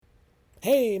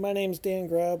Hey, my name's Dan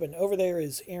Grubb, and over there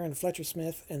is Aaron Fletcher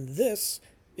Smith, and this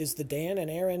is the Dan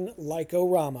and Aaron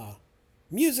Like-O-Rama.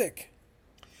 Music!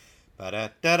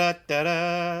 Anyway, that's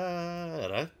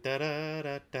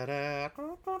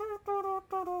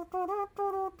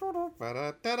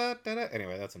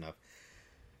enough.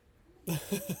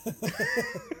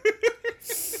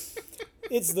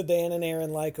 It's the Dan and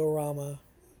Aaron Like-O-Rama,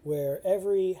 where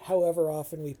however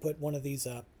often we put one of these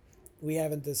up. We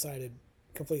haven't decided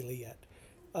completely yet.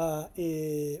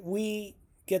 We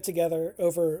get together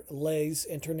over Lay's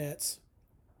internets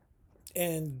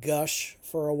and gush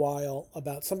for a while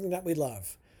about something that we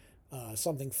love.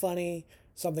 Something funny,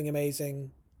 something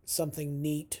amazing, something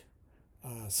neat,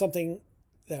 something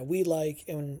that we like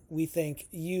and we think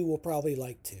you will probably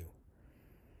like too.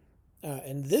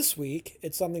 And this week,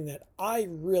 it's something that I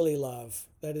really love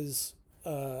that is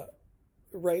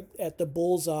right at the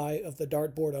bullseye of the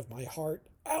dartboard of my heart.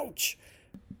 Ouch!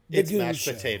 It's Goon mashed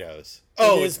show. potatoes. It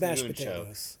It's is mashed Goon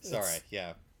potatoes. show. Sorry,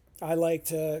 yeah. I like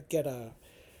to get a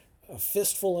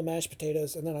fistful of mashed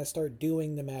potatoes, and then I start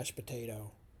doing the mashed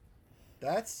potato.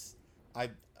 That's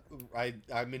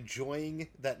I'm enjoying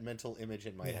that mental image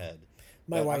in my head.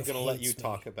 My wife I'm going to let you hates me.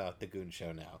 talk about the Goon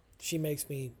show now. She makes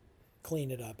me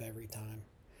clean it up every time.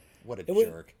 What a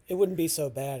jerk. It wouldn't be so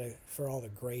bad for all the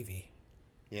gravy.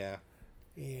 Yeah.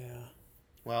 Yeah.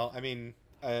 Well, I mean,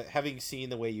 having seen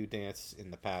the way you dance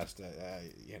in the past,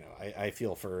 I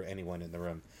feel for anyone in the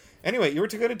room. Anyway, you were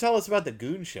going to tell us about the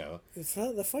Goon show.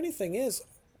 The funny thing is,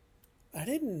 I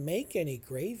didn't make any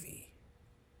gravy.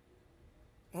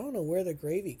 I don't know where the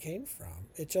gravy came from.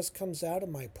 It just comes out of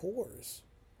my pores.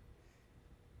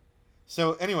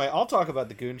 So anyway, I'll talk about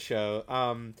the Goon show.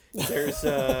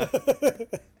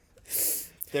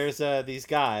 There's these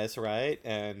guys, right?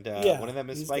 And one of them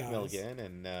is Spike Milligan,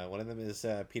 and one of them is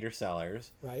Peter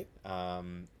Sellers. Right.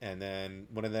 And then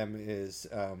one of them is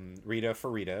Rita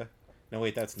Farida. No,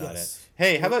 wait, that's not it. Yes.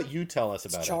 Hey, how about you tell us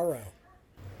about Charo. it?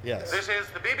 Yes. This is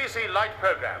the BBC Light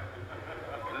Programme.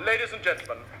 Ladies and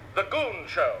gentlemen, The Goon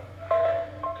Show.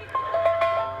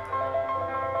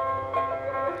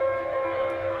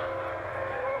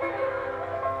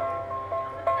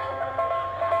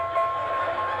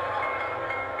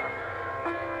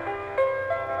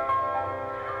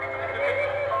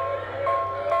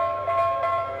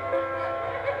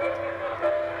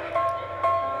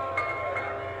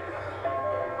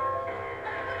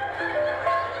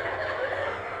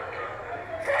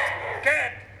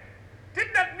 Gad, did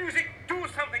that music do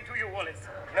something to you, Wallace?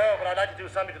 No, but I'd like to do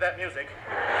something to that music.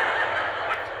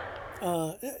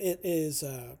 It is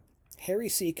Harry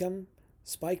Seacombe,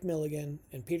 Spike Milligan,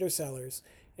 and Peter Sellers,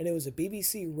 and it was a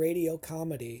BBC radio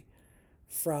comedy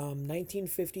from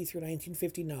 1950 through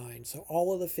 1959, so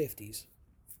all of the 50s.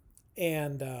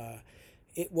 And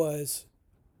it was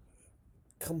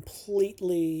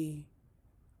completely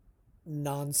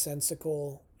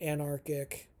nonsensical,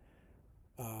 anarchic,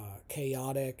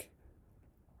 chaotic,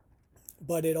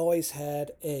 but it always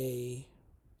had the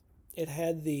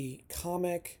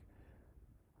comic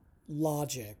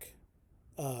logic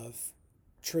of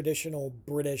traditional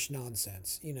British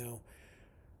nonsense,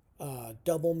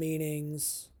 double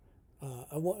meanings.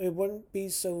 It wouldn't be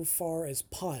so far as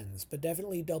puns, but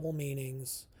definitely double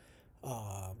meanings.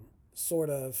 Sort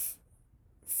of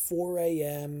 4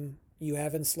 a.m., you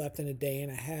haven't slept in a day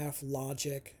and a half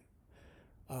logic.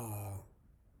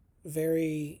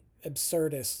 Very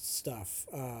absurdist stuff.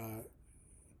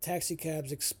 Taxi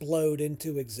cabs explode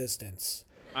into existence.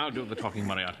 I'll do the talking,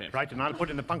 Moriarty. Right, and I'll put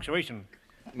in the punctuation.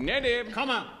 Neddy,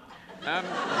 Comma.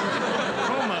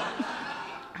 Homer,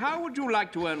 how would you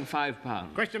like to earn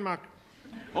 £5? Question mark.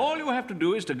 All you have to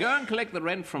do is to go and collect the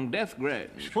rent from Death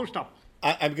Grange. Full stop.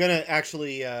 I'm going to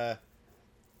actually,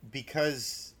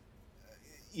 because,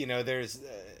 there's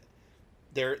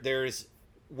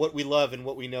what we love and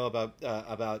what we know about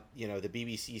the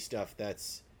BBC stuff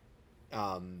that's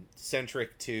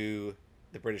centric to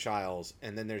the British Isles,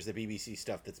 and then there's the BBC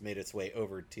stuff that's made its way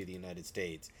over to the United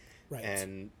States. Right.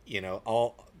 And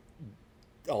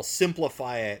I'll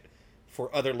simplify it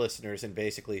for other listeners and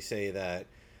basically say that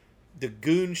the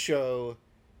Goon show,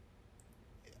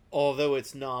 although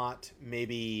it's not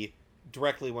maybe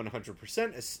directly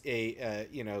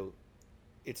 100%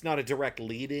 it's not a direct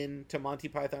lead-in to Monty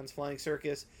Python's Flying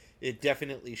Circus. It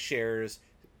definitely shares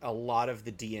a lot of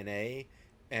the DNA,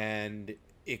 and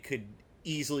it could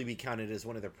easily be counted as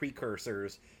one of the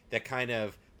precursors that kind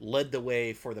of led the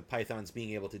way for the Pythons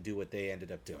being able to do what they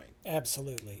ended up doing.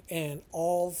 Absolutely. And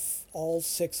all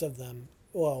six of them,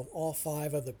 well, all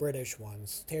five of the British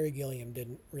ones, Terry Gilliam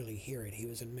didn't really hear it. He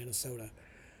was in Minnesota.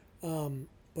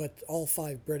 But all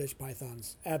five British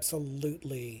Pythons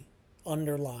absolutely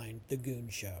underlined the Goon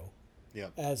Show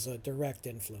as a direct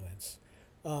influence.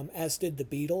 As did the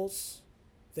Beatles.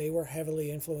 They were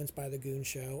heavily influenced by the Goon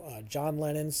Show. John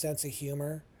Lennon's sense of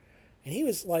humor. And he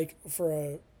was like,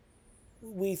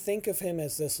 we think of him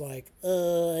as this like,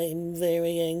 I'm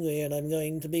very angry and I'm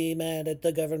going to be mad at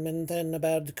the government and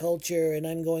about culture and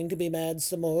I'm going to be mad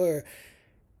some more.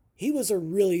 He was a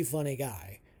really funny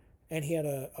guy. And he had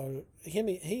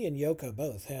he and Yoko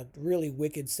both had really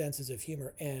wicked senses of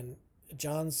humor. And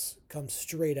John's comes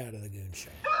straight out of the Goon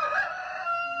Show.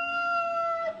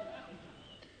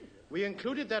 We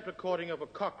included that recording of a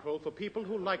cockerel for people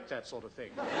who like that sort of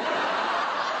thing.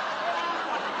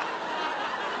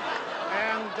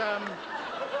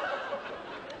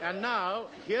 And now,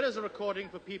 here is a recording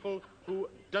for people who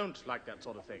don't like that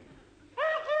sort of thing.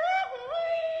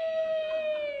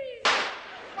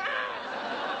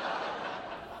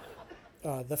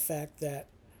 The fact that,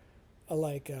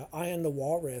 I Am the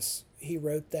Walrus, he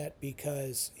wrote that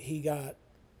because he got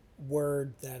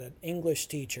word that an English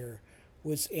teacher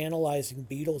was analyzing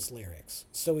Beatles lyrics.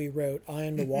 So he wrote I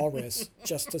Am the Walrus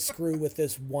just to screw with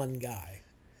this one guy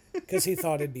because he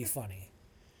thought it'd be funny.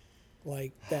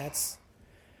 I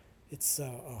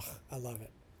love it.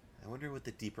 I wonder what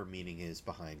the deeper meaning is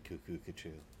behind Cuckoo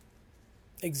Cuckoo.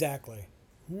 Exactly.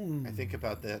 I think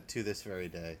about that to this very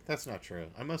day. That's not true.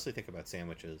 I mostly think about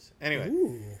sandwiches. Anyway.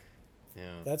 Ooh.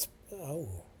 Yeah. Oh,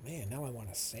 man, now I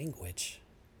want a sandwich.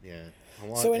 Yeah. I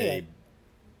want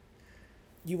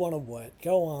you want a what?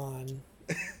 Go on.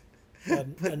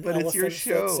 An but it's your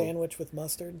show. Sandwich with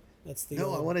mustard? That's the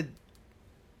No, I want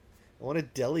a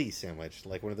deli sandwich,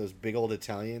 like one of those big old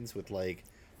Italians with like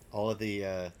all of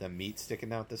the meat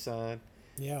sticking out the side.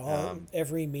 Yeah,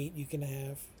 every meat you can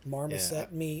have.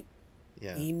 Marmoset meat.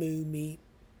 Yeah. Emu meat.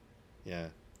 Yeah.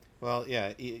 Well,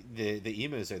 yeah, the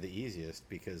emus are the easiest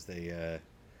because they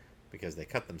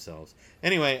cut themselves.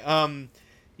 Anyway,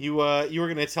 you were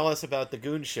going to tell us about the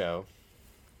Goon Show.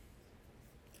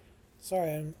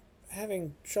 Sorry, I'm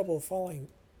having trouble following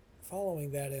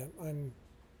that. I'm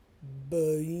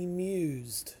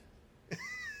bemused.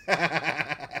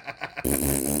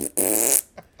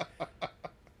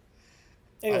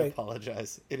 Anyway, I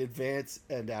apologize in advance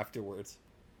and afterwards.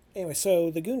 Anyway,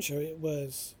 so the Goon Show, it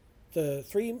was the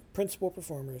three principal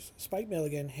performers, Spike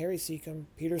Milligan, Harry Seacombe,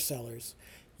 Peter Sellers.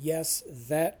 Yes,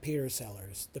 that Peter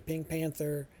Sellers. The Pink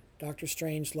Panther, Dr.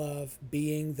 Strangelove,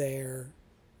 Being There,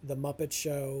 The Muppet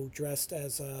Show, dressed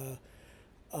as an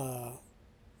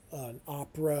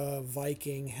opera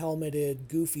Viking, helmeted,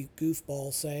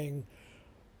 goofball saying,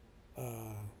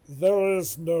 there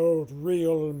is no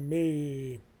real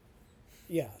me.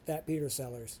 Yeah, that Peter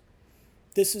Sellers.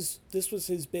 This was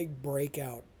his big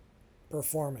breakout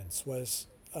performance, was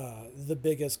the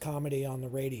biggest comedy on the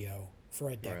radio for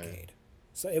a decade. Right.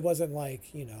 So it wasn't like,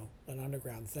 an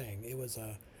underground thing. It was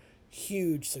a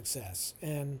huge success.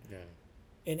 And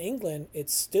in England,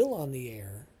 it's still on the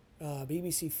air.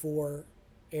 BBC 4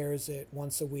 airs it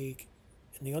once a week.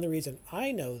 And the only reason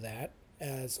I know that,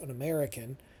 as an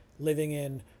American living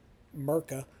in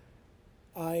Merca,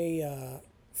 I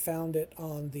found it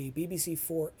on the BBC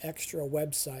 4 Extra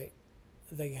website.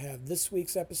 They have this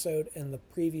week's episode and the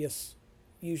previous,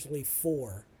 usually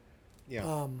 4.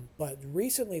 Yeah. But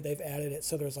recently they've added it,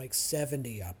 so there's like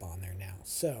 70 up on there now.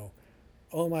 So,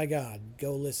 oh my God,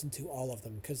 go listen to all of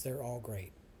them because they're all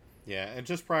great. Yeah, and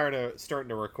just prior to starting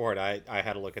to record, I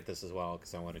had a look at this as well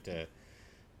because I wanted to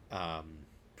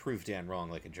prove Dan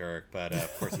wrong like a jerk, but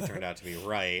of course he turned out to be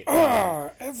right.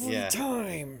 Every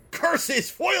time. Curse is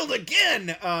foiled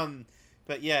again!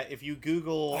 But yeah, if you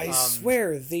Google... I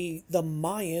swear, the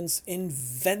Mayans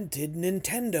invented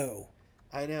Nintendo.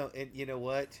 I know, and you know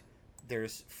what?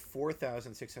 There's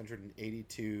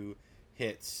 4,682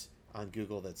 hits on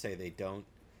Google that say they don't,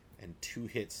 and 2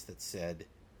 hits that said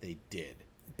they did.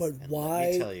 But and why?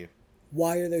 Let me tell you.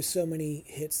 Why are there so many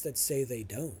hits that say they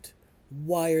don't?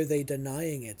 Why are they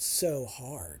denying it so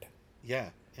hard?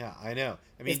 Yeah, I know.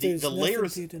 I mean, if there's the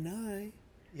layers to deny.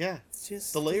 Yeah, it's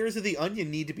just the layers of the onion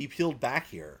need to be peeled back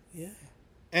here. Yeah.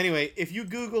 Anyway, if you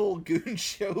Google Goon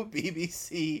Show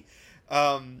BBC,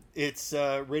 it's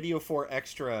Radio 4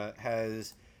 Extra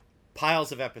has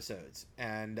piles of episodes,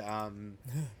 and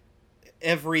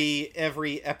every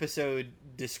episode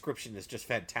description is just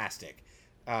fantastic.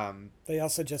 They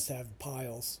also just have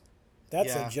piles.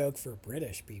 That's a joke for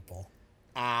British people.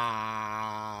 They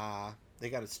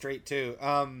got it straight too.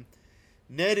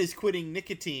 Ned is quitting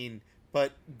nicotine,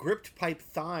 but Gripped Pipe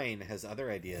Thine has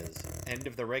other ideas. End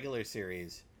of the regular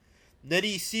series.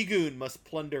 Neddy Seagoon must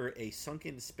plunder a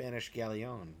sunken Spanish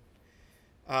galleon.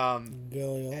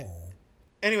 Galleon.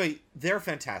 Anyway, they're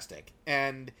fantastic,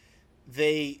 and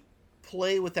they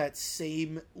play with that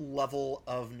same level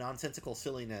of nonsensical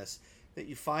silliness that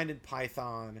you find in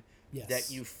Python, Yes. that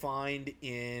you find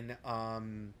in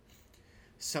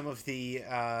some of the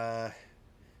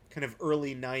kind of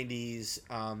early 90s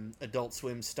Adult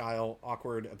Swim style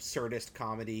awkward absurdist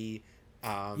comedy.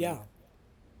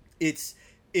 It's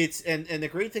the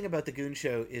great thing about the Goon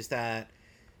Show is that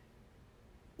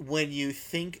when you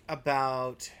think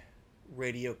about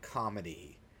radio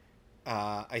comedy,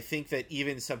 I think that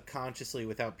even subconsciously,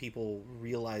 without people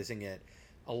realizing it,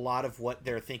 a lot of what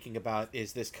they're thinking about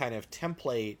is this kind of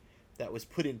template that was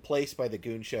put in place by the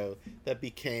Goon Show that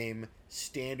became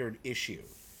standard issue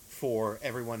for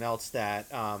everyone else that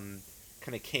kind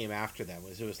of came after them.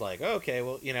 It was like, okay,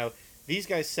 well, these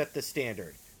guys set the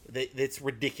standard. It's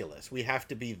ridiculous. We have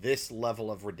to be this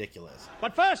level of ridiculous.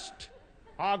 But first,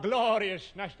 our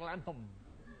glorious national anthem.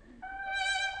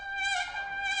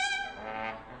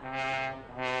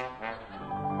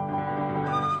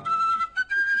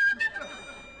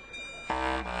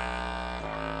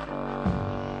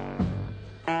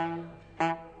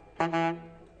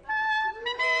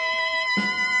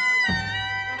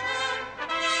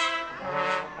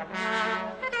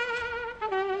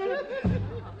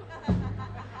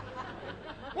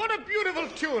 What a beautiful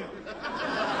tune.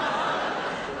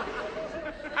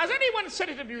 Has anyone set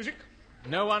it to music?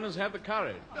 No one has had the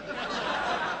courage.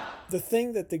 The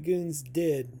thing that the Goons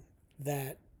did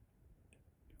that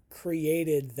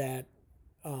created that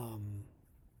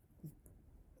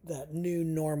that new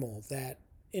normal, that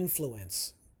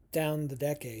influence down the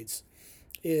decades,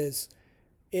 is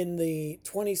in the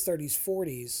 20s, 30s,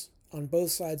 40s, on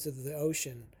both sides of the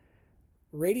ocean,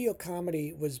 radio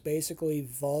comedy was basically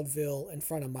vaudeville in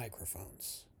front of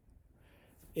microphones.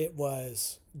 It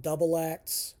was double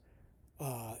acts.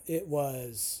 It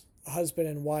was husband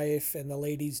and wife, and the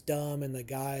lady's dumb, and the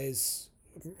guy's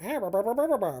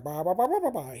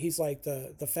he's like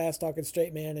the fast talking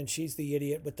straight man, and she's the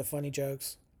idiot with the funny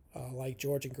jokes, like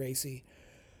George and Gracie.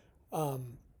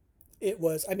 It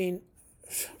was, I mean,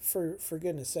 for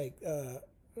goodness sake,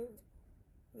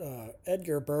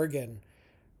 Edgar Bergen,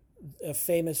 a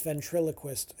famous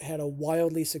ventriloquist, had a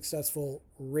wildly successful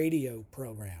radio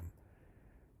program.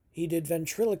 He did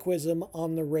ventriloquism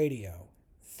on the radio.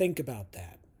 Think about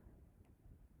that.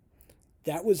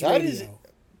 That was radio.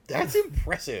 That's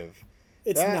impressive.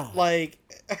 It's not. Like,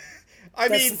 I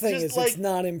That's mean, the thing just is, like, it's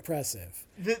not impressive.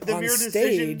 the On mere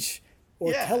stage decision,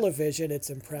 or yeah. television, it's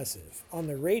impressive. On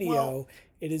the radio, Well-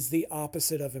 it is the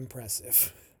opposite of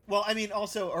impressive. Well, I mean,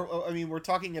 also, we're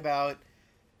talking about.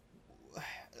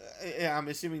 I'm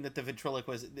assuming that the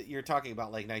ventriloquist you're talking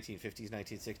about, like 1950s,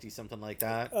 1960s, something like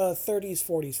that. 30s,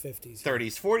 40s, 50s.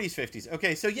 30s, 40s, 50s.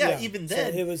 Okay, so yeah, even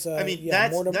then, so it was. I mean, yeah,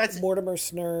 that's Mortimer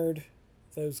Snerd.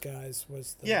 Those guys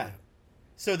was the. yeah.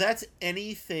 So that's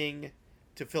anything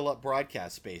to fill up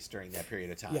broadcast space during that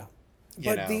period of time. Yeah, you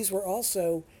but know? these were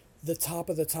also the top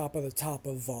of the top of the top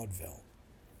of vaudeville.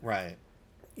 Right.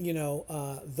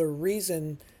 The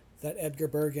reason that Edgar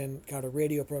Bergen got a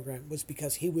radio program was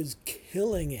because he was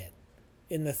killing it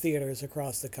in the theaters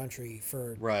across the country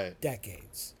for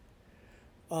decades.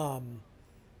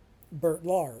 Burt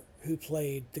Lahr, who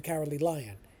played the Cowardly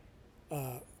Lion,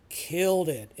 killed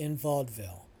it in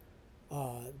vaudeville.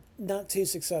 Not too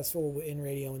successful in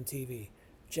radio and TV.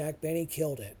 Jack Benny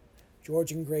killed it.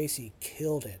 George and Gracie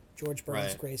killed it. George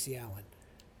Burns, Gracie Allen.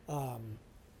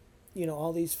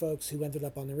 All these folks who ended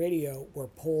up on the radio were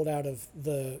pulled out of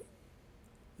the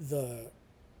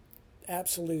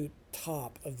absolute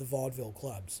top of the vaudeville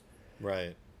clubs.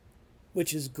 Right.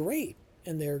 Which is great,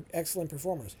 and they're excellent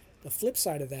performers. The flip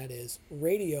side of that is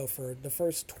radio for the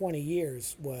first 20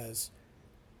 years was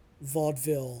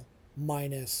vaudeville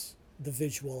minus the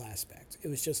visual aspect. It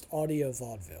was just audio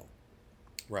vaudeville.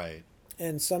 Right.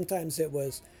 And sometimes it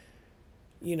was,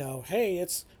 hey,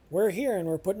 we're here and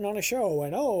we're putting on a show,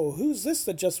 and oh, who's this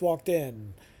that just walked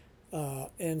in?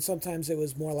 And sometimes it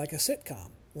was more like a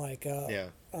sitcom, like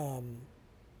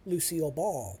Lucille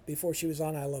Ball, before she was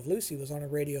on I Love Lucy, was on a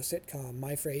radio sitcom,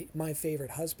 My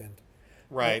Favorite Husband.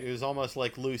 Right. It was almost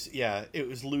like Lucy. Yeah, it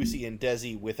was Lucy and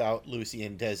Desi without Lucy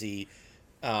and Desi.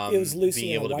 It was Lucy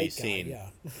being and able a to be white guy, seen. yeah.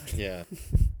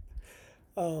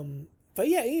 Yeah. But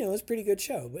yeah, it was a pretty good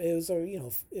show. It was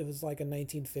it was like a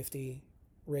 1950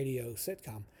 radio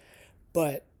sitcom.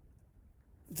 But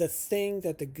the thing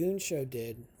that the Goon Show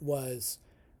did was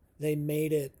they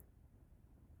made it,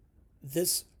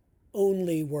 this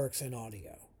only works in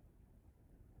audio.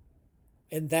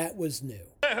 And that was new.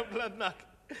 Bloodnut,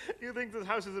 you think this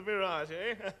house is a mirage,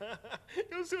 eh?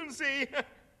 You'll soon see.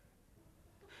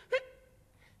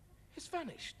 It's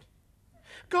vanished.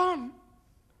 Gone.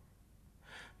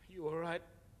 You were right.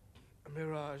 A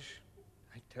mirage.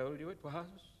 I told you it was.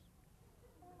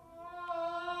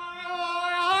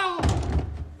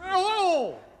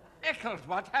 Oh! Eccles,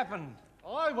 what happened?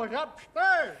 I was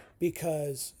upstairs.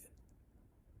 Because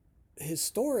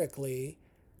historically,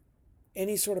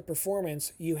 any sort of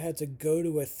performance, you had to go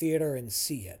to a theater and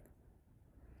see it.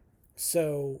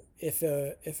 So if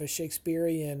a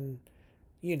Shakespearean,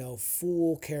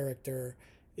 fool character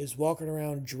is walking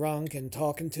around drunk and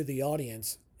talking to the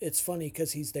audience, it's funny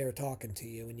because he's there talking to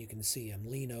you and you can see him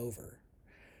lean over.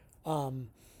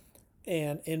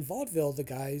 And in vaudeville, the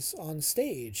guys on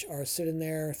stage are sitting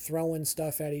there throwing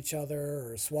stuff at each other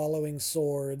or swallowing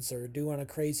swords or doing a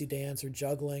crazy dance or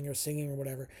juggling or singing or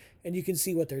whatever. And you can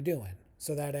see what they're doing.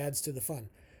 So that adds to the fun.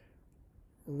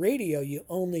 Radio, you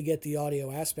only get the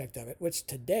audio aspect of it, which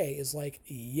today is like,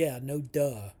 yeah, no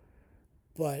duh.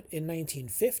 But in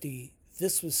 1950,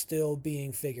 this was still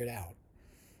being figured out.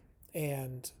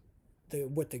 And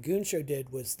what the Goon Show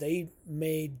did was they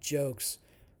made jokes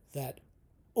that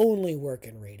only work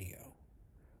in radio.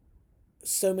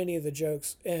 So many of the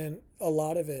jokes, and a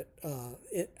lot of it,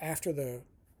 after the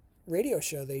radio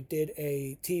show, they did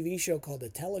a TV show called The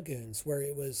Telegoons, where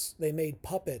they made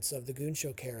puppets of the Goon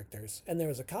Show characters, and there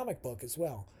was a comic book as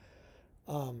well,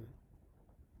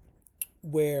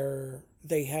 where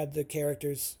they had the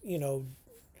characters,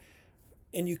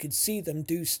 and you could see them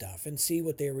do stuff and see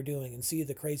what they were doing and see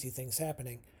the crazy things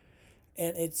happening,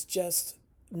 and it's just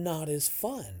not as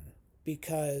fun.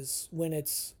 Because when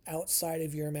it's outside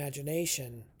of your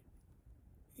imagination,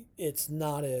 it's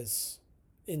not as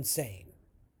insane.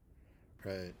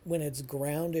 Right. When it's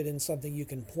grounded in something you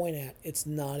can point at, it's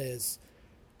not as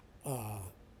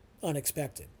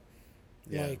unexpected.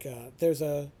 Yeah. Like there's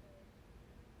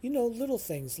little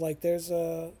things. Like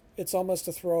it's almost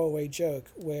a throwaway joke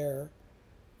where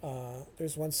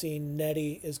there's one scene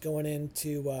Nettie is going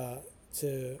into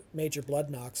to Major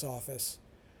Bloodknock's office,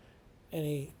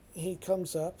 and he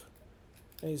comes up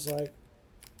and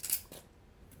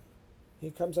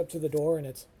he comes up to the door and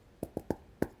it's,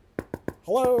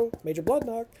 "Hello, Major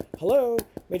Bloodknock. Hello,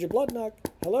 Major Bloodknock.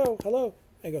 Hello, hello."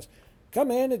 And he goes,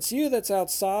 "Come in, it's you that's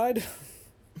outside."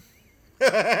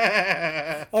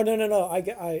 Oh, no.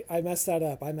 I messed that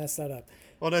up.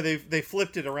 Well, no, they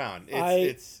flipped it around.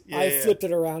 I flipped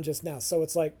it around just now. So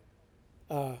it's like,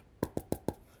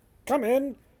 "Come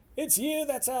in, it's you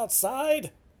that's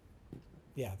outside."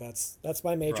 Yeah, that's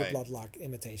my Major Bloodlock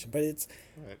imitation, but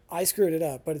I screwed it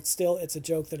up, but it's a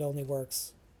joke that only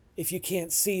works if you can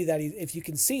see that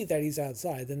he's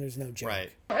outside, then there's no joke.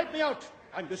 Right. Help me out.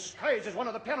 I'm disguised as one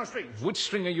of the piano strings. Which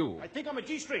string are you? I think I'm a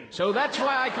G string. So that's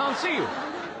why I can't see you.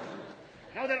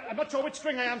 Now then, I'm not sure which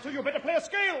string I am, so you better play a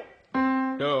scale.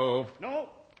 Do. No.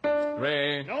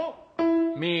 Re. No.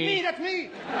 Mi. Me, that's me.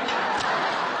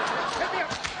 Help me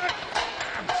out.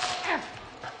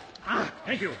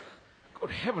 Thank you.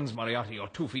 Good heavens, Moriarty, you're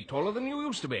 2 feet taller than you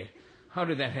used to be. How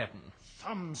did that happen?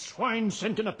 Some swine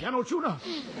sent in a piano tuner.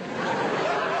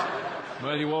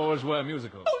 Well, you always were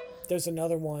musical. There's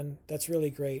another one that's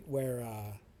really great where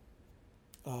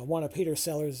one of Peter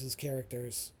Sellers'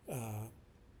 characters,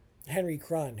 Henry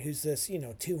Crun, who's this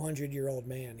 200-year-old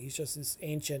man. He's just this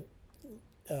ancient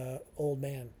old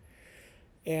man,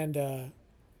 and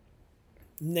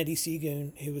Nettie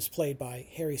Seagoon, who was played by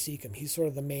Harry Seacombe, he's sort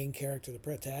of the main character, the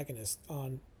protagonist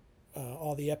on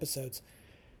all the episodes.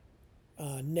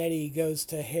 Nettie goes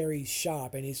to Harry's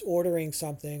shop and he's ordering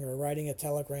something or writing a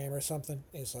telegram or something.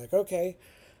 He's like, "Okay,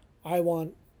 I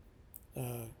want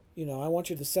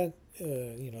you to send,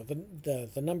 the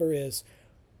number is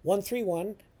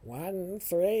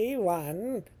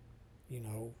 131131,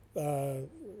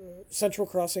 Central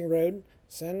Crossing Road,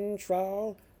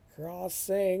 Central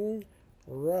Crossing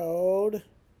Road,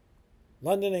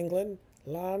 London, England,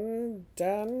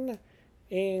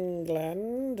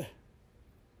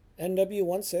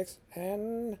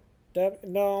 NW16,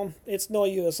 no, it's no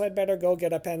use. I better go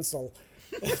get a pencil."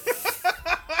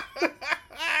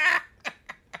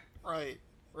 Right.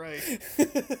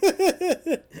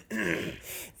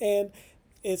 And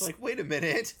it's like, wait a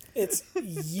minute. It's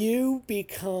you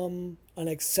become an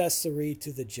accessory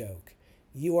to the joke.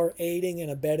 You are aiding and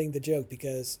abetting the joke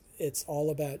because it's all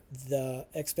about the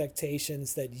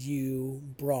expectations that you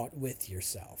brought with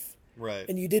yourself. Right.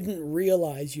 And you didn't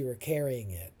realize you were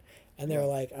carrying it. And they're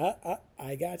like,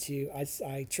 I got you.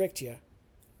 I tricked you.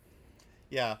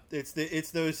 Yeah,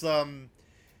 it's those and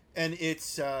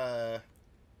it's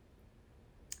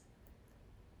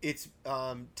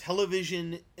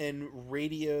television and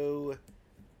radio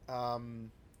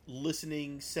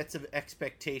listening sets of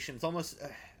expectations. Almost,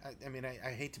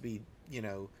 I hate to be,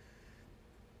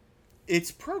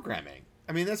 it's programming.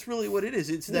 I mean, that's really what it is.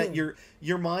 It's that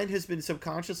your mind has been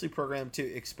subconsciously programmed to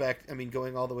expect. I mean,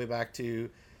 going all the way back to,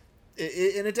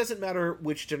 and it doesn't matter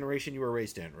which generation you were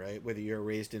raised in, right? Whether you were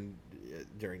raised in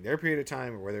during their period of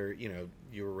time, or whether you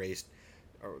were raised,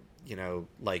 or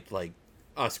like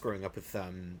us growing up with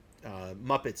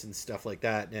Muppets and stuff like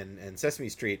that, and Sesame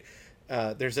Street.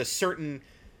 There's a certain,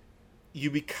 you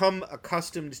become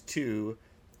accustomed to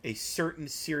a certain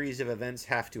series of events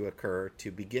have to occur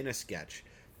to begin a sketch,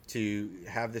 to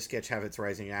have the sketch have its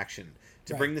rising action,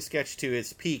 to bring the sketch to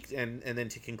its peak, and then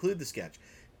to conclude the sketch.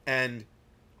 And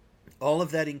all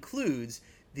of that includes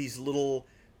these little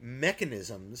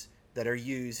mechanisms that are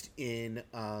used in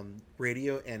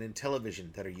radio and in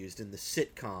television, that are used in the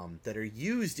sitcom, that are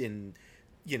used in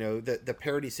the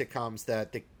parody sitcoms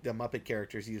that the Muppet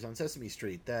characters use on Sesame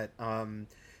Street. That the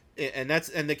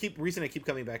reason I keep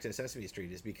coming back to Sesame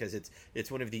Street is because it's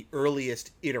one of the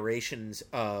earliest iterations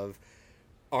of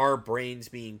our brains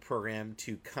being programmed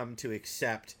to come to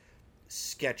accept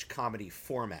sketch comedy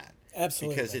format.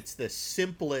 Absolutely. Because it's the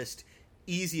simplest,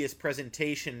 easiest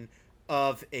presentation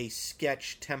of a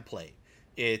sketch template.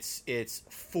 It's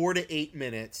 4 to 8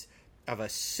 minutes of a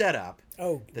setup.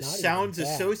 Oh, the sounds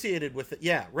associated with it.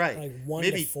 Yeah, right. Like 1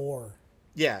 to 4.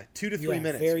 Yeah, 2 to 3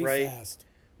 minutes. Very right? fast.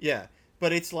 Yeah,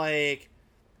 but it's like,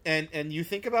 and you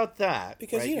think about that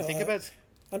because right? You think about.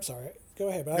 I'm sorry. Go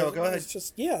ahead. But no, go ahead. It's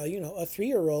just a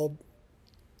 3-year-old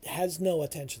has no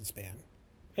attention span.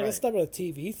 And it's not a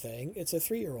TV thing. It's a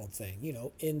 3-year-old thing.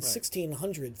 In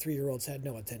 1600, 3-year-olds had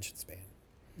no attention span.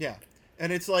 Yeah.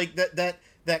 And it's like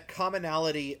that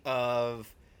commonality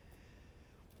of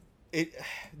it.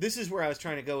 This is where I was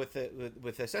trying to go with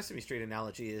the Sesame Street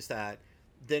analogy, is that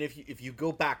then if you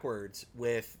go backwards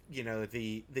with,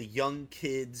 the young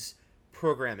kids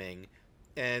programming,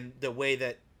 and the way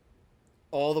that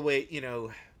all the way,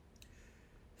 30s,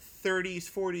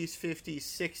 40s, 50s,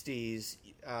 60s,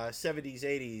 70s,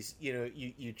 80s,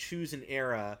 you choose an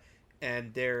era,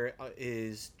 and there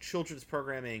is children's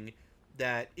programming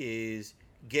that is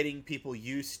getting people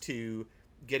used to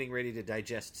getting ready to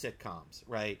digest sitcoms,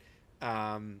 right?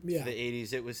 For the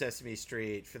 80s, it was Sesame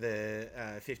Street. For the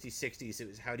 50s, 60s, it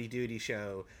was Howdy Doody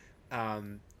Show.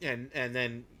 And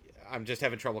then I'm just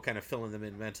having trouble kind of filling them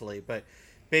in mentally. But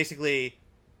basically,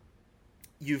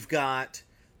 you've got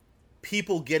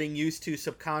people getting used to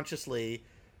subconsciously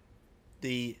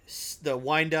the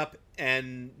wind-up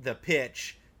and the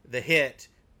pitch, the hit,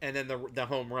 and then the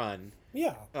home run.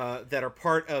 Yeah. That are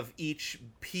part of each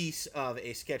piece of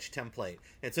a sketch template.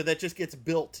 And so that just gets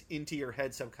built into your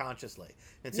head subconsciously.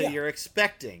 And so you're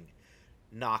expecting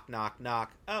knock, knock,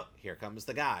 knock. Oh, here comes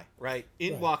the guy, right?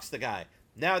 In walks the guy.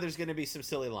 Now there's going to be some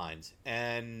silly lines.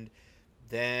 And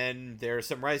then there's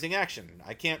some rising action.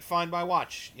 I can't find my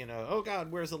watch. Oh, God,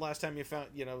 where's the last time you found,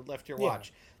 left your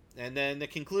watch? And then the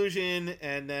conclusion,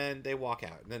 and then they walk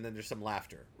out. And then there's some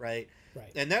laughter, right? Right.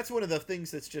 And that's one of the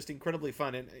things that's just incredibly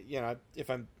fun. And, I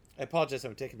apologize if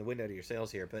I'm taking the wind out of your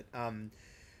sails here, but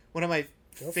one of my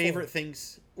favorite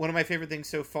things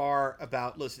so far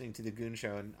about listening to the Goon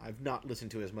Show, and I've not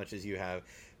listened to as much as you have,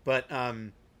 but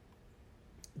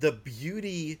the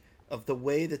beauty of the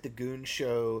way that the Goon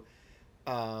Show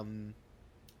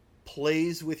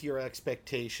plays with your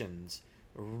expectations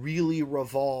really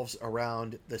revolves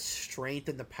around the strength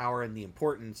and the power and the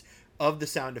importance of the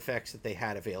sound effects that they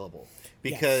had available.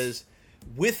 Because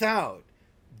without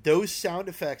those sound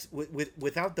effects,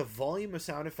 without the volume of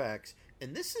sound effects,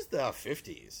 and this is the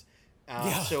 50s,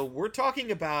 so we're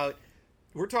talking about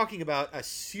a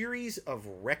series of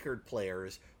record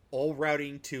players all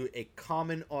routing to a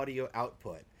common audio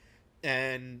output.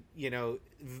 And, a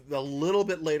little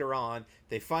bit later on,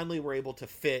 they finally were able to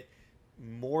fit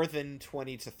more than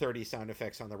 20 to 30 sound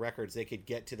effects on the records. They could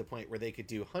get to the point where they could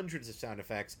do hundreds of sound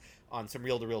effects on some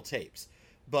reel-to-reel tapes.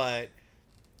 But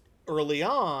early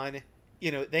on,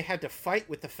 they had to fight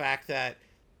with the fact that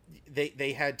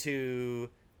they had to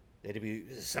be,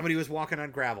 somebody was walking on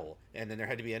gravel, and then there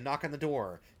had to be a knock on the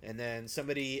door, and then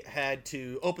somebody had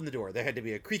to open the door. There had to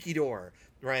be a creaky door,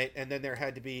 right? And then there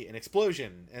had to be an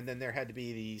explosion, and then there had to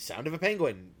be the sound of a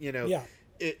penguin,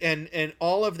 and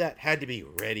all of that had to be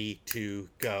ready to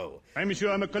go.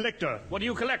 Monsieur, I'm a collector. What do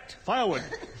you collect? Firewood.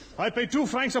 I pay 2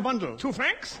 francs a bundle. 2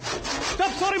 francs?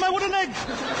 Stop throwing my wooden leg!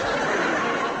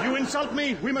 You insult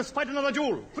me, we must fight another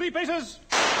duel. 3 paces.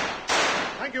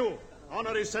 Thank you.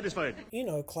 Honor is satisfied.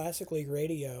 Classically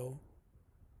radio,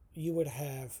 you would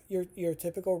have your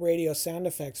typical radio sound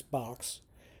effects box.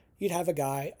 You'd have a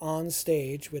guy on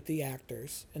stage with the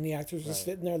actors, and the actors are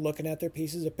sitting there looking at their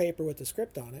pieces of paper with the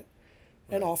script on it.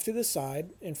 And off to the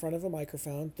side, in front of a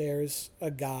microphone, there's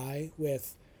a guy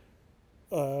with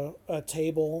a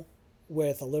table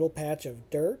with a little patch of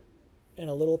dirt and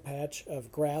a little patch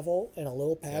of gravel and a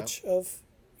little patch of,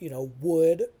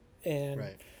 wood and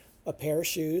Right. a pair of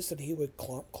shoes that he would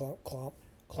clomp, clomp, clomp.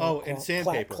 Oh, and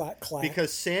sandpaper. Clack, clack, clack.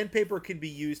 Because sandpaper can be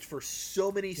used for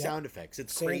so many sound effects.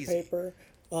 It's crazy. Sandpaper.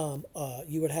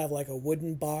 You would have like a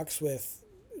wooden box with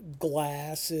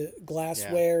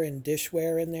glassware and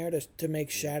dishware in there to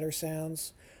make shatter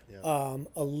sounds. Yeah.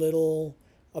 A little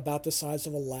about the size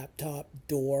of a laptop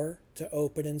door to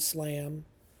open and slam.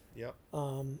 Yep.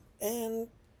 And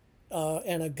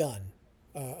a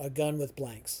gun with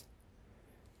blanks.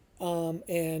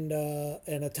 And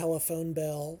a telephone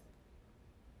bell.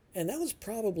 And that was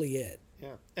probably it.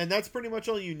 Yeah. And that's pretty much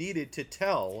all you needed to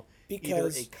tell either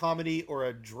a comedy or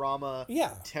a drama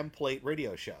template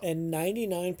radio show. And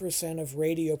 99% of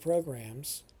radio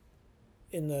programs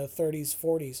in the 30s,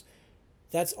 40s,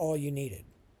 that's all you needed.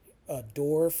 A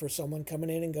door for someone coming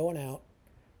in and going out.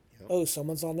 Yep. Oh,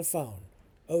 someone's on the phone.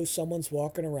 Oh, someone's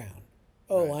walking around.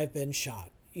 Oh, right. I've been shot.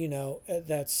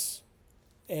 That's...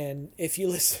 And if you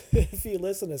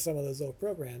listen to some of those old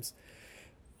programs,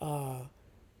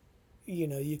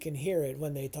 you can hear it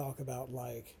when they talk about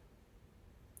like,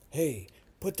 hey,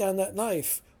 put down that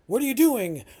knife. What are you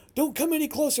doing? Don't come any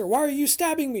closer. Why are you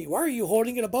stabbing me? Why are you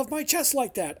holding it above my chest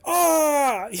like that?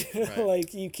 Ah! Right.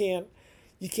 Like you can't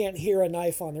hear a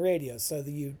knife on the radio, so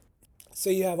you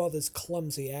have all this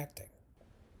clumsy acting.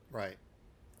 Right.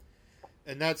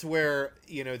 And that's where,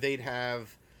 they'd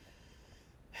have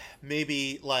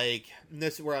maybe like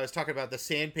this is where I was talking about the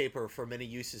sandpaper for many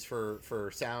uses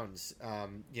for sounds.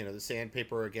 The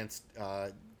sandpaper against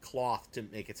cloth to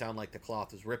make it sound like the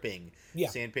cloth was ripping. Yeah.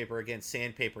 Sandpaper against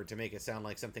sandpaper to make it sound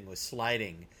like something was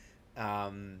sliding.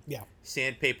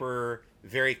 Sandpaper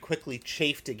very quickly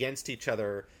chafed against each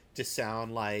other to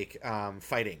sound like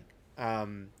fighting.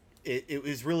 It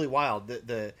was really wild.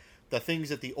 The things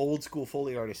that the old school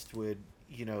Foley artists would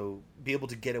be able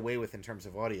to get away with in terms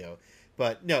of audio.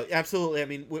 But no, absolutely. I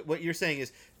mean, what you're saying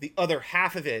is the other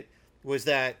half of it was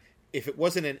that if it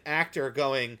wasn't an actor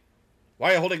going,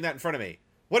 why are you holding that in front of me?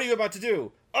 What are you about to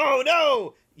do? Oh,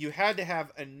 no! You had to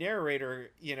have a narrator,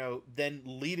 then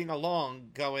leading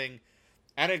along going,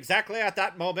 and exactly at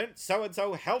that moment,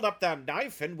 so-and-so held up their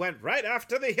knife and went right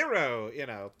after the hero,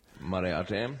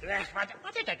 Moriarty, Yes, what is it,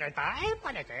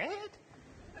 What is it?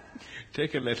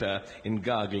 take a letter in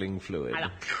gargling fluid.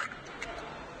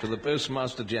 To the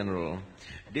Postmaster General.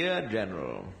 Dear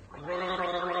General,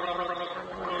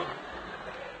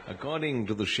 according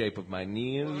to the shape of my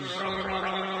knees,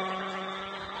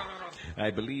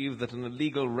 I believe that an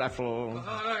illegal raffle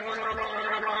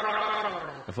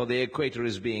for the equator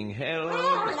is being held,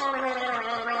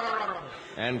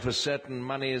 and for certain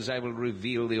monies I will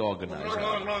reveal the organizer.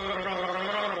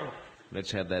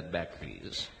 Let's have that back,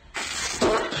 please.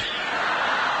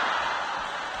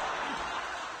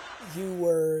 You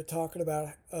were talking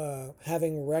about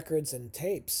having records and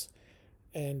tapes,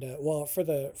 and for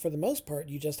the most part,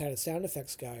 you just had a sound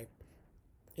effects guy.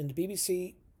 In the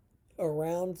BBC,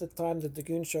 around the time that the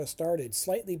Goon Show started,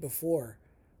 slightly before,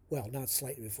 well, not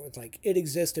slightly before, it's like it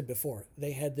existed before.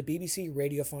 They had the BBC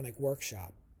Radiophonic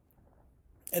Workshop,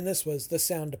 and this was the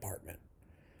sound department.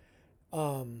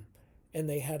 And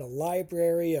they had a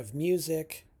library of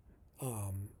music,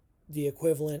 the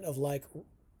equivalent of like,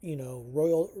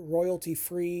 royalty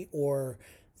free, or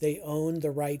they owned the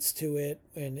rights to it,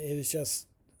 and it was just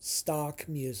stock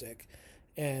music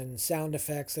and sound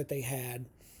effects that they had,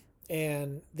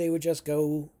 and they would just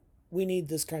go, we need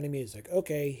this kind of music.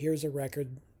 Okay, here's a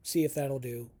record, see if that'll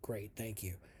do. Great, thank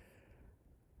you.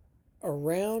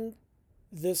 Around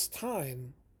this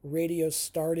time, radio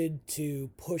started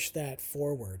to push that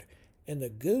forward, and the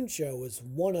Goon Show was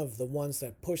one of the ones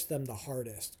that pushed them the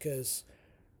hardest, because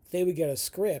they would get a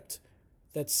script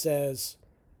that says,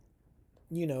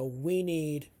 we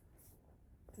need,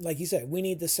 like you said, we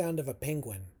need the sound of a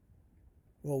penguin.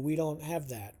 Well, we don't have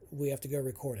that. We have to go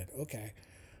record it. Okay.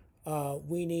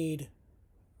 We need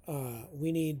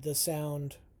the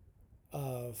sound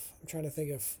of, I'm trying to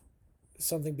think of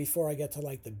something before I get to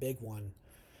like the big one.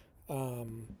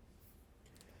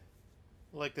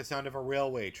 Like the sound of a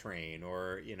railway train,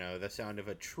 or the sound of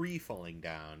a tree falling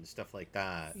down, stuff like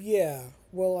that. Yeah,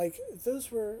 well, like those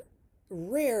were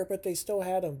rare, but they still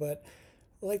had them. But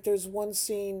like, there's one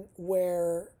scene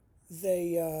where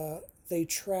they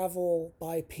travel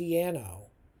by piano,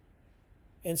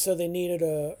 and so they needed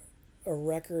a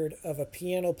record of a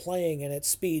piano playing, and it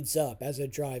speeds up as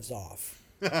it drives off.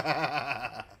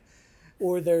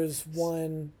 Or there's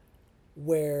one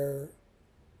where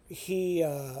he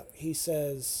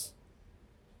says,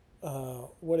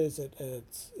 what is it?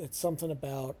 It's something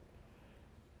about,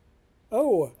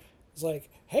 It's like,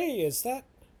 hey, is that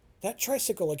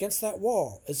tricycle against that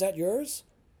wall? Is that yours?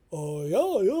 Oh,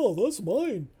 yeah, that's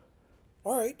mine.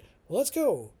 All right, well, let's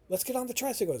go. Let's get on the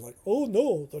tricycle. It's like, oh,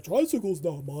 no, the tricycle's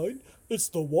not mine. It's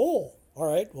the wall. All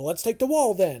right, well, let's take the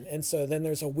wall then. And so then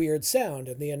there's a weird sound,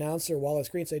 and the announcer, Wallace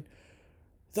Green, said,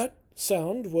 that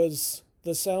sound was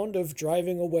the sound of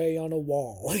driving away on a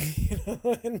wall.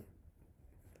 And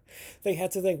they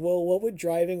had to think, well, what would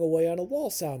driving away on a wall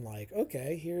sound like?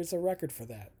 Okay, here's a record for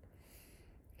that.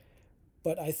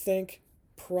 But I think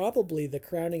probably the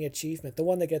crowning achievement, the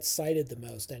one that gets cited the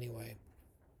most anyway,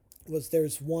 was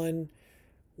there's one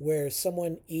where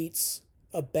someone eats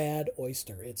a bad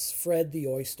oyster. It's Fred the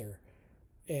Oyster.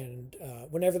 And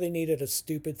whenever they needed a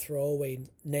stupid throwaway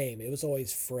name, it was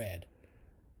always Fred,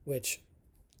 which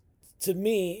to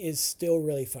me is still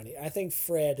really funny. I think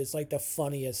Fred is like the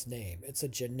funniest name. It's a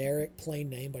generic, plain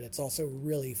name, but it's also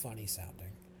really funny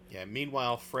sounding. Yeah,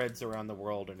 meanwhile, Freds around the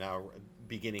world are now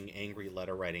beginning angry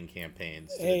letter writing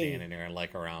campaigns to Hey. the Dan and Aaron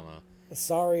Like-O-Rama.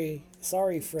 Sorry,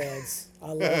 Freds.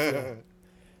 I love you.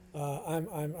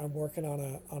 I'm working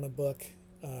on a book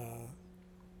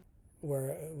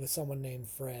where with someone named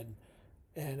Fred,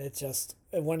 and it just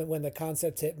when the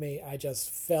concept hit me, I just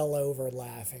fell over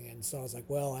laughing, and so I was like,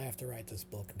 well, I have to write this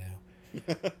book now.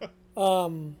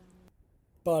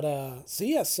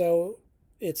 So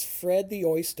it's Fred the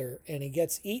Oyster, and he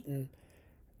gets eaten,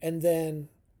 and then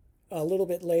a little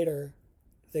bit later,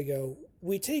 they go,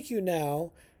 we take you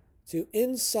now to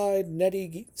inside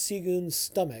Nettie Seagoon's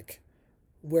stomach,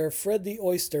 where Fred the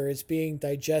Oyster is being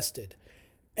digested.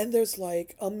 And there's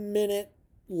like a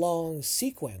minute-long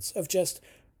sequence of just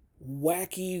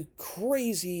wacky,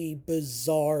 crazy,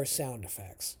 bizarre sound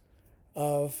effects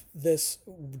of this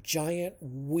giant,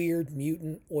 weird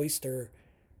mutant oyster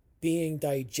being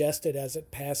digested as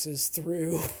it passes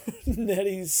through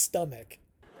Nettie's stomach.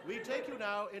 We take you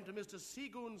now into Mr.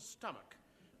 Seagoon's stomach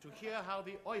to hear how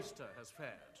the oyster has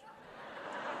fared.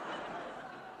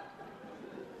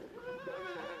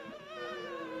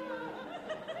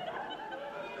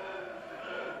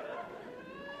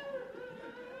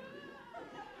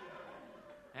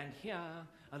 And here,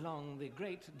 along the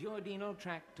great duodenal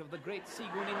tract of the great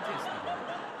Seagoon intestine,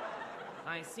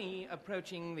 I see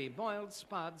approaching the boiled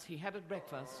spuds he had at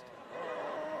breakfast,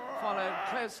 followed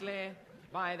closely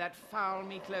by that foul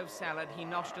meatloaf salad he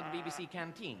noshed at the BBC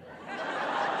canteen.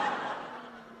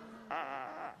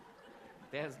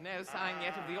 There's no sign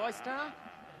yet of the oyster,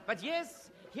 but yes,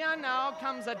 here now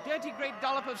comes a dirty great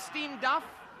dollop of steamed duff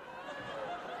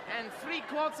and 3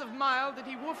 quarts of mild that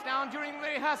he wolfed down during the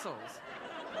rehearsals.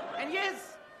 And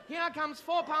yes, here comes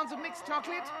 4 pounds of mixed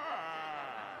chocolate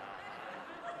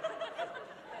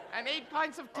and 8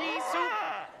 pints of tea, soup,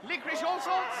 licorice, all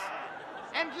sorts,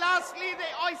 and lastly,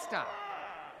 the oyster.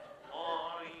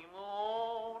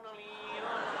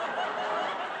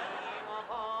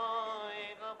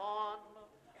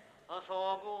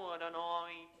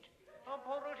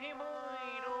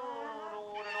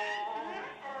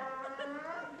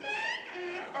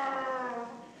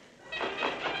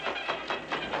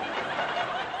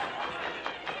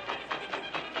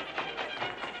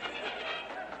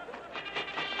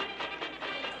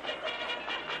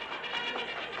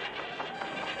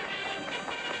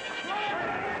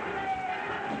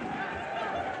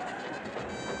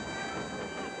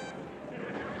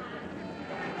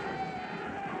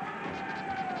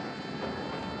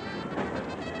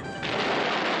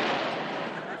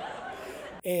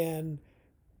 And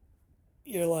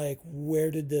you're like, where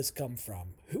did this come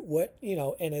from? What,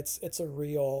 and it's a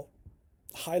real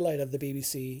highlight of the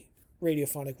BBC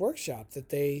radiophonic workshop that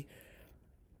they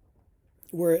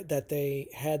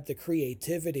had the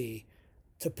creativity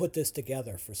to put this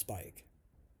together for Spike.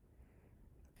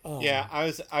 Yeah, I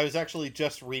was actually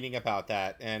just reading about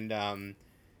that, and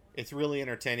it's really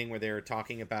entertaining where they were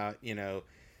talking about, it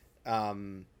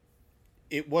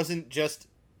wasn't just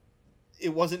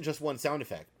one sound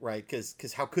effect, right?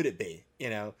 Because how could it be,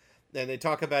 Then they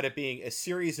talk about it being a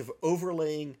series of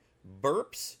overlaying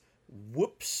burps,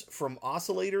 whoops from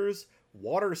oscillators,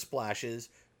 water splashes,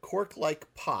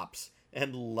 cork-like pops,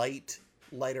 and light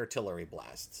artillery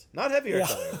blasts. Not heavy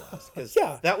artillery blasts, because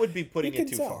that would be putting it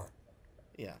too far.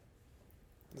 Yeah.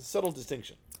 It's a subtle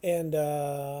distinction. And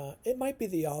it might be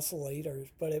the oscillators,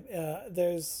 but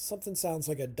there's something sounds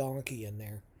like a donkey in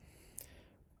there.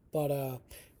 But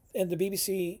and the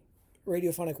BBC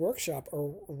Radiophonic Workshop,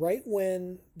 or right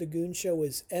when the Goon Show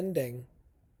was ending,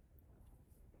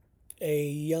 a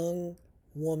young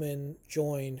woman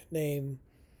joined named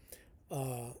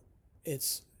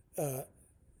it's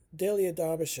Delia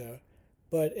Derbyshire,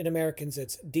 but in Americans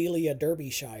it's Delia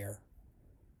Derbyshire.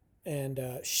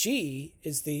 And she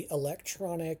is the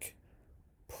electronic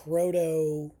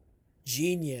proto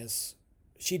genius.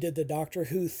 She did the Doctor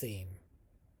Who theme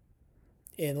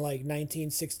in like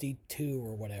 1962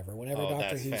 or whatever, whenever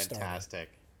Doctor Who fantastic. started.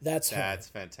 That's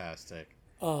fantastic.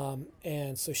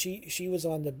 And so she was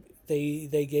on the,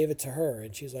 they gave it to her,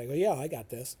 and she's like, oh yeah, I got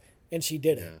this. And she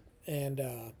did it. And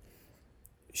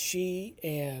she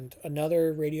and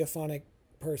another radiophonic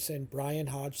person, Brian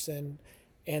Hodgson,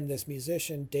 and this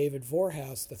musician, David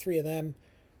Vorhaus, the three of them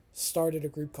started a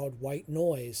group called White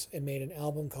Noise and made an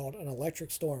album called An Electric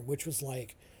Storm, which was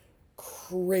like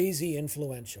crazy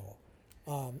influential.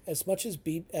 As much as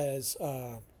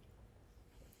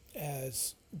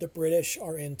as the British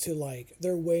are into, like,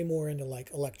 they're way more into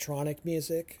like electronic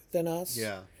music than us.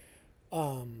 Yeah.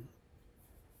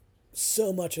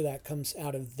 So much of that comes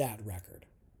out of that record.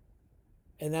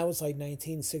 And that was like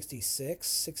 1966,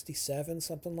 67,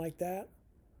 something like that.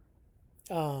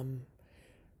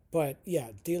 But yeah,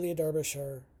 Delia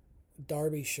Derbyshire,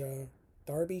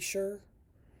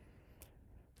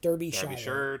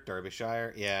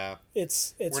 yeah.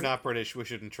 It's We're not British, we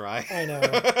shouldn't try. I know.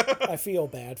 I feel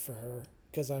bad for her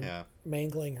because I'm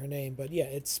mangling her name, but yeah,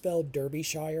 it's spelled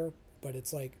Derbyshire, but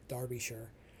it's like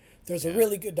Derbyshire. There's a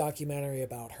really good documentary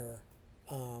about her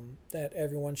that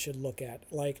everyone should look at.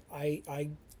 Like,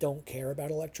 I don't care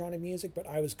about electronic music, but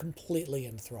I was completely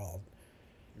enthralled.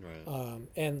 Right.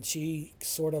 And she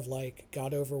sort of like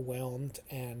got overwhelmed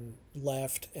and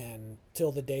left, and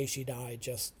till the day she died,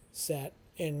 just sat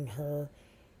in her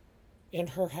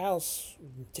house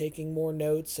taking more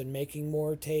notes and making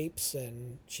more tapes,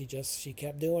 and she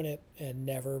kept doing it and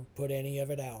never put any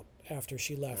of it out after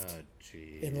she left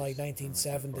in like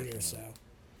 1970 or so.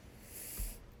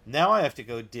 Now I have to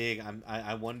go dig.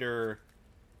 I wonder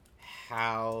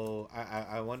how.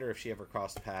 I wonder if she ever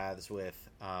crossed paths with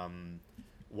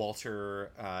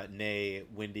Walter nay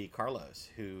Wendy Carlos,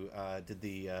 who did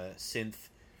the synth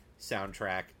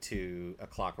soundtrack to A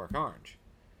Clockwork Orange,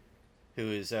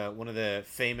 who is one of the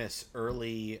famous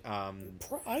early...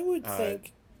 I would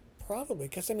think probably,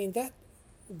 because I mean, that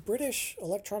British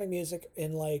electronic music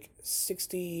in like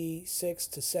 66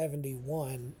 to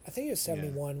 71, I think it was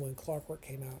 71 when Clockwork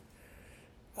came out.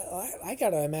 I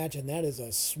gotta imagine that is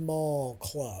a small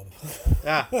club.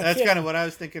 Yeah, that's kind of what I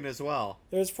was thinking as well.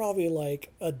 There's probably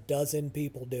like a dozen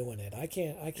people doing it. I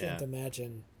can't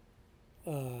imagine.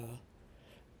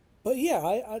 But yeah,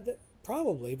 I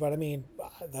probably. But I mean,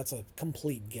 that's a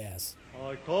complete guess.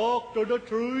 I talk to the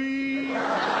tree.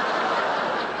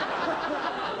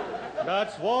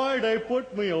 That's why they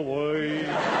put me away.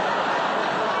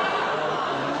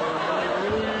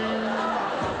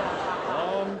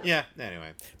 Yeah,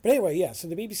 anyway. But anyway, yeah, so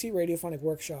the BBC Radiophonic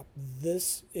Workshop,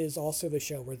 this is also the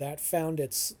show where that found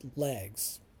its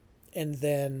legs. And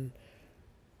then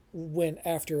when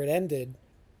after it ended,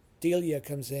 Delia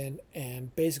comes in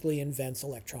and basically invents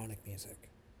electronic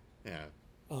music. Yeah.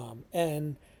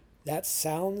 And that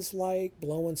sounds like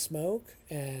blowing smoke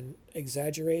and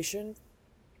exaggeration,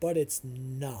 but it's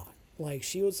not. Like,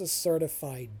 she was a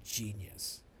certified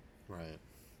genius. Right.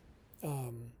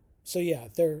 So yeah,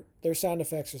 their sound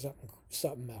effects are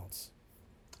something else.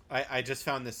 I just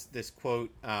found this quote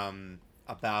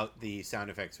about the sound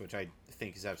effects, which I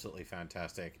think is absolutely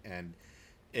fantastic, and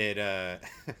it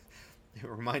it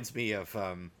reminds me of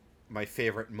my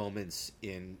favorite moments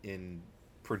in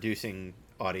producing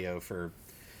audio for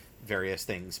various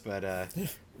things. But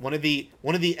one of the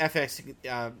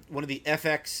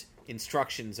FX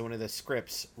instructions, one of the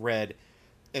scripts read,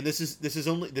 and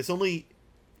this only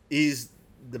is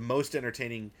the most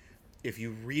entertaining if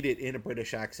you read it in a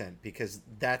British accent, because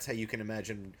that's how you can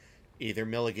imagine either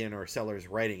Milligan or Sellers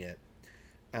writing it.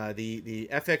 The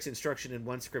FX instruction in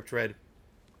one script read,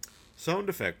 "Sound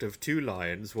effect of two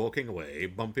lions walking away,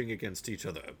 bumping against each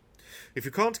other. If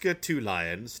you can't get two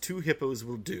lions, two hippos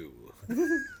will do."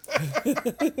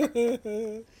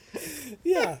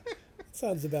 Yeah,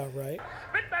 sounds about right.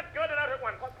 Spit that gun out at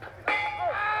once.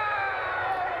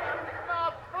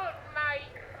 My foot, mate.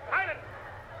 Silence.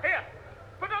 Here,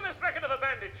 put on this record of a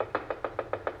bandage.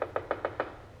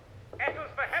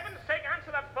 Eccles, for heaven's sake,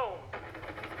 answer that phone.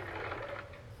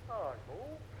 Oh,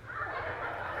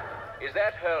 Is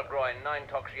that Herlgroin 9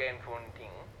 Toxien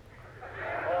Funting?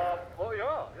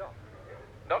 yeah.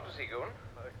 Dr. Seagoon?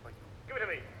 Give it to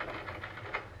me.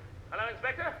 Hello,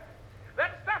 Inspector.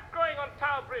 That stuff growing on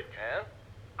Tower Bridge. Yeah?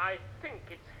 I think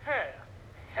it's hair.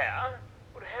 Hair?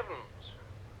 Good heavens.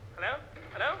 Hello?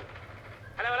 Hello?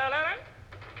 Hello?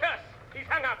 Curse! He's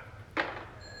hung up.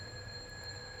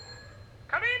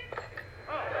 Come in!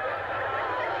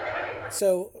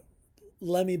 So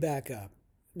let me back up.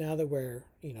 Now that we're,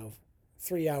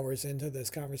 3 hours into this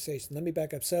conversation. Let me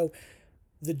back up. So,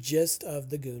 the gist of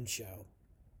the Goon show.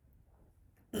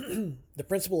 The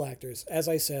principal actors, as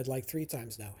I said like 3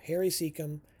 times now, Harry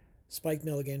Seacombe, Spike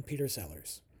Milligan, Peter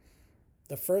Sellers.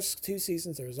 The first 2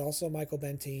 seasons, there was also Michael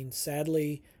Bentine.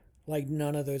 Sadly, like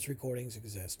none of those recordings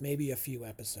exist. Maybe a few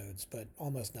episodes, but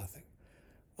almost nothing.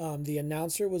 The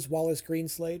announcer was Wallace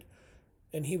Greenslade,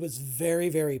 and he was very,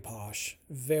 very posh,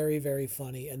 very, very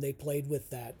funny, and they played with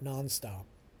that nonstop.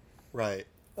 Right.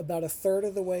 About a third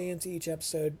of the way into each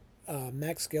episode,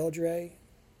 Max Geldray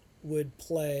would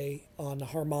play on the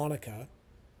harmonica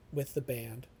with the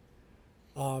band.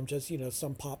 Just,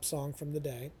 some pop song from the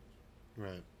day.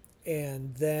 Right.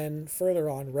 And then further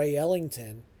on, Ray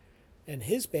Ellington and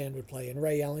his band would play, and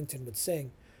Ray Ellington would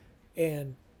sing.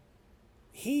 And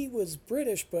he was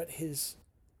British, but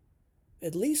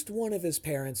at least one of his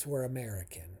parents were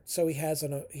American. So he has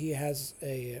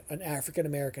an African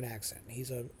American accent. He's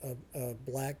a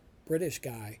black British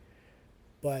guy,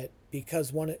 but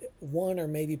because one or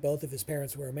maybe both of his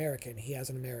parents were American, he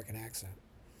has an American accent.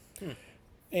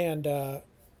 And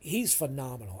he's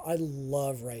phenomenal. I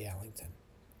love Ray Ellington.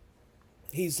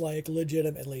 He's like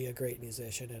legitimately a great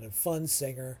musician and a fun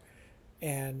singer,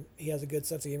 and he has a good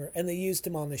sense of humor. And they used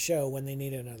him on the show when they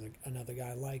needed another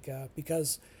guy, like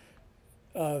because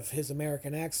of his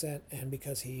American accent and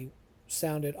because he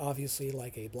sounded obviously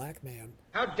like a black man.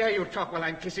 How dare you talk while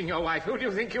I'm kissing your wife? Who do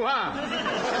you think you are?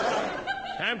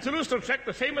 I'm Toulouse-Lautrec,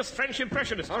 the famous French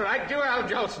impressionist. All right, do Al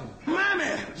Jolson.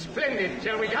 Mammy! Splendid.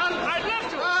 Shall we go? I'd love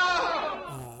to!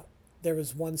 Oh! There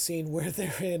was one scene where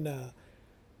they're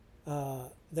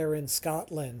in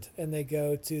Scotland and they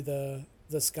go to the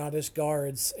Scottish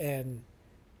Guards, and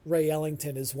Ray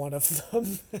Ellington is one of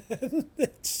them.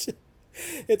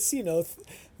 It's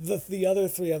the other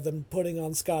 3 of them putting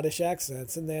on Scottish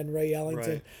accents, and then Ray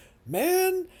Ellington, right.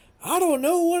 Man, I don't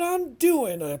know what I'm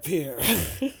doing up here.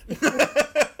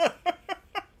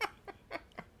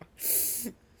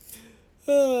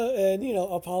 And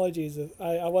apologies if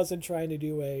I wasn't trying to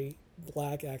do a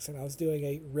black accent. I was doing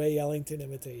a Ray Ellington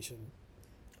imitation.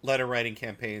 Letter writing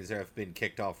campaigns have been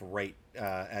kicked off right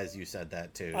as you said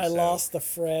that too. I lost the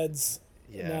Freds.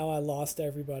 Yeah. Now I lost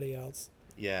everybody else.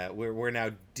 Yeah, we're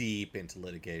now deep into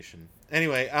litigation.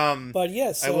 Anyway, but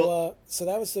yeah, so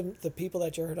that was the people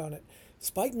that you heard on it.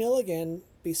 Spike Milligan,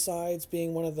 besides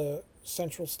being one of the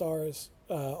central stars,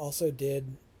 also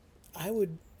did.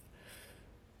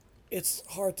 It's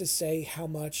hard to say how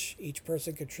much each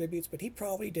person contributes, but he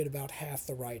probably did about half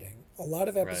the writing. A lot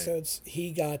of episodes,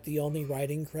 he got the only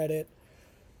writing credit.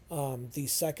 The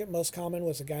second most common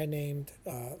was a guy named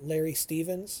Larry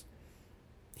Stevens.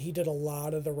 He did a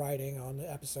lot of the writing on the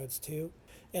episodes too.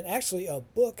 And actually a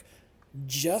book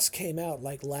just came out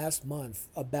like last month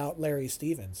about Larry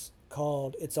Stevens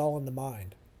called It's All in the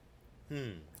Mind.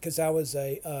 Because that was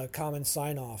a common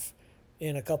sign-off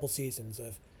in a couple seasons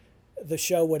of the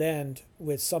show would end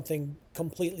with something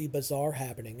completely bizarre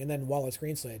happening. And then Wallace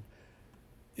Greenslade,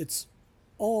 it's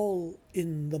all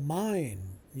in the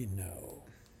mind,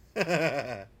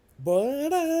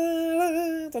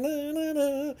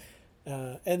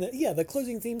 And the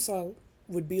closing theme song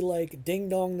would be like Ding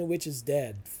Dong the Witch is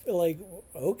Dead. Like,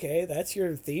 okay, that's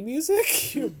your theme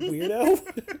music? You weirdo.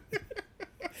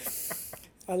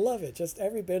 I love it. Just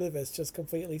every bit of it's just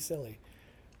completely silly.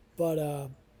 But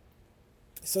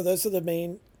so those are the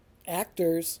main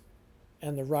actors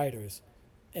and the writers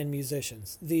and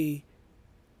musicians.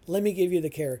 Let me give you the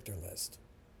character list.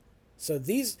 So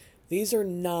these are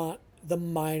not the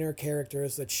minor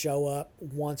characters that show up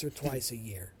once or twice a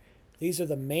year. These are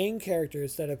the main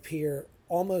characters that appear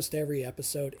almost every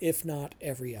episode, if not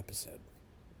every episode.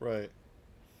 Right.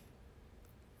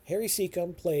 Harry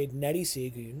Seacombe played Nettie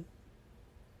Seagoon,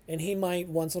 and he might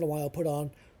once in a while put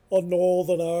on a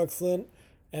northern accent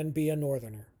and be a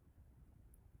northerner.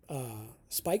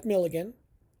 Spike Milligan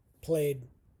played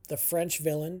the French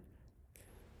villain,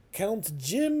 Count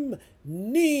Jim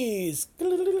Knees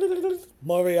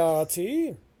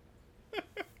Moriarty.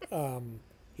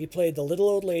 He played the little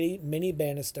old lady, Minnie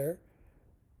Bannister.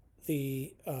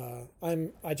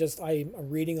 I'm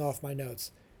reading off my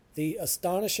notes. The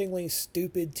astonishingly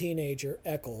stupid teenager,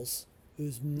 Eccles,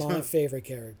 who's my favorite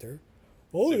character.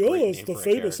 Oh, yes, the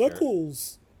famous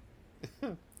Eccles.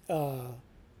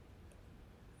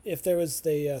 If there was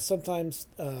sometimes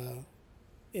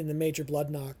in the Major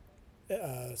Bloodknock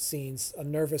scenes, a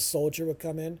nervous soldier would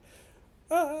come in.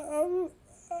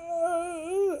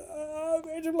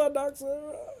 Major Bloodknock,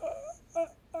 sir.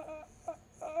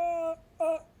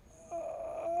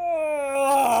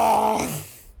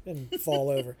 And fall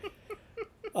over.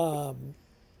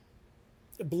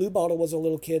 Blue Bottle was a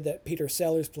little kid that Peter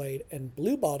Sellers played, and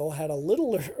Blue Bottle had a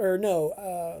little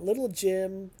Little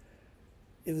Jim.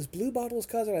 It was Blue Bottle's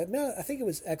cousin. I think it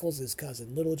was Eccles'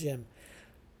 cousin, Little Jim,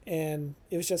 and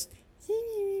it was just,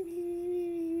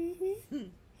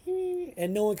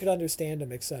 and no one could understand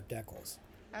him except Eccles.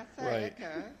 I say, Right.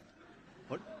 Echo,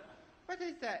 What? what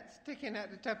is that sticking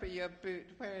out the top of your boot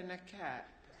wearing a cap?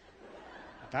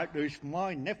 That is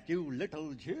my nephew,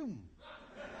 Little Jim.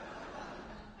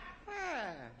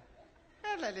 Ah,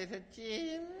 hello, little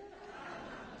Jim.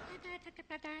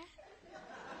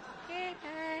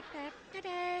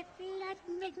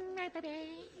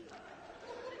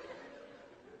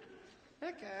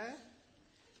 Echo,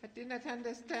 I do not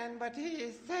understand what he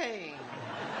is saying.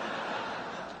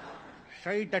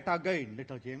 Say that again,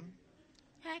 Little Jim.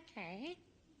 Okay.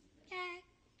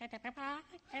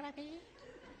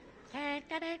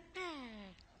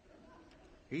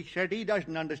 He said he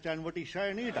doesn't understand what he's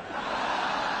saying either.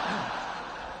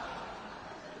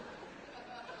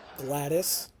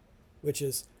 Gladys, which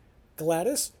is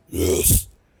Gladys. Yes.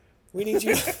 We need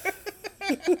you.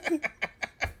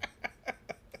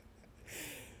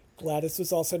 Gladys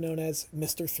was also known as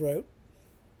Mr. Throat.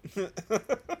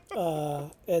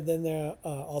 And then there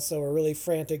also a really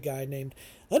frantic guy named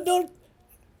Adolphus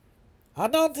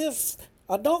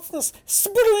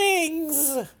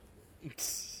Springs.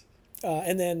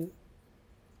 And then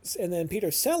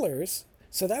Peter Sellers.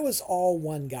 So that was all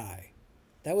one guy.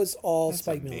 That was all That's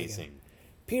Spike amazing. Milligan.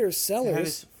 Peter Sellers That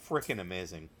is freaking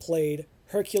amazing. played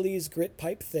Hercules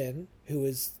Gritpipe Thin, who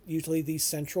is usually the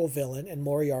central villain, and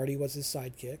Moriarty was his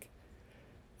sidekick.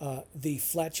 The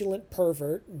flatulent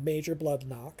pervert, Major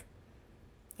Bloodknock.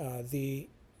 The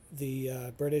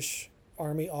British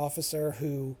Army officer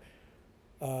who,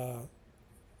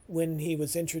 when he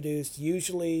was introduced,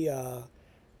 usually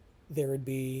there would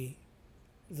be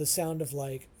the sound of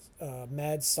like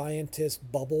mad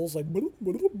scientist bubbles, like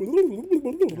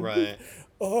Right.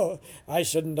 Oh, I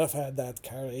shouldn't have had that,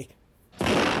 Carrie.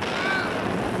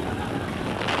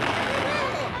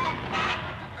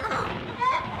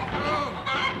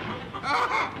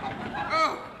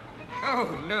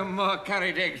 Oh, no more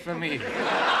curried eggs for me.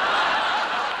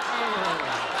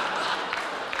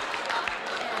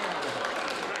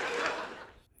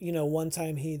 You know, one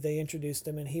time they introduced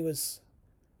him, and he was,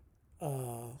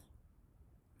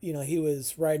 he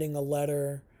was writing a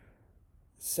letter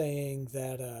saying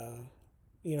that,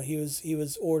 he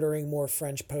was ordering more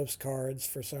French postcards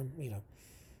for some,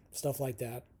 stuff like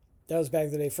that. That was back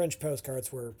in the day. French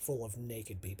postcards were full of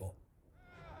naked people.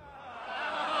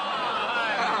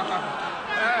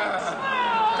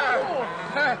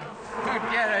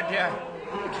 Oh, dear.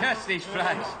 Curse these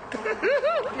flies.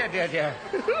 Dear.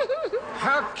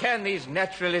 How can these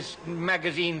naturalist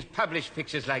magazines publish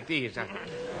pictures like these? Look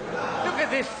at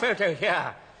this photo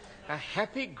here. A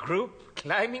happy group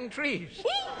climbing trees.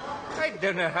 I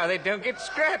don't know how they don't get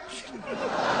scratched.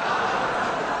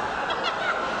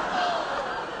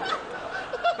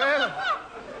 Well,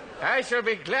 I shall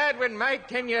be glad when my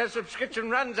 10-year subscription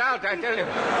runs out, I tell you.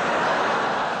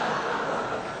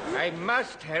 I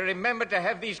must remember to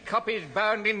have these copies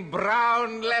bound in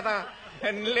brown leather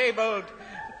and labeled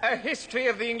A History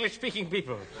of the English-Speaking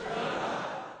Peoples.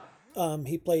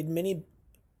 He played Minnie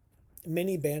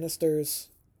Bannister's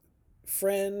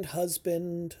friend,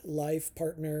 husband, life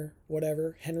partner,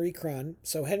 whatever, Henry Crun.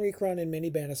 So Henry Crun and Minnie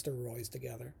Bannister were always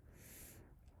together.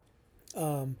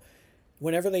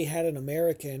 Whenever they had an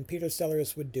American, Peter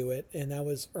Sellers would do it, and that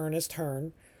was Ernest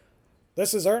Hearn.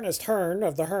 This is Ernest Hearn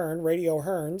of the Hearn, Radio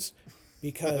Hearns,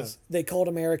 because they called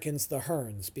Americans the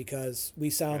Hearns, because we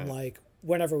sound like,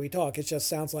 whenever we talk, it just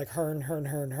sounds like Hearn.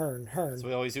 So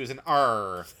we always use an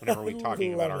R whenever we're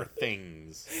talking about our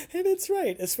things. And it's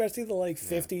right, especially the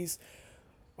 50s.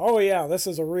 Oh yeah, this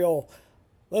is a real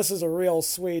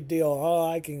sweet deal.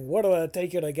 Oh, what do I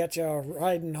take you to get you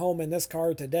riding home in this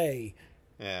car today?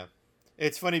 Yeah.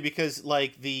 It's funny because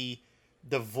like the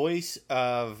voice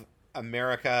of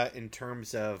America in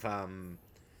terms of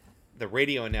the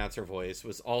radio announcer voice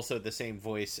was also the same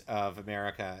voice of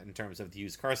America in terms of the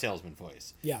used car salesman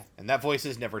voice. Yeah. And that voice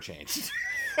has never changed.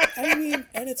 I mean,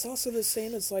 and it's also the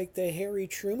same as like the Harry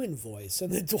Truman voice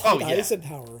and the Dwight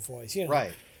Eisenhower voice,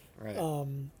 Right.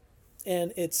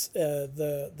 And it's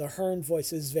the Hearn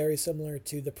voice is very similar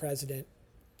to the president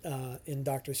in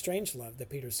Dr. Strangelove that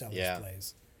Peter Sellers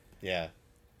plays. Yeah.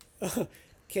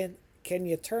 Can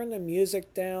you turn the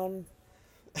music down,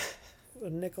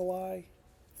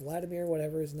 Vladimir,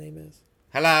 whatever his name is?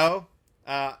 Hello?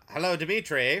 Hello,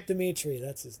 Dimitri. Dimitri,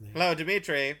 that's his name. Hello,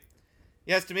 Dimitri.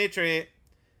 Yes, Dimitri.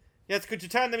 Yes, could you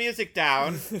turn the music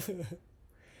down?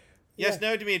 Yes,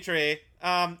 no, Dimitri.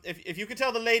 If you could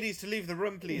tell the ladies to leave the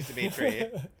room, please, Dimitri.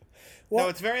 Well, no,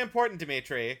 it's very important,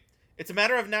 Dimitri. It's a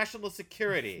matter of national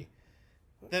security.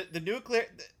 The nuclear...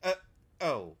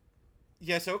 oh.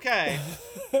 Yes, okay.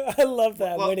 I love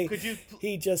that well, when he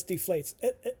just deflates.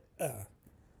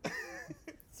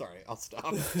 Sorry, I'll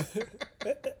stop.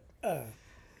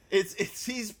 He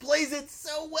plays it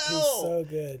so well. He's so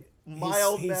good.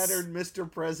 Mild-mannered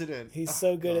Mr. President. He's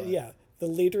so good at the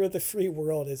leader of the free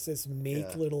world is this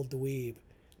meek little dweeb.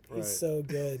 He's so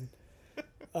good.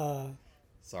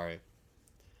 Sorry.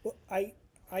 Well,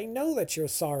 I know that you're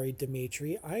sorry,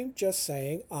 Dimitri. I'm just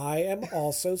saying I am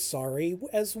also sorry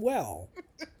as well.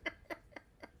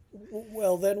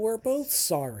 Well, then we're both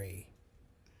sorry.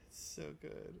 So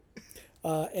good.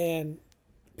 And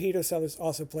Peter Sellers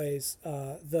also plays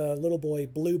the little boy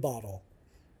Blue Bottle.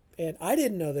 And I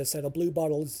didn't know this, that a blue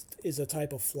bottle is a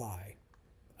type of fly.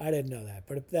 I didn't know that,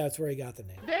 but that's where he got the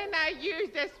name. Then I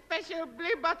used a special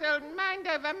blue bottle mind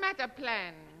over matter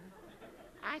plan.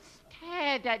 I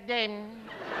stared at them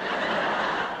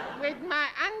with my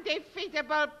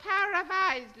undefeatable power of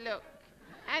eyes look,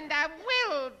 and I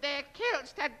willed their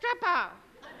kilts to drop off.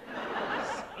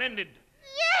 Splendid.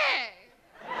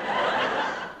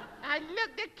 Yeah! I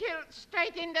looked the kilt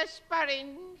straight in the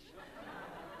sparring,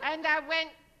 and I went,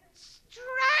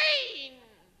 strain!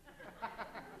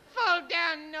 Fall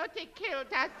down, naughty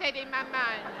kilt, I said in my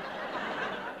mind.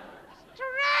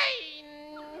 Strain!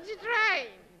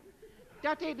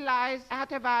 Dotted lies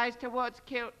out of eyes towards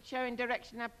kilt, showing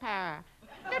direction of power.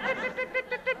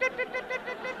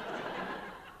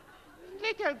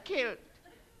 Little kilt,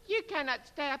 you cannot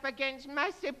stay up against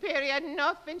my superior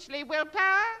North Finchley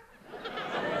willpower.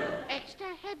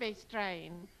 Extra heavy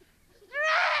strain.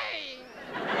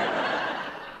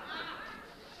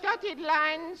 Dotted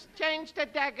lines change to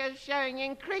daggers, showing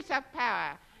increase of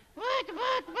power. Woot.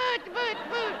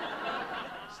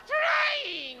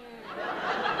 Strain!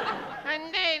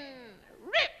 And then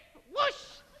rip,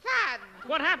 whoosh, thud.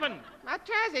 What happened? My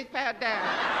trousers fell down.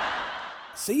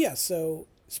 So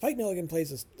Spike Milligan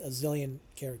plays a zillion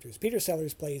characters. Peter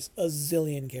Sellers plays a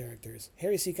zillion characters.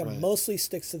 Harry Seacombe mostly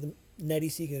sticks to the Nettie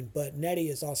Seacombe, but Nettie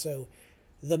is also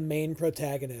the main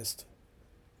protagonist.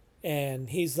 And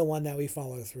he's the one that we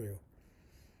follow through.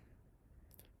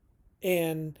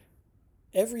 And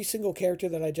every single character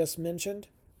that I just mentioned,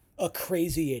 a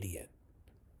crazy idiot.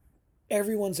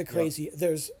 Everyone's a crazy...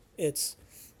 It's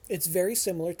very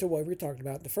similar to what we were talking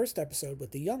about in the first episode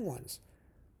with the young ones.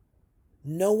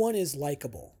 No one is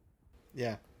likable.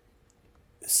 Yeah.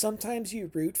 Sometimes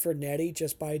you root for Nettie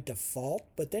just by default,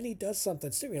 but then he does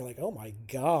something stupid. You're like, oh my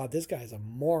God, this guy's a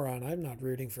moron. I'm not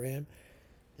rooting for him.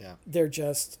 Yeah.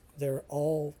 They're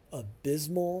all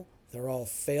abysmal. They're all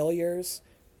failures.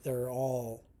 They're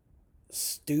all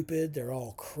stupid. They're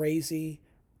all crazy.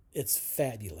 It's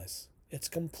fabulous. It's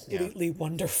completely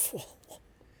wonderful.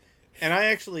 And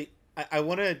I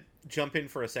want to jump in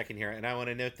for a second here, and I want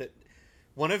to note that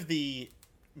one of the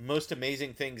most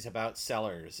amazing things about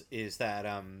Sellers is that,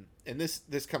 and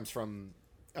this comes from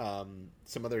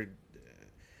some other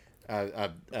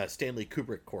Stanley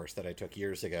Kubrick course that I took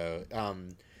years ago.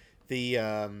 One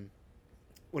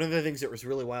of the things that was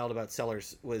really wild about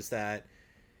Sellers was that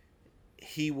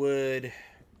he would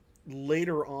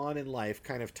later on in life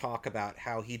kind of talk about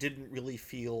how he didn't really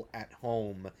feel at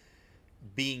home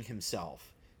being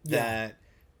himself. Yeah.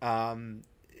 That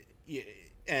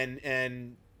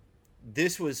and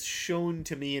this was shown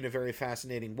to me in a very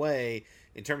fascinating way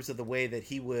in terms of the way that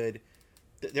he would...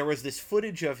 There was this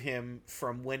footage of him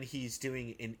from when he's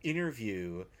doing an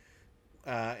interview,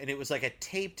 and it was like a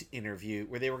taped interview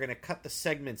where they were going to cut the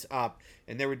segments up,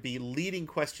 and there would be leading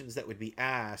questions that would be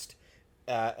asked,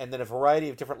 and then a variety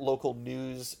of different local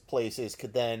news places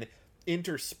could then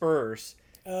intersperse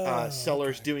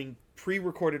Sellers doing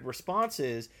pre-recorded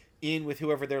responses in with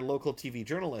whoever their local TV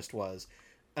journalist was.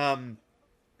 And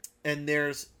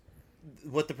there's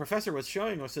what the professor was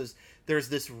showing us is there's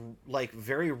this like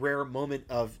very rare moment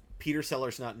of Peter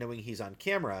Sellers not knowing he's on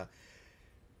camera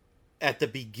at the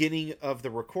beginning of the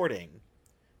recording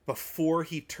before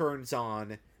he turns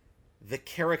on the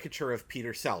caricature of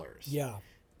Peter Sellers. Yeah.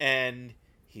 And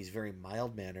he's very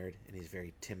mild-mannered, and he's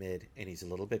very timid, and he's a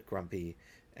little bit grumpy,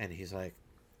 and he's like,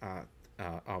 are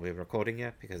we recording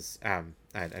yet? Because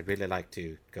I'd really like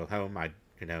to go home. I'm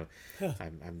let's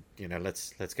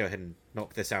go ahead and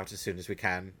knock this out as soon as we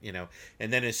can,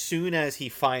 And then as soon as he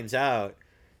finds out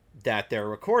that they're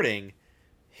recording,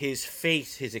 his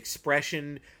face, his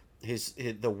expression,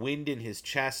 the wind in his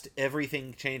chest,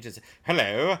 everything changes.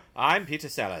 Hello, I'm Peter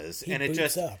Sellers. He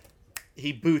boots up.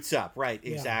 He boots up, right,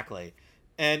 exactly.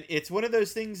 And it's one of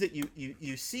those things that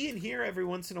you see and hear every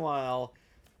once in a while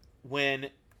when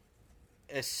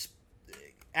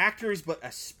actors, but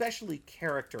especially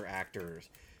character actors,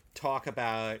 talk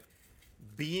about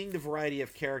being the variety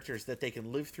of characters that they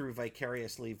can live through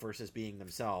vicariously versus being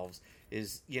themselves.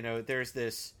 Is, there's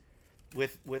this,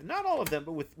 with not all of them,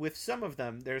 but with some of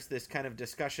them, there's this kind of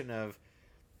discussion of,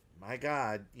 my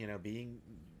God,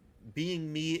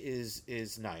 being me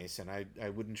is nice, and I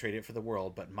wouldn't trade it for the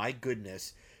world, but my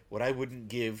goodness, what I wouldn't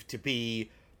give to be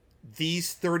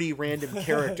these 30 random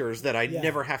characters that I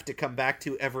never have to come back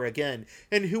to ever again,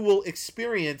 and who will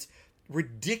experience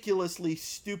ridiculously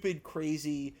stupid,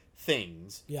 crazy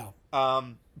things. Yeah.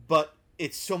 But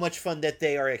it's so much fun that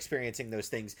they are experiencing those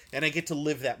things, and I get to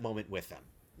live that moment with them,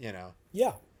 Yeah.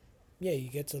 Yeah, you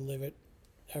get to live it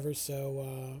ever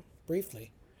so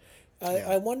briefly.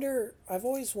 I wonder, I've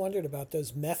always wondered about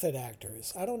those method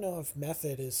actors. I don't know if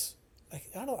method is,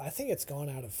 I think it's gone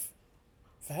out of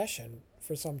fashion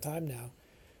for some time now.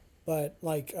 But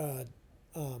like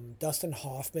Dustin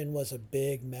Hoffman was a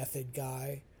big method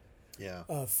guy. Yeah.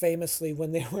 Famously,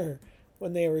 when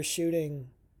they were shooting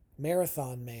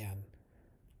Marathon Man,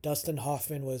 Dustin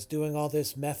Hoffman was doing all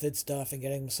this method stuff and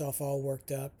getting himself all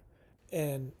worked up.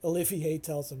 And Olivier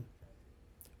tells him,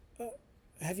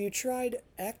 have you tried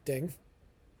acting?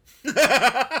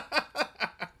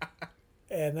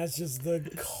 And that's just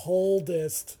the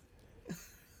coldest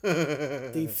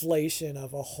deflation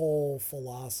of a whole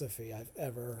philosophy I've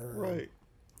ever heard.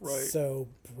 Right. So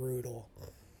brutal.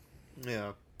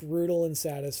 Yeah. Brutal and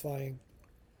satisfying.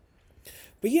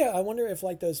 But yeah, I wonder if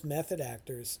like those method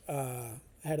actors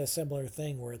had a similar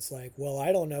thing where it's like, well,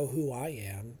 I don't know who I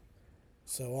am,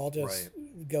 so I'll just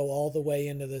go all the way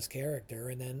into this character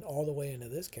and then all the way into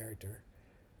this character.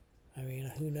 I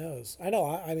mean, who knows? I know,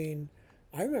 I mean,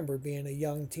 I remember being a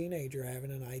young teenager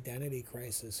having an identity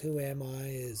crisis. Who am I?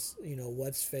 Is,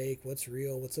 what's fake? What's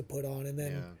real? What's a put on? And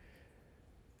then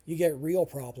you get real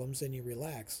problems and you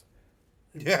relax.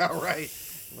 Yeah, right.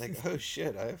 Like, oh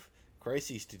shit, I have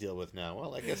crises to deal with now.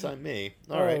 Well, I guess I'm me.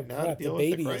 All right, now crap, to deal the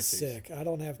with baby the is crises. sick. I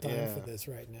don't have time for this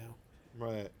right now.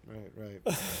 Right.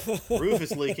 Roof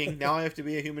is leaking. Now I have to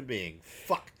be a human being.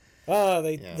 Fuck.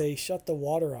 They shut the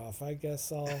water off. I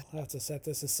guess I'll have to set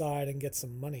this aside and get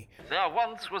some money. There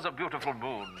once was a beautiful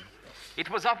moon. It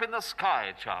was up in the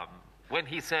sky, chum. When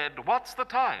he said, "What's the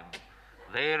time?"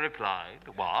 They replied,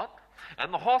 "What?"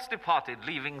 And the horse departed,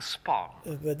 leaving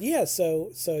spawn. But yeah,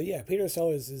 so yeah, Peter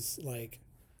Sellers is like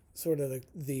sort of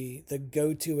the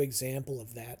go-to example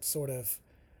of that sort of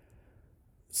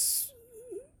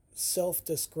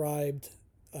self-described,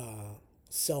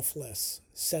 selfless,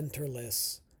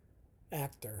 centerless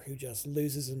actor who just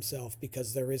loses himself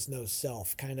because there is no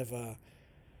self. Kind of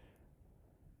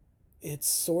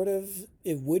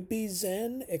it would be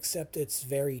Zen, except it's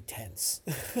very tense.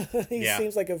 He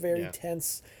seems like a very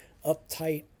tense,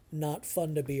 uptight, not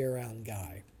fun to be around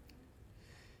guy.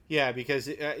 Yeah, because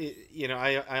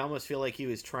I almost feel like he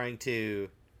was trying to.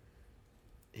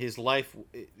 His life,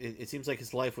 it seems like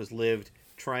his life was lived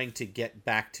trying to get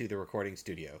back to the recording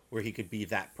studio where he could be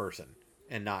that person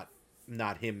and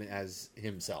not him as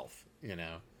himself.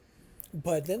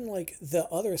 But then, like, the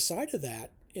other side of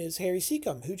that is Harry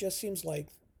Seacombe, who just seems like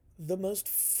the most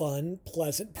fun,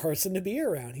 pleasant person to be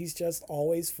around. He's just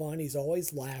always fun. He's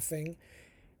always laughing.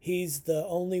 He's the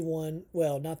only one,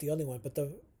 well, not the only one, but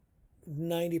the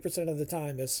 90% of the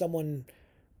time, if someone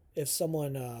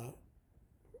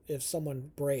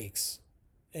breaks,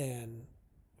 and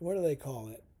what do they call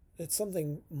it? It's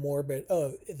something morbid.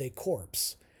 Oh, they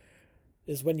corpse,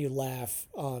 is when you laugh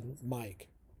on mic.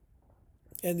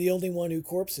 And the only one who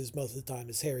corpses most of the time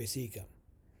is Harry Seacombe,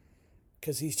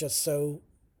 because he's just so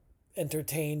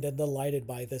entertained and delighted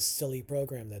by this silly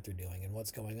program that they're doing and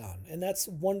what's going on. And that's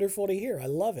wonderful to hear. I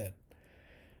love it.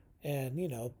 And,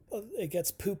 it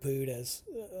gets poo-pooed as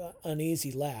an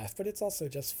easy laugh, but it's also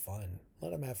just fun.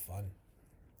 Let him have fun.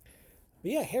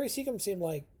 But yeah, Harry Seacombe seemed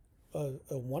like a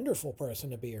wonderful person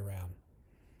to be around.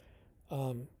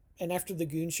 And after the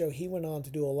Goon show, he went on to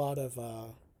do a lot of,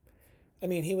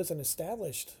 he was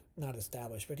not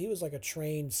established, but he was like a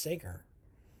trained singer.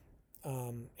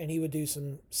 And he would do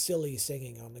some silly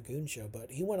singing on the Goon show, but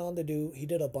he went on to he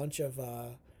did a bunch of,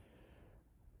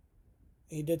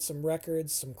 he did some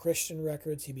records, some Christian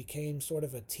records. He became sort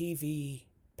of a TV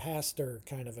pastor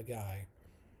kind of a guy.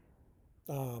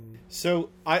 So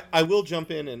I will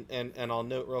jump in and I'll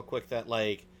note real quick that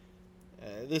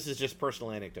this is just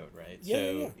personal anecdote, right?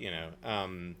 Yeah.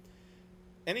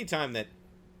 Anytime that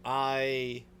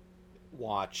I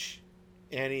watch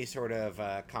any sort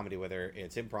of comedy, whether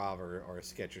it's improv or a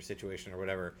sketch or situation or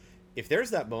whatever, if there's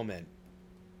that moment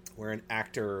where an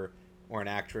actor or an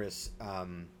actress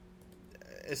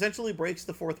essentially breaks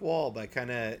the fourth wall by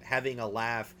kind of having a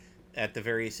laugh at the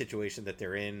very situation that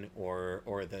they're in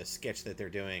or the sketch that they're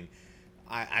doing.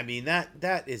 I mean,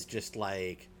 that is just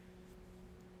like,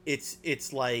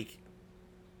 it's like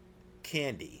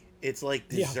candy. It's like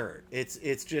dessert. Yeah.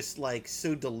 It's just like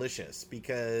so delicious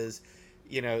because,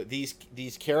 you know,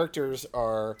 these characters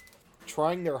are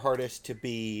trying their hardest to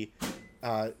be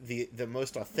the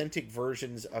most authentic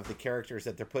versions of the characters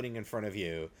that they're putting in front of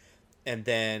you, and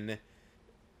then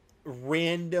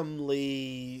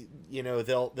randomly, you know,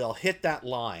 they'll hit that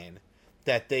line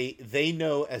that they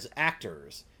know as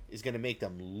actors is going to make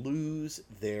them lose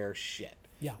their shit.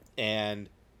 Yeah. And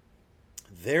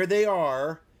there they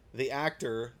are, the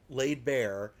actor laid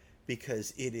bare,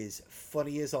 because it is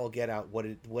funny as all get out what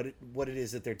it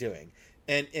is that they're doing.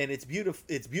 And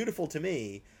it's beautiful to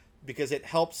me because it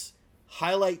helps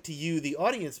highlight to you, the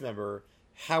audience member,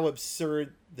 how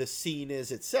absurd the scene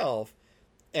is itself.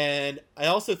 And I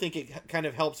also think it kind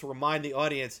of helps remind the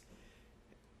audience,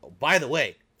 oh, by the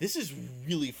way, this is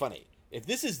really funny. If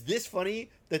this is this funny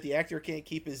that the actor can't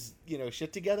keep his, you know,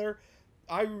 shit together,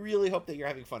 I really hope that you're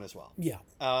having fun as well. Yeah.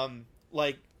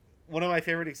 Like, one of my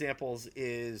favorite examples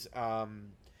is Bill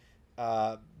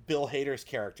Hader's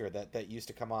character that used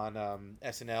to come on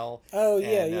SNL. Oh,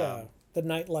 yeah. The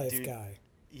nightlife guy.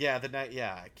 Yeah,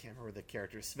 I can't remember the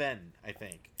character. Sven, I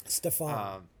think.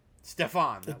 Stefan.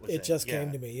 Stefan, that was it. It just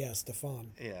came to me, yeah,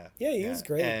 Stefan. Yeah. Yeah, he was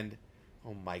great. And,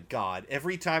 oh my God,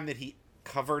 every time that he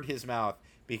covered his mouth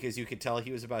because you could tell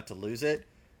he was about to lose it,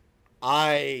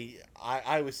 I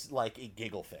was like a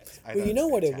giggle fit. Well, you know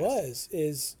what it was,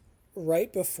 is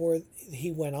right before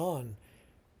he went on,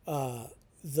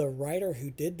 the writer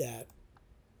who did that,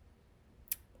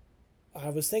 I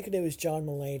was thinking it was John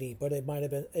Mulaney, but it might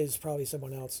have been, it was probably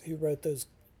someone else who wrote those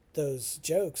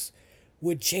jokes,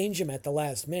 would change him at the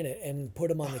last minute and put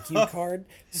him on the cue card.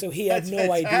 So he had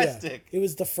no idea. It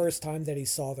was the first time that he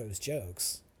saw those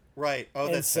jokes. Right. Oh,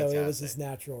 and that's so fantastic. It was his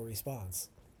natural response.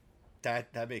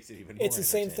 That makes it even more. It's the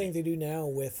same thing they do now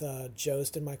with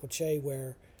Jost and Michael Che,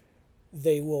 where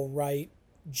they will write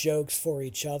jokes for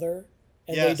each other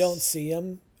and they don't see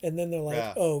them. And then they're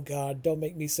like, oh God, don't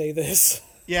make me say this.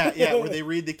 Yeah, where they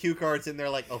read the cue cards and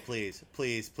they're like, oh, please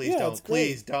don't,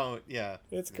 please don't. Yeah.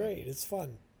 It's great. It's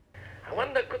fun. I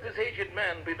wonder, could this aged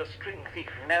man be the string thief?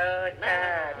 No.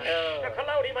 That's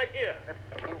allowed him, I hear.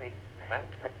 Well,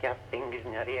 put your fingers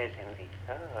in your ears, Henry.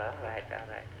 Oh, all right.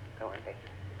 Go on, Dick.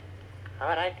 All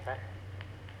right.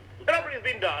 The robbery's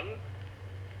been done.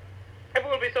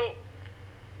 Everyone will be so...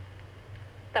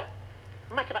 So,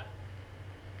 much about...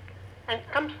 And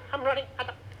I'm running.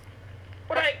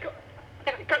 But I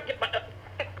can't get my...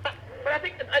 But I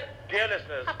think... Dear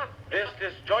listeners, this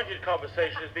disjointed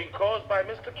conversation is being caused by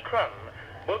Mr. Crumb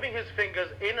moving his fingers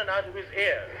in and out of his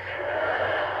ears,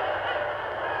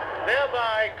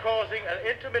 thereby causing an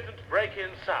intermittent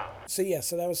break-in sound. So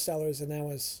that was Sellers and that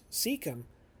was Seacom.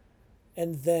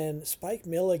 And then Spike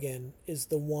Milligan is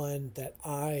the one that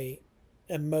I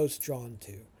am most drawn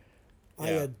to. Yeah. I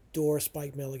adore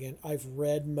Spike Milligan. I've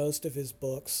read most of his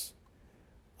books.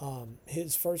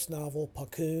 His first novel,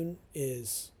 Pacoon,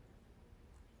 is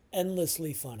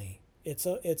endlessly funny. It's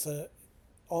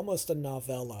almost a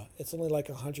novella. It's only like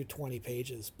 120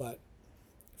 pages, but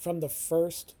from the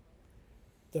first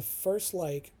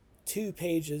like 2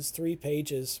 pages, 3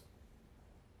 pages,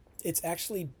 it's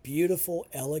actually beautiful,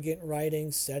 elegant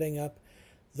writing, setting up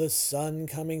the sun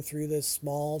coming through this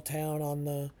small town on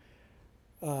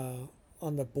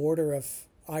the border of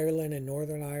Ireland and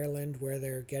Northern Ireland, where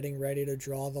they're getting ready to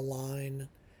draw the line,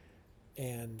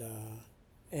 and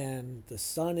the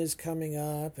sun is coming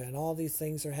up, and all these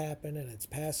things are happening, and it's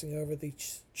passing over the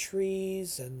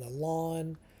trees and the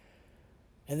lawn,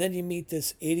 and then you meet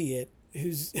this idiot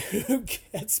who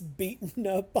gets beaten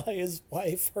up by his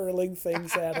wife hurling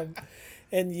things at him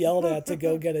and yelled at to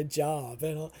go get a job,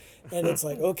 and it's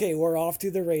like, okay, we're off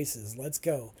to the races, let's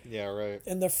go. Yeah, right.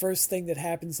 And the first thing that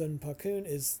happens in Pacoon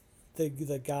is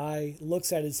the guy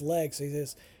looks at his legs. He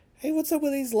says, hey, what's up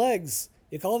with these legs?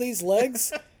 You call these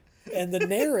legs? And the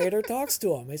narrator talks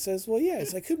to him. He says, well, yeah.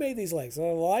 It's like, who made these legs?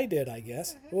 Oh, well, I did, I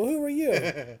guess. Well, who are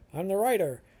you? I'm the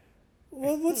writer.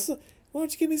 Well, why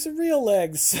don't you give me some real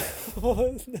legs?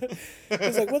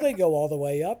 He's like, well, they go all the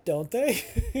way up, don't they?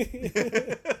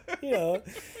 You know.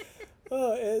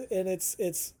 And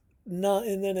it's not,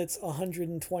 and then it's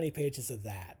 120 pages of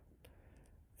that.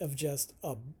 Of just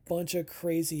a bunch of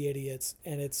crazy idiots,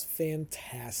 and it's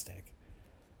fantastic.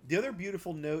 The other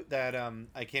beautiful note that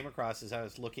I came across as I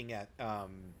was looking at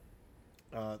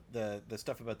the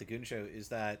stuff about the Goon Show is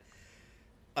that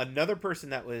Another person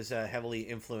that was heavily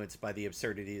influenced by the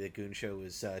absurdity of the Goon Show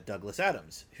was Douglas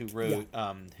Adams, who wrote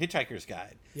Hitchhiker's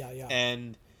Guide. Yeah, yeah.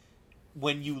 And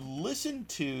when you listen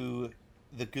to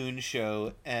the Goon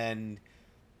Show and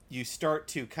you start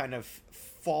to kind of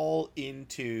fall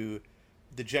into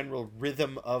the general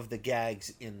rhythm of the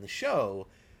gags in the show,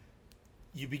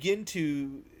 you begin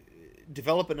to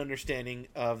develop an understanding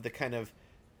of the kind of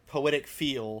poetic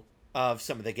feel of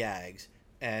some of the gags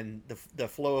and the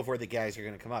flow of where the gags are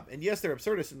going to come up. And yes, they're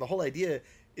absurdist, and the whole idea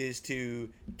is to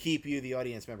keep you, the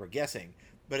audience member, guessing.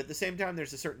 But at the same time,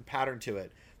 there's a certain pattern to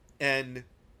it. And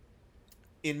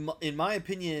in my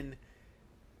opinion,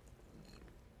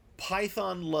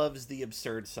 Python loves the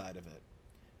absurd side of it,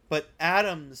 but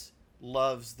Adams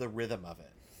loves the rhythm of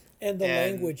it. And the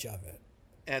language of it.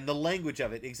 And the language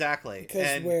of it, exactly.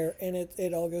 Because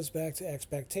it all goes back to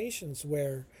expectations,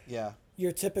 where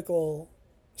your typical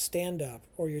stand-up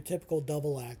or your typical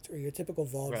double act or your typical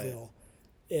vaudeville,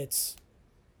 it's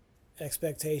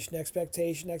expectation,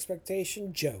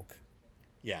 joke.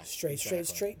 Yeah.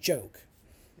 Straight joke.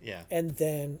 Yeah. And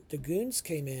then the Goons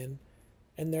came in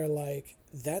and they're like,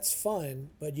 that's fun,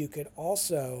 but you could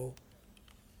also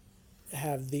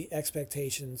have the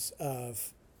expectations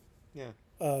of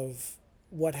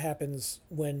what happens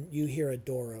when you hear a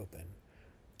door open.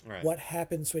 Right. What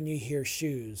happens when you hear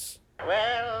shoes?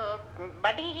 Well,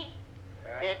 buddy,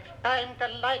 it's time to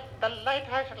light the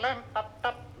lighthouse lamp up,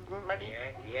 buddy.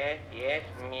 Yes,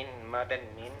 modern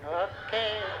min.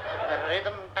 Okay, the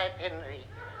rhythm type Henry.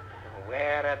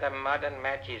 Where are the modern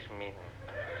matches, min?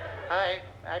 I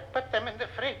put them in the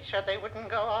fridge so they wouldn't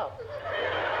go off.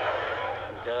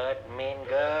 Good,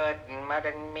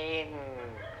 modern min.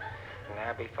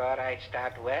 Now, before I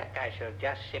start work, I shall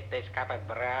just sip this cup of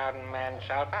brown man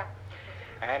soda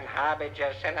and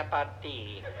Harbinger Cinnapod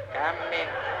tea. Come, Min.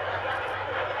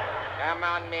 Come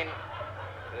on, Min.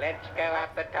 Let's go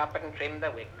up the top and trim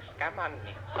the wicks. Come on,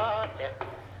 Min. Oh, dear.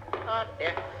 Oh,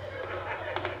 dear.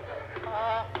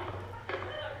 Oh.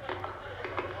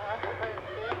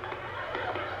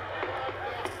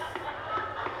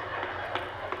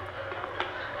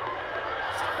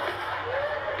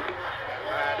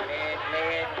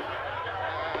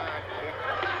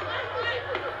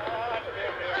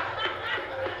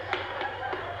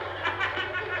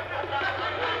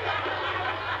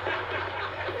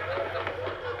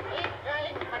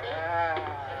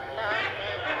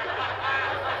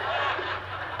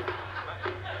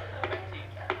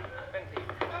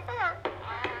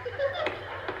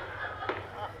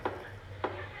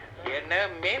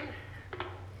 Min,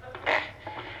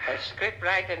 a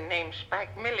scriptwriter named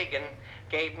Spike Milligan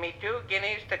gave me 2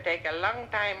 guineas to take a long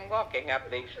time walking up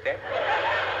these steps.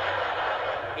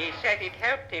 He said it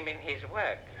helped him in his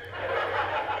work.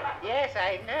 Yes,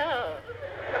 I know.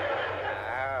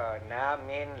 Oh, now,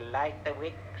 Min, light the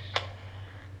wicks.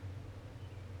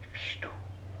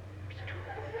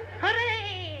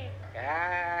 Hooray!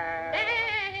 There,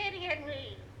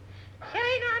 Henry.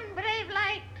 Shine on, brave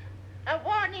light. A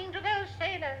warning to those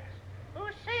sailors who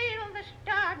sail the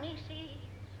stormy seas.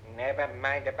 Never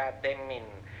mind about them, Min.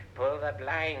 Pull the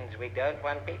blinds. We don't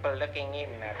want people looking in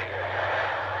at us.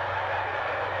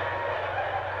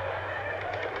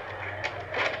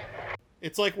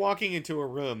 It's like walking into a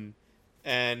room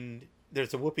and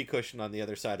there's a whoopee cushion on the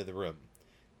other side of the room.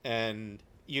 And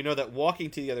you know that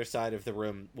walking to the other side of the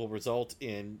room will result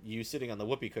in you sitting on the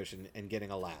whoopee cushion and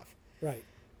getting a laugh. Right.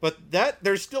 But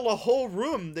there's still a whole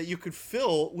room that you could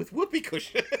fill with whoopee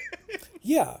cushion.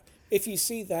 Yeah, if you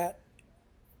see that,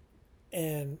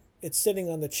 and it's sitting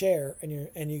on the chair,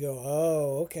 and you go,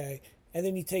 oh, okay, and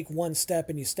then you take one step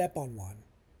and you step on one.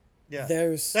 Yeah,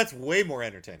 that's way more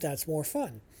entertaining. That's more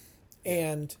fun.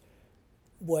 And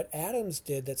what Adams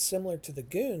did that's similar to the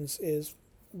Goons is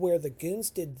where the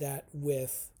Goons did that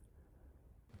with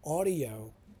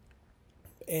audio.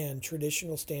 And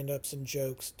traditional stand-ups and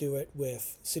jokes do it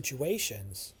with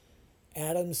situations.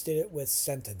 Adams did it with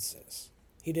sentences.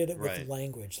 He did it with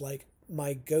language. Like,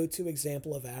 my go-to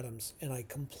example of Adams, and I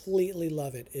completely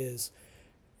love it, is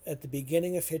at the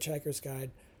beginning of Hitchhiker's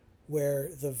Guide,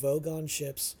 where the Vogon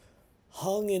ships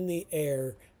hung in the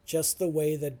air just the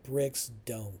way that bricks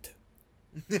don't.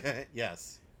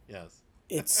 Yes.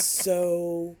 It's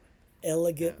so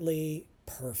elegantly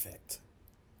perfect.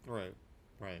 Right.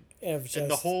 And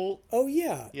the whole... Oh,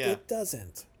 yeah, it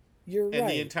doesn't. You're right. And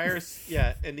the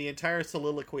entire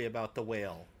soliloquy about the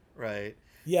whale, right?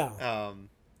 Yeah.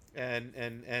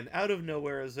 And out of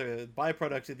nowhere, as a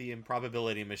byproduct of the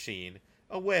improbability machine,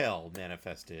 a whale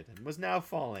manifested and was now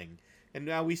falling. And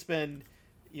now we spend,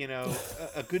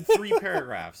 a good 3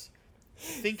 paragraphs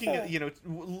thinking,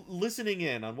 listening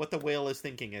in on what the whale is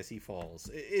thinking as he falls.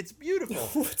 It's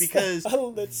beautiful because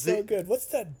it's so good. What's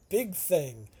that big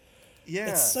thing?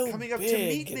 Yeah, it's so coming up big to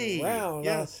meet and me. round.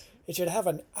 Yes, it should have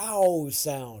an ow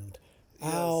sound.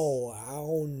 Yes. Ow,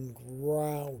 ow,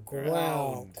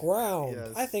 ground.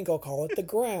 Yes. I think I'll call it the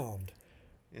ground.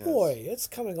 Yes. Boy, it's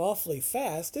coming awfully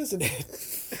fast, isn't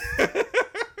it?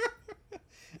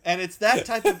 And it's that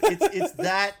type of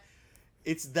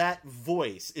it's that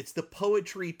voice. It's the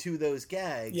poetry to those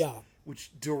gags. Yeah. Which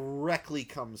directly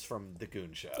comes from the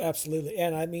Goon Show. Absolutely.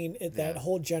 And I mean that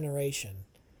whole generation.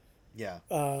 Yeah.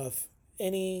 Of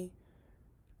any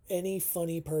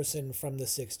funny person from the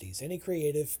 60s, any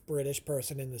creative British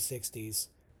person in the 60s,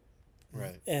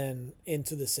 right, and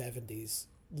into the 70s,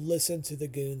 listened to the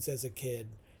Goons as a kid,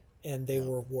 and they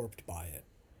were warped by it.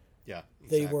 Yeah,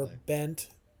 exactly. They were bent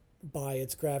by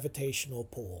its gravitational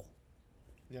pull.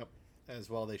 Yep, as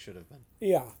well they should have been.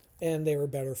 Yeah, and they were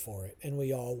better for it, and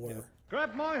we all were. Yep.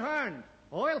 Grab my hand.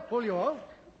 I'll pull you out.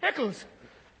 Eccles,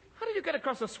 how did you get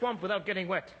across the swamp without getting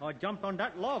wet? I jumped on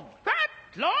that log. That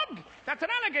log? That's an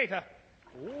alligator.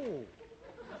 Oh.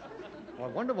 I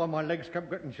wonder why my legs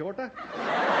kept getting shorter.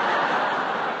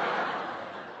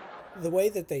 The way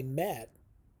that they met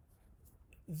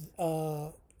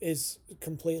is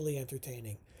completely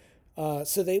entertaining.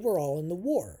 So they were all in the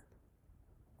war.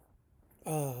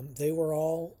 They were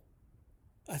all,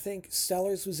 I think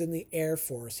Sellers was in the Air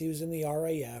Force. He was in the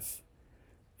RAF.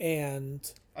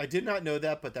 And I did not know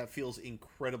that, but that feels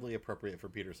incredibly appropriate for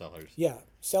Peter Sellers. Yeah,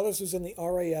 Sellers was in the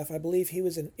RAF. I believe he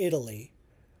was in Italy.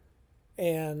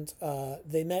 And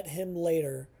they met him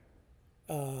later,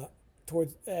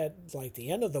 towards at like the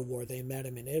end of the war. They met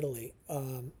him in Italy.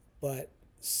 But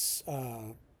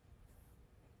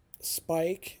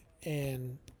Spike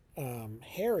and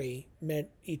Harry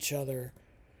met each other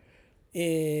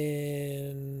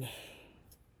in,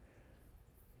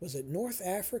 was it North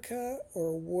Africa,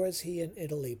 or was he in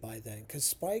Italy by then? Because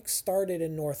Spike started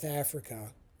in North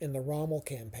Africa in the Rommel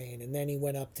campaign, and then he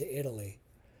went up to Italy.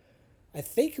 I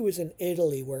think it was in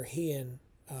Italy where he and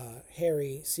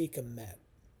Harry Seacombe met.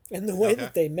 And the way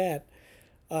that they met,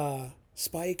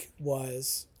 Spike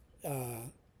was,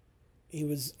 he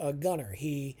was a gunner.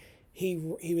 He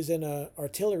was in a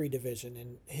artillery division,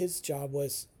 and his job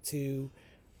was to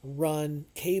run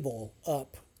cable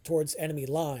up towards enemy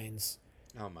lines.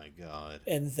 Oh my God.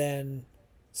 And then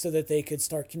so that they could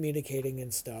start communicating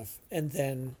and stuff, and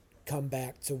then come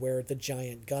back to where the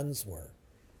giant guns were.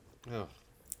 Oh.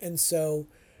 And so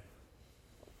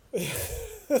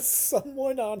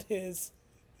someone in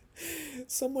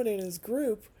his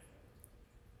group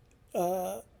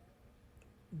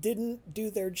didn't do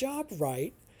their job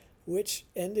right, which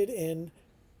ended in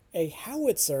a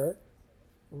howitzer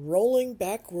rolling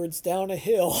backwards down a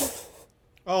hill.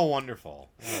 Oh, wonderful.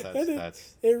 Oh,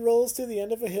 it rolls to the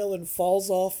end of a hill and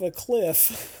falls off a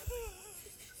cliff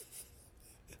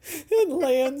and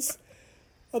lands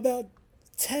about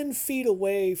 10 feet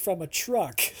away from a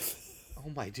truck. Oh,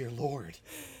 my dear Lord.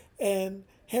 And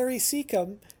Harry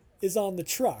Seacombe is on the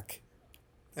truck.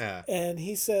 Yeah. And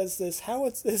he says this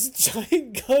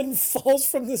giant gun falls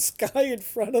from the sky in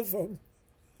front of him.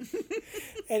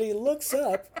 And he looks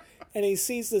up and he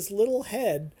sees this little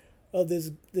head of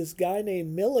this guy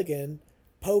named Milligan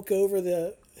poke over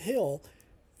the hill,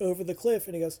 over the cliff,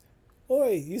 and he goes,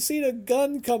 "Oi, you seen a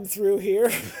gun come through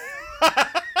here?"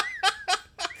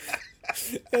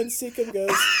 And Seacombe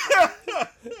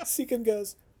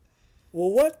goes,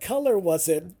 "Well, what color was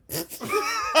it?"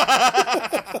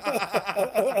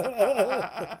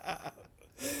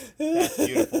 That's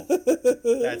beautiful.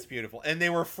 That's beautiful. And they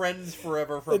were friends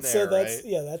forever from there, right?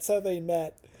 Yeah, that's how they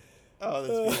met. Oh,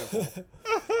 that's beautiful.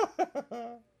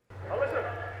 Now listen,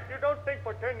 you don't think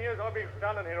for 10 years I've been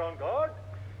standing here on guard?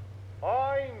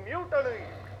 I mutinied.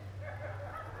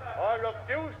 I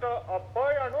refused to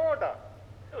obey an order.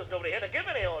 There was nobody here to give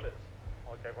any orders.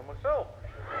 I gave them myself.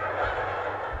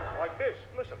 Like this,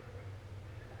 listen.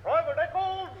 Private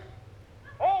Eccles,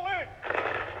 all in.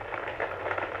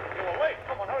 You were late.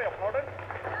 Come on, hurry up, Gordon.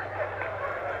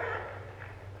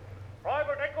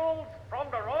 Private Eccles,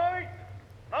 from the right,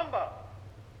 number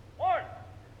 1.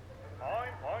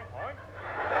 Fine.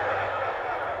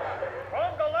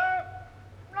 From the left,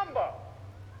 number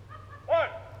 1.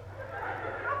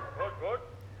 Good.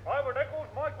 Private Eccles,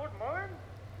 my good man.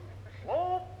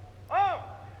 Slope arm.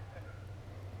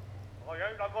 I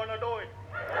ain't not gonna do it.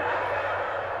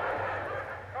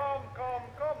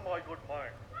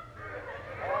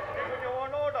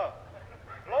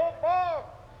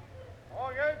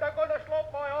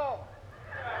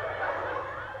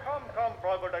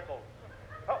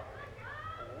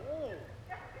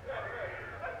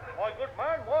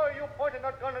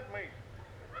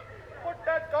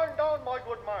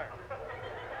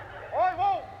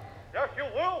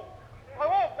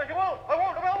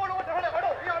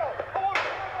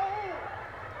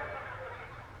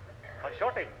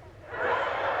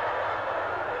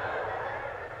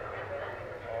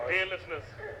 Dear listeners,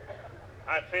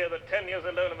 I fear that 10 years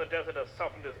alone in the desert has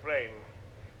softened his brain.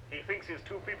 He thinks he's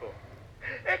two people.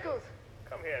 Eccles!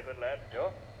 Come here, good lad.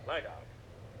 Joe, lie down.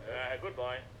 Good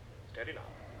boy. Steady now.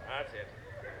 That's it.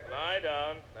 Lie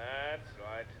down. That's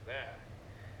right. There.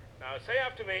 Now say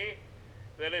after me,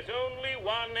 there is only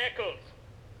one Eccles.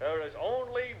 There is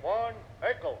only one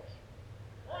Eccles.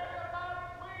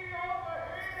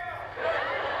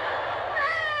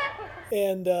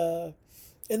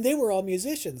 And they were all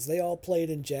musicians. They all played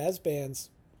in jazz bands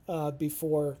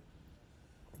before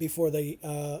they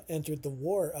entered the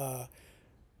war.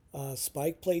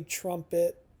 Spike played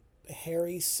trumpet,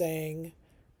 Harry sang,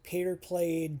 Peter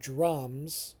played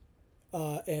drums,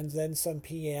 and then some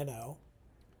piano.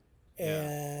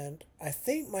 And I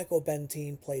think Michael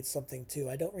Bentine played something too.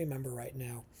 I don't remember right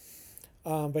now.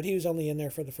 But he was only in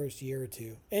there for the first year or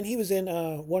two. And he was in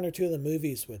one or two of the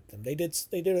movies with them. They did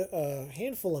a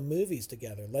handful of movies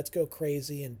together. Let's Go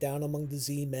Crazy and Down Among the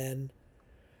Z-Men.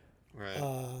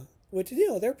 Right. Which,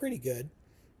 they're pretty good.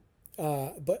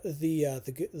 But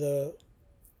the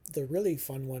really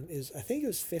fun one is, I think it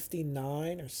was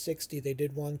 59 or 60, they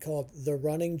did one called The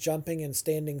Running, Jumping, and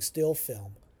Standing Still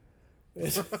Film.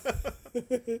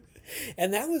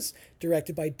 And that was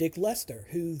directed by Dick Lester,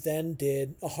 who then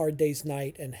did A Hard Day's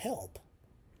Night and Help.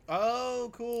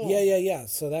 Oh, cool. Yeah.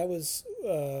 So that was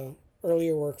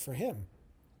earlier work for him.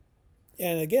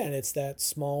 And again, it's that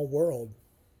small world.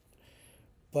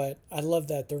 But I love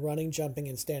that, the Running, Jumping,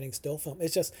 and Standing Still Film.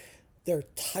 It's just their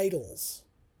titles.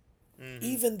 Mm-hmm.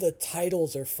 Even the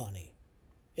titles are funny.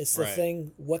 It's the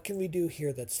thing, what can we do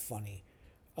here that's funny?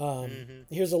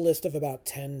 Here's a list of about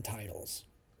 10 titles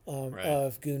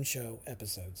of Goon Show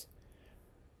episodes.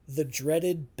 The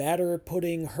Dreaded Batter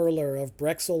Pudding Hurler of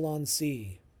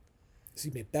Bexel-on-Sea.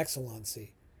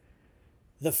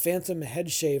 The Phantom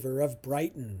Headshaver of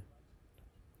Brighton.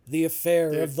 The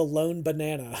Affair of the Lone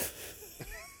Banana.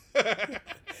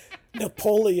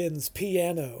 Napoleon's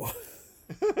Piano.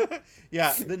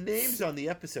 Yeah, the names on the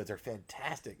episodes are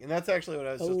fantastic. And that's actually what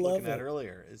I was just looking at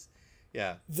earlier.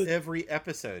 Every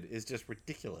episode is just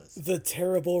ridiculous. The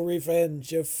Terrible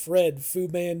Revenge of Fred Fu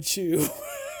Manchu.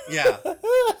 Yeah. I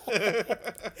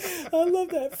love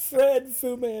that. Fred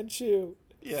Fu Manchu.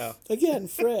 Yeah. Again,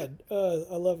 Fred.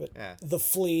 I love it. Yeah. The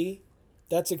Flea.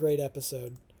 That's a great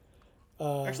episode.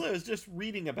 Actually, I was just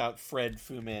reading about Fred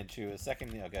Fu Manchu a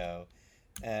second ago.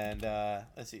 And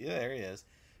let's see. Yeah, there he is.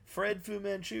 Fred Fu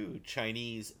Manchu,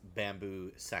 Chinese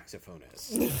bamboo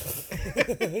saxophonist.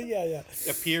 Yeah.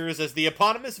 Appears as the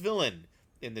eponymous villain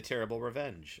in The Terrible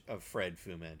Revenge of Fred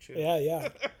Fu Manchu. Yeah.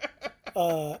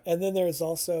 And then there's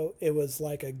also, it was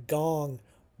like a gong,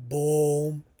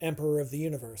 boom, Emperor of the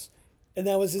Universe. And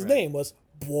that was his name, was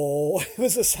boom. It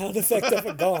was a sound effect of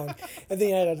a gong. And then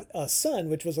he had a son,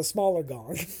 which was a smaller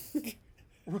gong.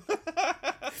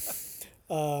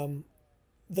 The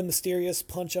Mysterious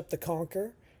Punch Up the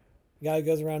Conquer. The guy who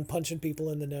goes around punching people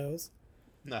in the nose.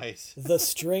 Nice. The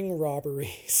String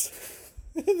Robberies.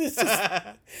 This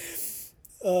is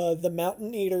The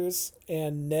Mountain Eaters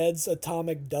and Ned's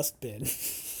Atomic Dustbin.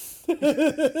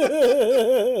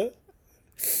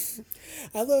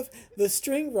 I love The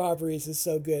String Robberies is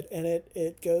so good, and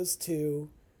it goes to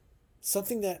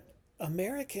something that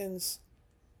Americans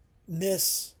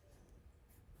miss.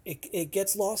 It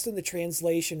gets lost in the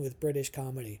translation with British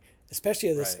comedy, especially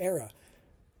of this era.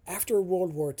 After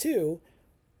World War II,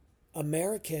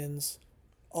 Americans,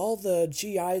 all the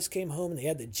GIs came home and they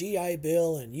had the GI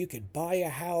Bill, and you could buy a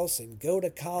house and go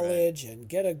to college and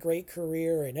get a great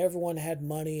career, and everyone had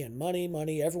money and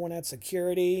money. Everyone had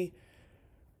security.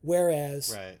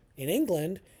 Whereas in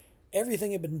England,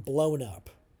 everything had been blown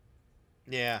up.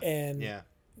 Yeah. And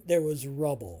there was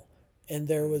rubble, and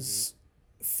there was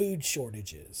food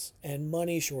shortages and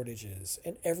money shortages,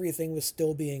 and everything was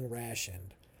still being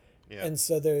rationed. Yeah. And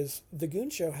so the Goon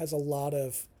Show has a lot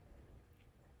of,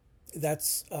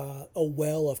 that's a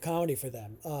well of comedy for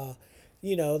them.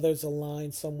 There's a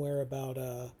line somewhere about,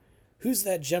 who's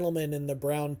that gentleman in the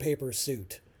brown paper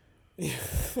suit?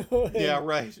 Yeah,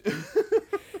 right.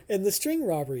 And the string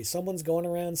robbery, someone's going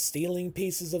around stealing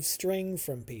pieces of string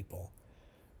from people.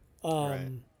 So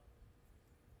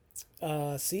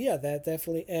yeah, that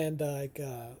definitely, and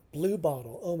Blue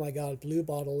Bottle. Oh my God, Blue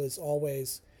Bottle is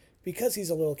always, because he's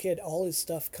a little kid, all his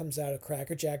stuff comes out of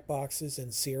Cracker Jack boxes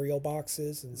and cereal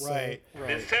boxes, and December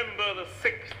the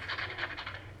 6th.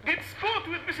 Did sport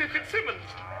with Mrs. Fitzsimmons.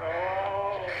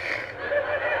 Oh.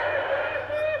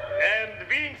 And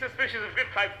being suspicious of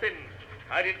Gritpipe Thin,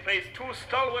 I did place 2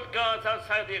 stalwart guards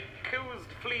outside the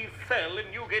accused flea's cell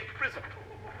in Newgate Prison.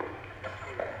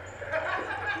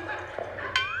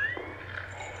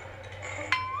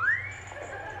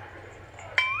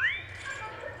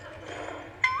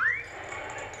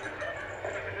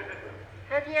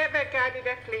 you ever guarded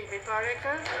a flea before,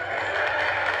 Echo?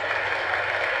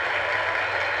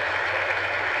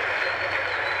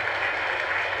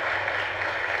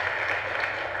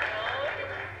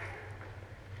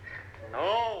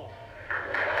 No.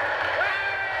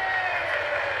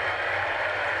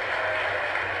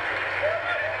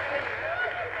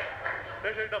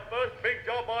 This is the first big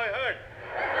job I had.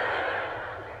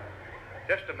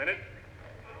 Just a minute.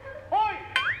 Boy,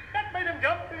 that made him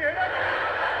jump. Did you hear that?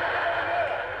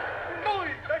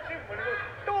 Doing, that's him. When he goes,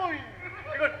 doing.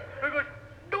 He goes,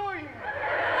 doing.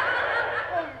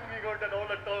 Oh, he got that all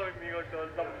the time. He got all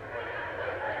the...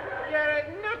 You're a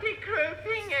naughty, cruel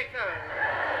thing, Echo.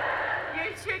 You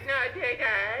should know,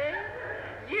 Dada.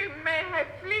 You may have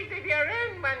fleas of your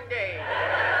own one day.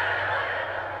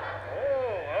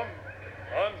 Oh,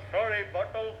 I'm sorry,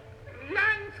 Bottle.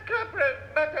 Lance Corporal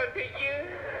Bottle to you.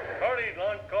 Sorry,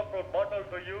 Lance Corporal Bottle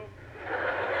to you.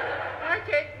 I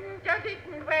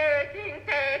didn't wear a thing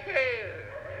tattoo.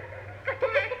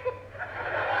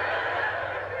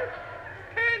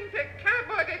 Turn to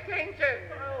cowboy attention.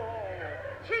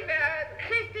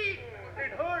 Christine.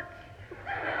 It hurts.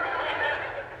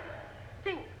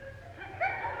 Think.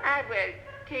 I will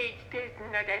teach this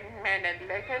another man a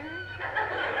lesson.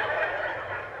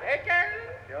 Echo?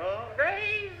 Yeah?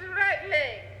 Raise right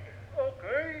leg.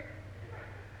 Okay.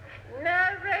 Now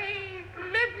raise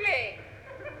left leg.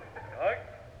 Right.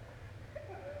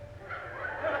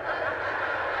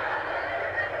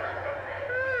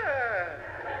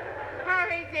 How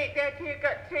is it that you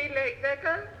got 3 legs,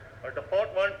 Echo? But the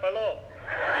fourth one fell off.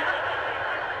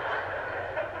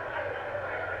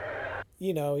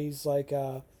 You know, he's like,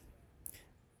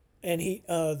 and he,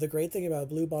 the great thing about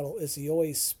Blue Bottle is he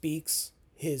always speaks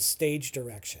his stage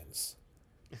directions.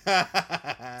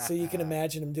 So you can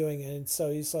imagine him doing it. And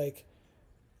so he's like,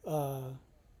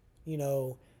 you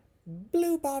know,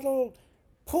 Blue Bottle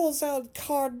pulls out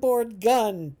cardboard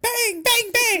gun. Bang,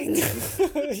 bang,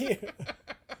 bang!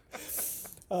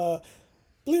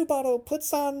 Blue Bottle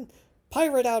puts on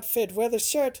pirate outfit where the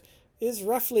shirt is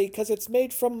roughly because it's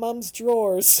made from Mum's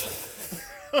drawers.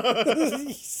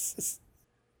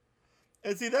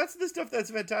 And see, that's the stuff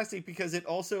that's fantastic because it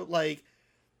also, like,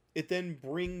 it then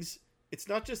brings, it's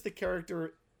not just the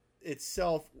character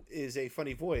itself is a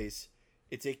funny voice,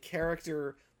 it's a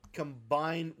character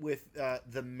combined with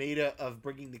the meta of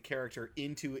bringing the character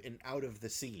into and out of the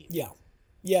scene. Yeah.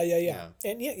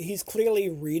 And yeah, he's clearly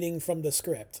reading from the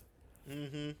script.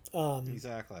 Mm-hmm.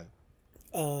 Exactly.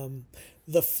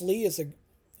 The Flea is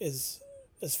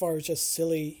as far as just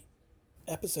silly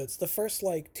episodes, the first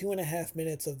like 2.5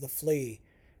 minutes of The Flea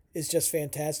is just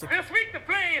fantastic. This week the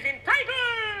play is entitled...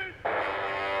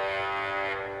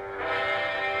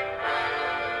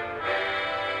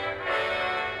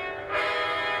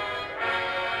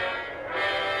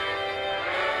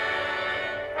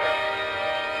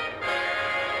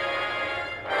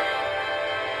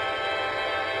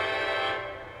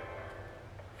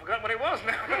 Forgot what it was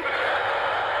now.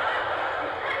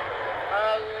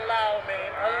 Allow me,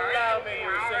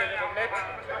 you silly little nit.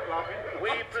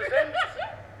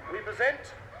 We present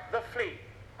The Flea.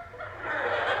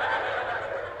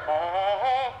 Ha ha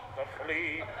ha, The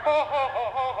Flea. Ha ha ha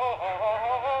ha ha ha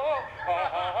ha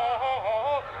ha ha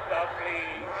ha, The Flea.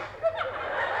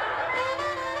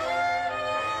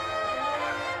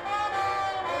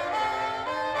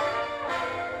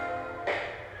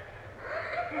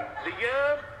 The year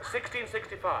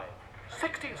 1665.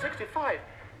 1665?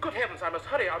 Good heavens, I must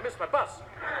hurry, I'll miss my bus.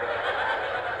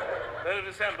 3rd of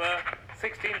December,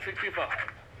 1665.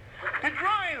 It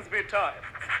rise betimes.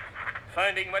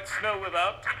 Finding much snow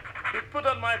without, did put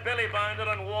on my belly binder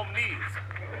and warm knees.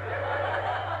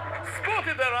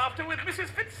 Sported thereafter with Mrs.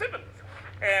 Fitzsimmons,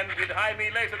 and did hie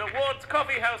me later to Ward's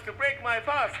Coffee House to break my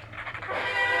fast.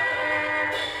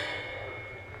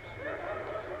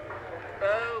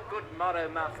 Oh, good morrow,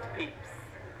 Master Peeps.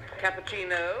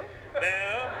 Cappuccino?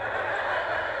 There.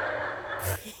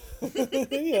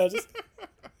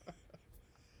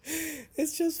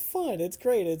 It's just fun. It's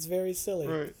great. It's very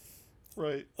silly.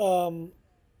 Right.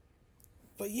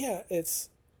 But yeah,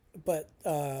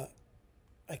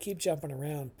 I keep jumping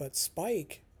around, but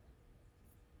Spike,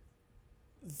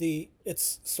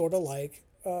 it's sort of like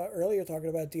earlier talking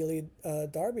about Dealey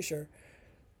Derbyshire,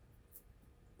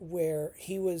 where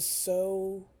he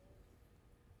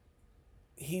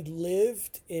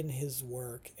lived in his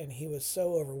work and he was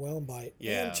so overwhelmed by it.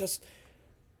 Yeah. And just,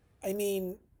 I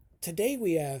mean, today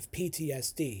we have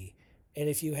PTSD, and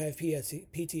if you have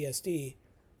PTSD,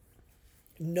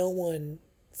 no one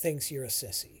thinks you're a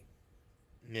sissy.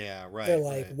 Yeah, right. They're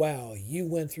like, wow, you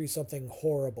went through something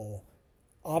horrible.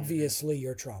 Obviously,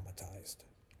 you're traumatized.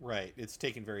 Right. It's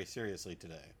taken very seriously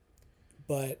today.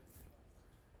 But,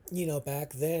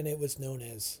 back then it was known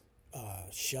as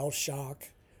shell shock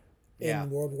in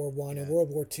World War One. In World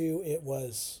War Two, it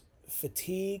was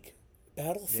fatigue,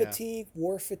 battle fatigue,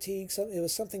 war fatigue. It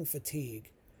was something fatigue.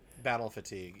 Battle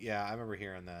fatigue. Yeah, I remember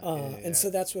hearing that. And so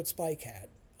that's what Spike had.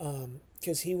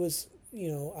 Because he was,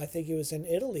 I think he was in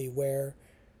Italy where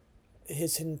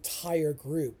his entire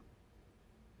group,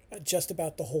 just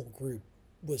about the whole group,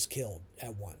 was killed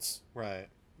at once. Right.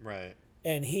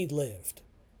 And he lived.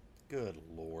 Good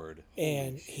Lord.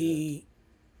 And he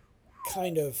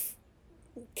kind of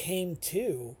came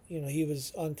to, he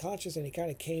was unconscious and he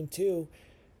kind of came to,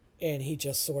 and he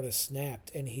just sort of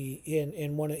snapped. And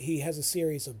he has a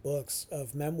series of books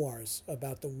of memoirs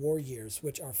about the war years,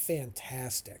 which are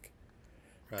fantastic.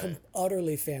 Right.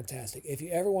 Utterly fantastic. If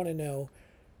you ever want to know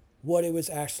what it was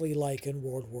actually like in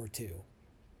World War II.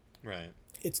 Right.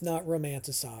 It's not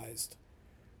romanticized.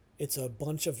 It's a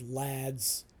bunch of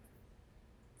lads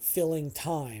filling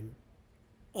time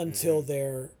until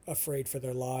they're afraid for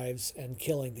their lives and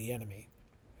killing the enemy.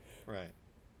 Right.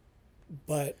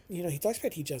 But, he talks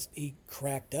about he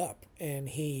cracked up and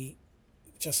he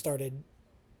just started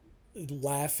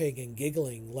laughing and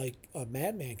giggling like a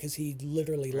madman because he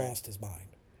literally lost his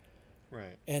mind.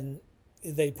 Right. And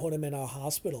they put him in a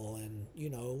hospital, and,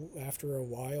 after a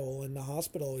while in the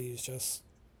hospital, he's just,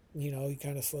 he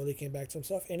kind of slowly came back to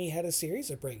himself, and he had a series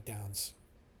of breakdowns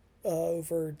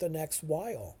over the next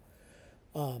while.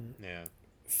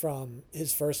 From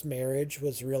his first marriage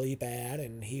was really bad,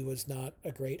 and he was not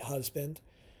a great husband.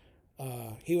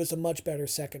 He was a much better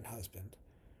second husband,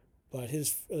 but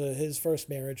his first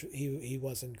marriage, he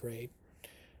wasn't great.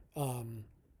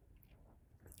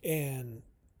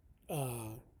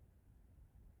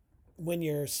 When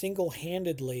you're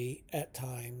single-handedly at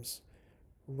times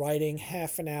writing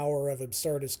half an hour of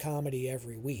absurdist comedy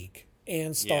every week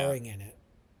and starring in it,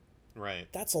 right,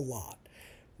 that's a lot.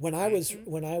 When I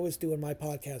was doing my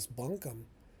podcast Bunkum,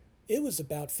 it was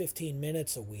about 15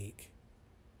 minutes a week.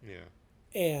 Yeah.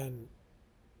 And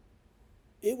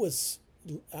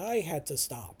I had to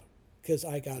stop because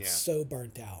I got so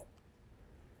burnt out.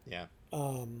 Yeah.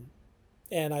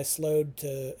 And I slowed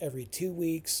to every 2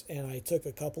 weeks, and I took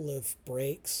a couple of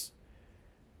breaks.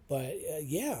 But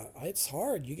it's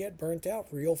hard. You get burnt out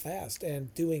real fast.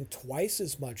 And doing twice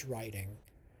as much writing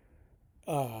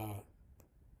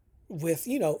with,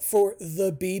 for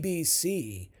the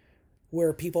BBC,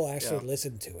 where people actually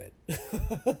listen to it.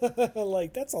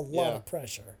 Like, that's a lot of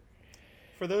pressure.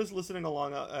 For those listening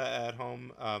along at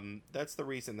home, that's the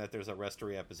reason that there's a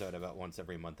Restory episode about once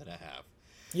every month and a half.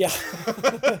 Yeah.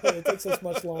 It takes us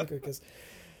much longer because,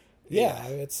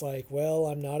 it's like, well,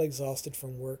 I'm not exhausted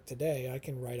from work today. I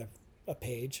can write a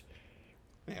page.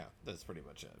 Yeah, that's pretty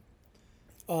much it.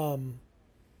 And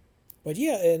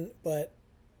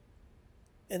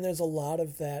there's a lot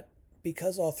of that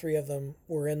because all three of them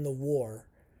were in the war,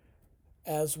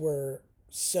 as were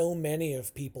so many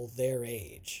of people their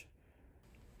age.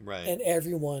 Right. And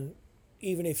everyone,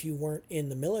 even if you weren't in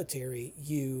the military,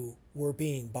 you were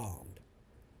being bombed.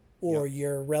 Or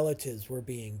your relatives were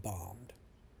being bombed.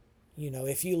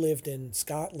 If you lived in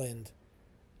Scotland,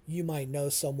 you might know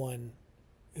someone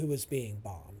who was being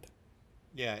bombed.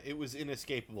 Yeah, it was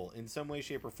inescapable. In some way,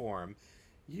 shape, or form,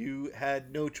 you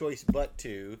had no choice but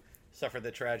to suffer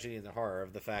the tragedy and the horror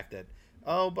of the fact that,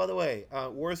 oh, by the way,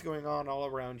 war is going on all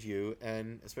around you,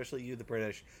 and especially you, the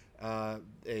British. An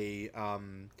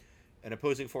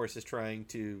opposing force is trying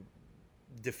to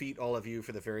defeat all of you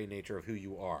for the very nature of who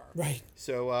you are. Right.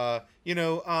 So, you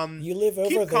live over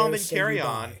keep there, calm and so carry you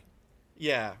on. die.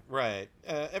 Yeah, right.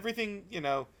 Everything,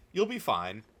 you'll be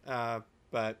fine.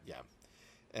 But yeah.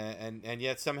 And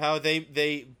yet somehow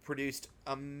they produced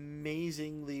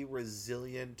amazingly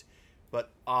resilient,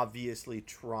 but obviously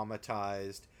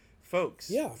traumatized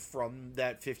folks from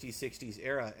that 50s, 60s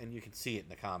era, and you can see it in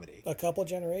the comedy. A couple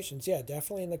generations,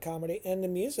 definitely in the comedy. And the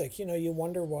music, you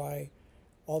wonder why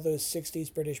all those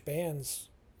 60s British bands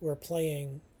were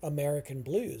playing American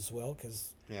blues. Well,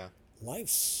 because life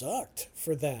sucked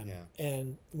for them. Yeah.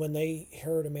 And when they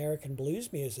heard American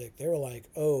blues music, they were like,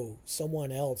 oh,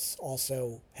 someone else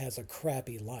also has a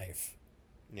crappy life.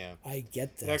 Yeah. I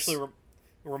get this. It actually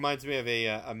reminds me of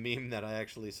a meme that I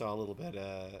actually saw a little bit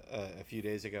a few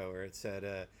days ago where it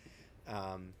said,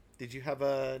 did you have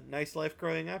a nice life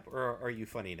growing up, or are you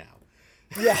funny now?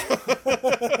 Yeah.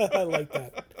 I like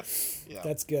that. Yeah.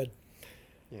 That's good.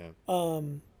 Yeah.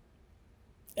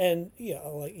 And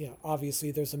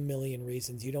obviously there's a million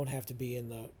reasons. You don't have to be in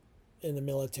the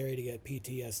military to get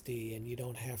PTSD, and you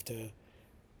don't have to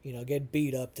get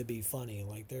beat up to be funny.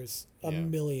 Like there's a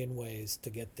million ways to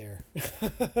get there.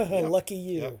 Yep. Lucky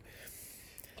you. Yep.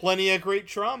 Plenty of great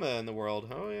trauma in the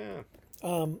world. Oh yeah.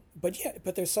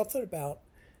 But there's something about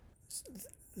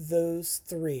those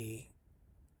three.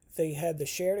 They had the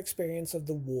shared experience of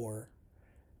the war.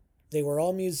 They were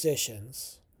all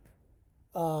musicians.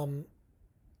 They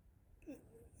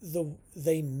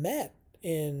met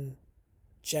in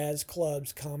jazz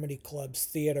clubs, comedy clubs,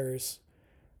 theaters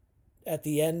at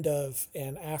the end of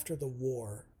and after the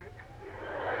war.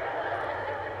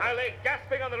 I lay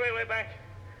gasping on the railway bank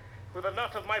with a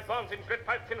knot of my bonds in grit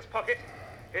pipes in his pocket.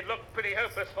 It looked pretty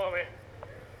hopeless for me.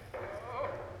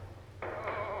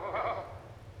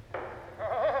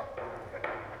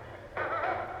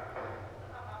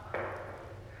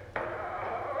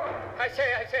 I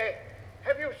say,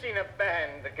 have you seen a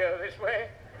band go this way?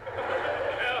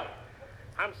 No.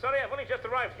 I'm sorry, I've only just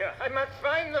arrived here. I must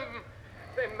find them.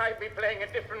 They might be playing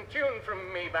a different tune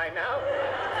from me by now.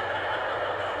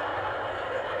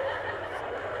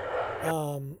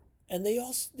 And they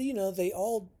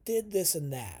all did this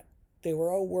and that. They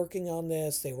were all working on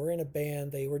this. They were in a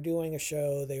band. They were doing a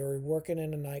show. They were working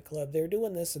in a nightclub. They were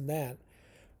doing this and that.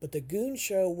 But the Goon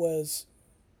show was,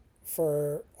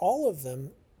 for all of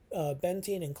them,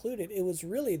 Benteen included, it was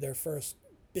really their first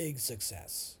big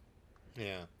success.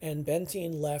 Yeah. And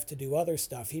Benteen left to do other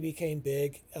stuff. He became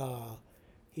big.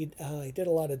 He did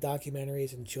a lot of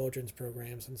documentaries and children's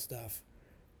programs and stuff.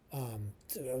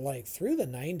 Like through the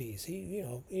 90s,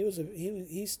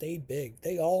 he stayed big.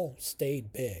 They all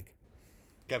stayed big.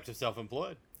 Kept himself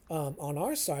employed. On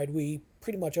our side, we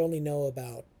pretty much only know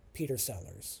about Peter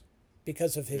Sellers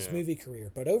because of his movie career.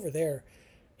 But over there,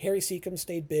 Harry Seacombe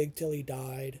stayed big till he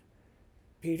died.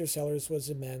 Peter Sellers was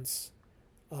immense.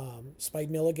 Spike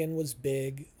Milligan was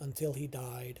big until he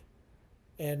died.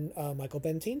 And Michael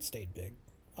Benteen stayed big.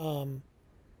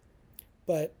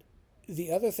 But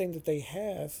the other thing that they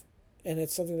have, and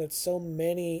it's something that so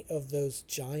many of those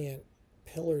giant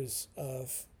pillars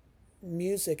of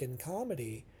music and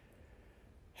comedy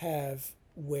have,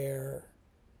 where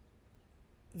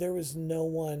there was no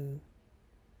one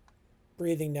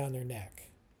breathing down their neck.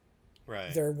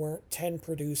 Right. There weren't 10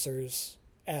 producers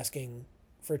asking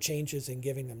for changes and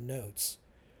giving them notes.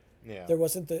 Yeah.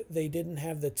 They didn't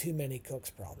have the too many cooks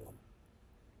problem.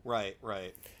 Right.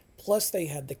 Plus they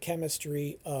had the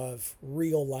chemistry of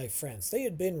real life friends. They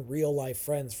had been real life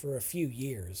friends for a few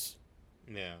years.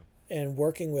 Yeah. And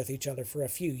working with each other for a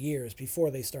few years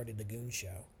before they started the Goon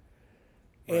show.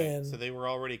 Right. And so they were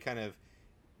already kind of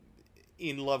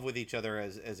in love with each other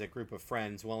as a group of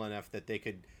friends well enough that they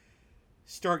could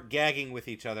start gagging with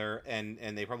each other, and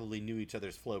they probably knew each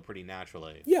other's flow pretty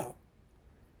naturally. Yeah.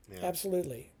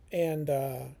 Absolutely. And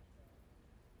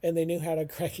they knew how to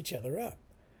crack each other up.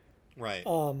 Right.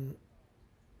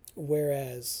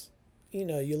 Whereas,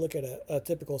 you look at a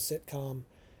typical sitcom,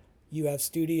 you have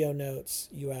studio notes,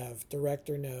 you have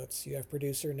director notes, you have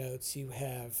producer notes, you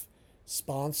have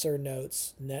sponsor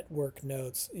notes, network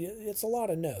notes. It's a lot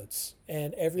of notes.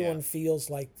 And everyone feels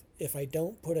like if I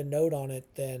don't put a note on it,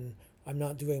 then I'm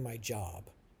not doing my job.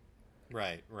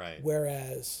 Right.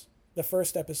 Whereas the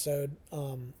first episode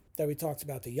that we talked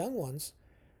about, the young ones,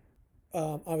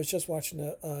 I was just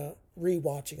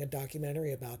rewatching a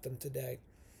documentary about them today.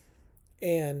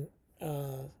 And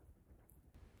I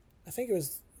think it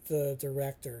was the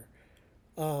director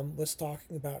was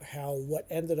talking about how what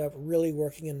ended up really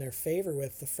working in their favor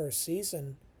with the first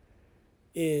season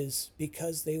is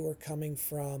because they were coming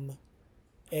from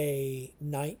a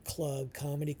nightclub,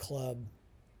 comedy club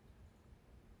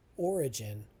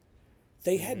origin.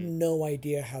 They had no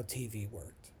idea how TV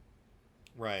worked.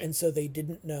 Right. And so they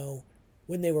didn't know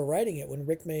when they were writing it, when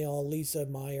Rick Mayall, Lisa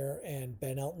Meyer, and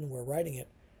Ben Elton were writing it,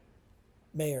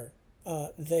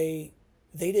 they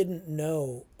didn't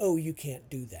know, you can't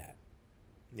do that.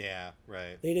 Yeah,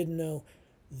 right. They didn't know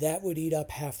that would eat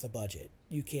up half the budget.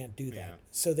 You can't do that. Yeah.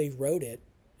 So they wrote it,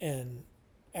 and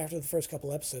after the first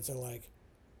couple episodes, they're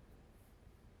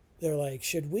like,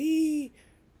 should we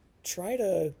try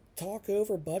to talk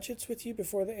over budgets with you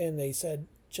before and they said,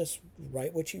 just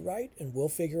write what you write and we'll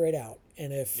figure it out.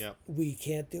 And if we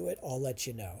can't do it, I'll let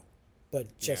you know.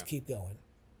 But just keep going.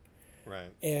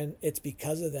 Right. And it's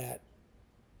because of that,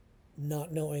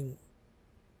 not knowing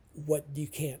what you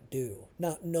can't do,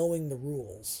 not knowing the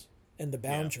rules and the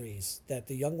boundaries, that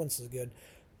the young ones is good.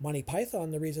 Monty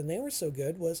Python, the reason they were so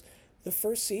good was the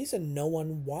first season, no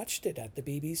one watched it at the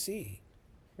BBC.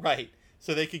 Right.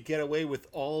 So they could get away with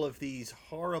all of these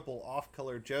horrible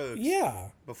off-color jokes. Yeah.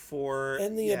 Before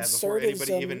and the absurdism, before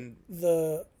anybody even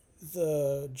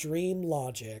the dream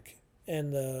logic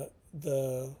and the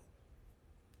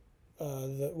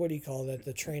what do you call that?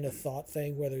 The train of thought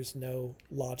thing where there's no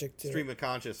logic to Stream of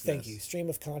consciousness. Thank you. Stream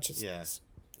of consciousness. Yes.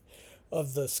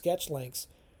 Of the sketch lengths.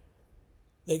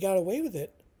 They got away with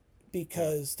it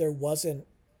because there wasn't,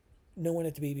 no one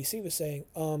at the BBC was saying,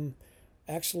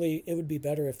 actually, it would be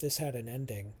better if this had an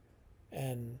ending.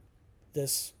 And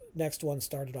this next one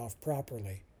started off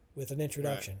properly with an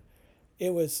introduction.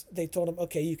 Right. They told him,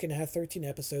 okay, you can have 13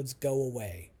 episodes, go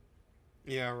away.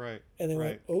 Yeah, right. And they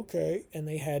went, okay. And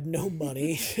they had no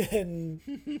money. And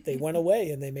they went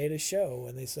away and they made a show.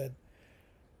 And they said,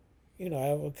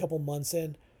 a couple months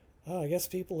in, I guess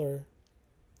people are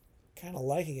kind of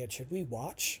liking it. Should we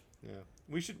watch? Yeah.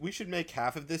 We should make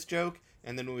half of this joke.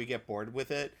 And then when we get bored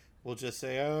with it, we'll just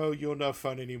say, oh, you're not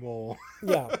fun anymore.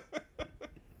 Yeah.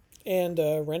 And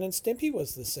Ren and Stimpy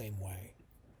was the same way.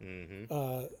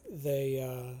 Mm-hmm. They,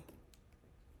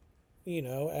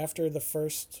 after the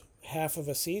first half of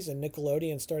a season,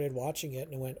 Nickelodeon started watching it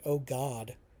and went, "Oh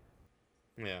God,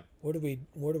 yeah, what are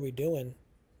we doing?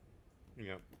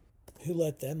 Yeah, who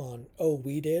let them on? Oh,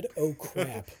 we did. Oh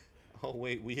crap." Oh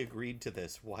wait, we agreed to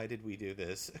this. Why did we do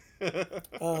this?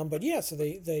 But yeah, so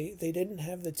they didn't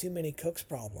have the too many cooks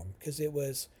problem because it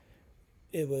was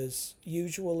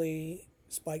usually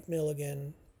Spike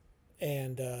Milligan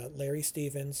and Larry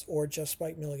Stevens, or just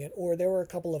Spike Milligan, or there were a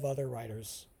couple of other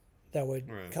writers that would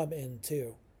come in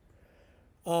too.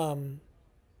 And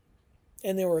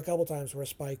there were a couple times where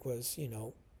Spike was,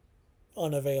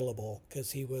 unavailable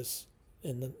because he was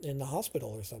in the hospital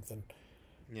or something.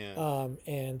 Yeah.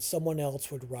 And someone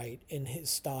else would write in his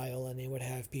style, and they would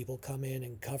have people come in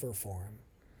and cover for him.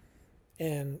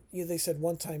 And they said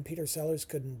one time Peter Sellers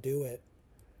couldn't do it,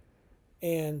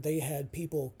 and they had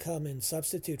people come and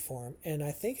substitute for him. And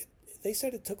I think they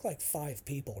said it took like 5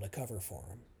 people to cover for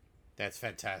him. That's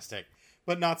fantastic.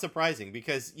 But not surprising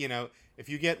because, if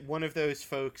you get one of those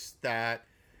folks that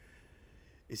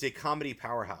is a comedy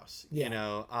powerhouse, you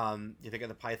think of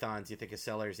the Pythons, you think of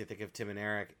Sellers, you think of Tim and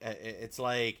Eric. It's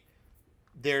like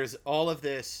there's all of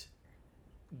this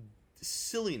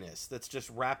silliness that's just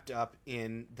wrapped up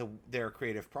in their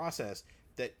creative process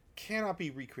that cannot be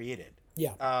recreated.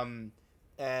 Yeah. I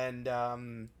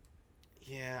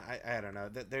don't know.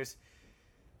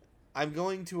 I'm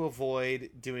going to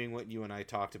avoid doing what you and I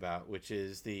talked about, which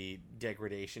is the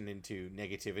degradation into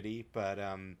negativity. But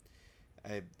I'm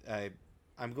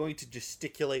going to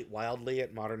gesticulate wildly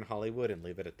at modern Hollywood and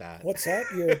leave it at that. What's that?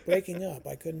 You're breaking up.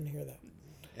 I couldn't hear that.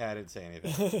 Yeah, I didn't say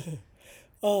anything.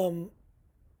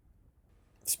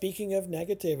 Speaking of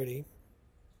negativity,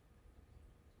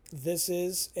 this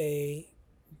is a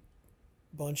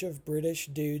bunch of British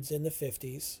dudes in the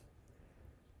 50s.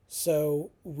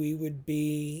 So we would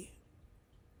be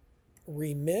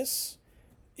remiss,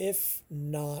 if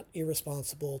not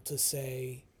irresponsible,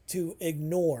 to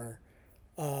ignore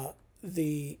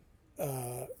the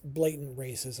blatant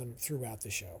racism throughout the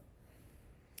show.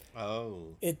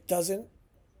 Oh. It doesn't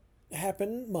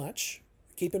happen much.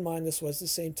 Keep in mind this was the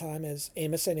same time as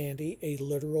Amos and Andy, a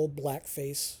literal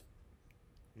blackface.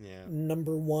 Yeah.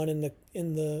 Number 1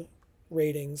 in the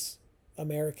ratings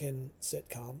American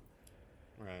sitcom.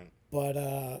 Right.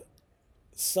 But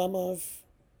some of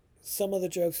the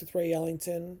jokes with Ray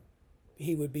Ellington,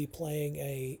 he would be playing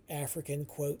a African,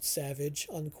 quote, savage,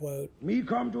 unquote. Me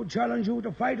come to challenge you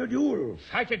to fight a duel.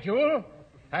 Fight a duel?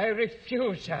 I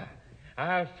refuse, sir.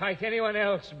 I'll fight anyone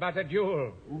else but a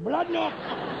duel.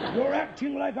 Bloodnut! You're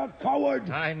acting like a coward.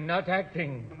 I'm not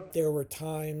acting. There were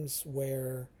times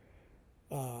where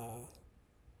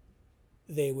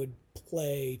they would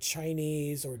play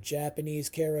Chinese or Japanese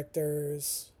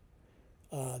characters.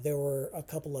 There were a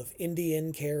couple of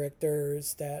Indian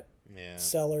characters that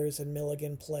Sellers and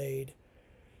Milligan played.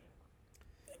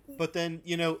 But then,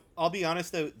 I'll be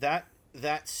honest though,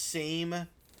 that same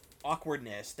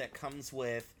awkwardness that comes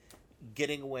with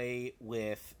getting away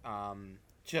with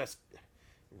just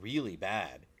really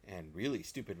bad and really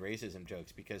stupid racism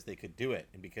jokes because they could do it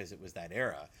and because it was that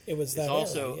era. It was that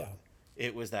era, yeah.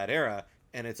 It was that era,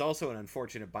 and it's also an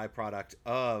unfortunate byproduct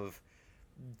of,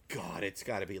 God, it's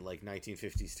got to be like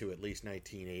 1950s to at least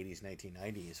 1980s,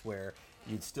 1990s, where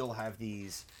you'd still have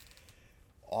these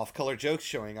off-color jokes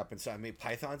showing up inside. I mean,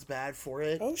 Python's bad for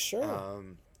it. Oh, sure.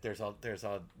 There's a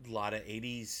lot of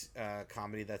 80s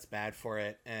comedy that's bad for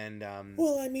it, and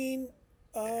well, I mean,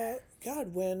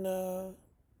 God, when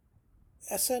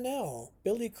SNL,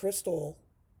 Billy Crystal,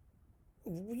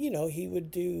 he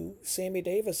would do Sammy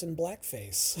Davis in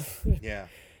blackface. Yeah.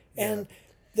 And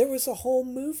there was a whole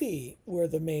movie where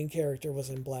the main character was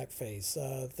in blackface.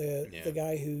 The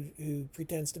guy who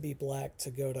pretends to be black to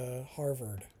go to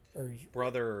Harvard, or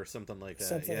brother or something like that.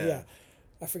 Something, yeah.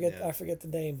 I forget the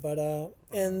name, but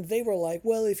and they were like,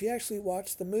 well, if you actually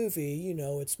watch the movie, you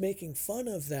know, it's making fun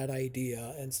of that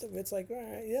idea and stuff. It's like, all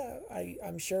right, yeah,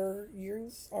 I'm sure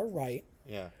you are right.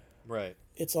 Yeah, right.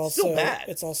 It's also still bad.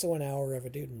 It's also an hour of a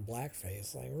dude in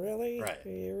blackface. Like, really? Right. Are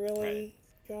you really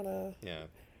gonna? Yeah.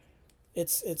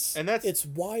 It's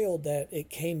wild that it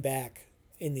came back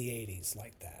in the 80s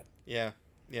like that. Yeah.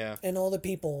 Yeah. And all the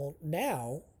people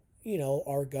now, you know,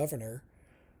 our governor,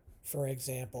 for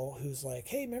example, who's like,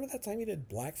 hey, remember that time you did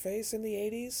blackface in the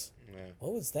 80s? Yeah.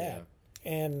 What was that?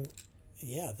 Yeah. And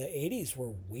yeah, the 80s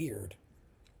were weird.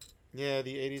 Yeah,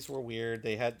 the 80s were weird.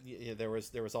 They had there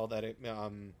was all that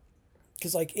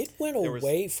because like it went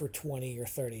away for 20 or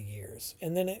 30 years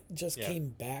and then it just came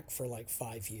back for like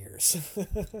 5 years.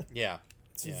 Yeah.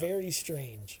 It's very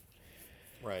strange.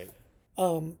 Right.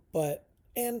 But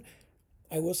and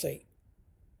I will say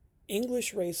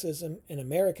English racism and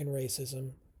American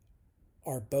racism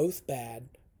are both bad,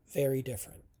 very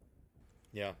different.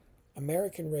 Yeah.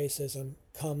 American racism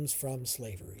comes from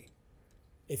slavery.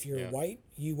 If you're white,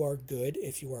 you are good.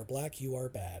 If you are black, you are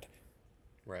bad.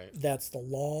 Right. That's the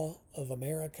law of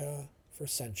America for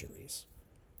centuries.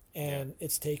 And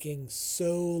it's taking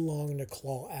so long to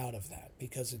claw out of that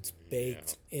because it's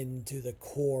baked into the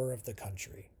core of the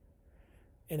country.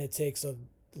 And it takes a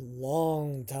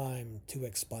long time to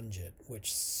expunge it,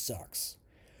 which sucks.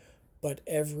 But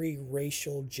every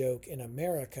racial joke in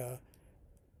America,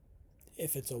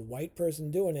 if it's a white person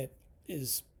doing it,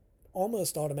 is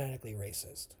almost automatically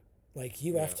racist. Like,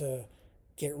 you have to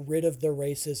get rid of the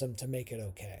racism to make it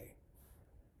okay,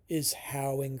 is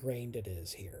how ingrained it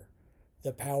is here.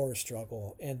 The power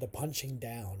struggle and the punching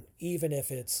down, even if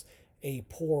it's a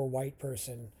poor white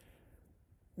person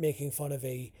making fun of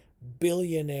a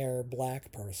billionaire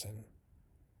black person.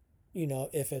 You know,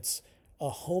 if it's a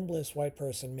homeless white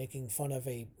person making fun of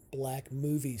a black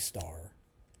movie star,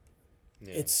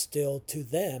 it's still to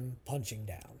them punching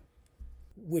down,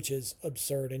 which is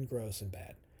absurd and gross and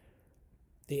bad.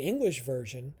 The English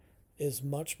version is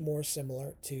much more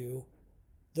similar to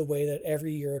the way that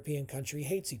every European country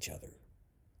hates each other.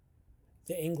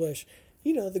 The English,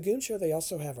 you know, the Goon Show, they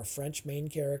also have a French main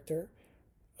character,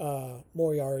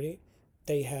 Moriarty.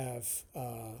 They have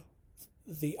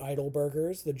the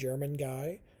Idleburgers, the German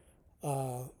guy.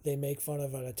 They make fun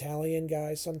of an Italian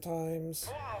guy sometimes.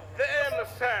 There in the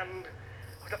sand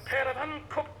was a pair of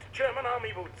uncooked German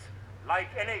army boots. Like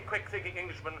any quick-thinking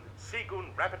Englishman,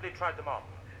 Seagoon rapidly tried them on.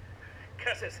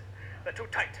 Curses, they're too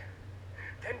tight.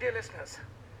 Then, dear listeners,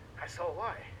 I saw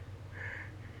why.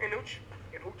 In each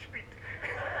feet,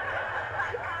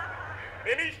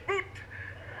 in each boot,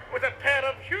 was a pair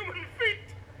of human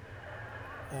feet.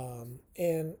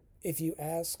 And if you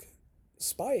ask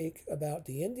Spike about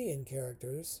the Indian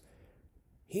characters,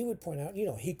 he would point out, you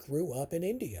know, he grew up in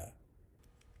India.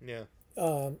 Yeah.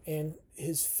 And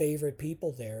his favorite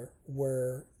people there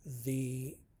were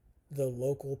the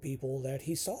local people that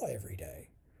he saw every day.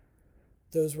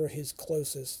 Those were his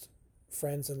closest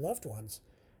friends and loved ones.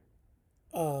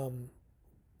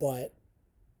 But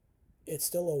it's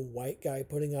still a white guy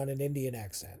putting on an Indian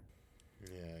accent.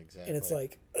 Yeah, exactly. And it's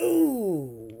like,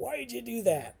 ooh, why'd you do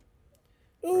that?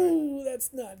 Ooh,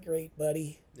 that's not great,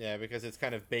 buddy. Yeah, because it's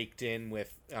kind of baked in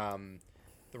with the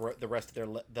rest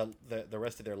of the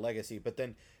rest of their legacy. But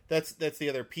then that's the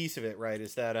other piece of it, right?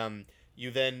 Is that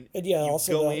you then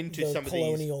also go the, into the some of these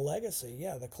colonial legacy.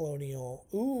 Yeah, the colonial.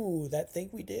 Ooh, that thing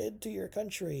we did to your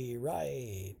country,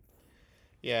 right?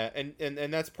 Yeah, and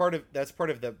that's part of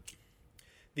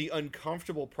the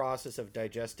uncomfortable process of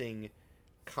digesting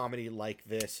comedy like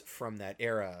this from that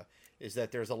era, is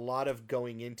that there's a lot of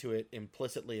going into it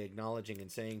implicitly acknowledging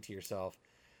and saying to yourself,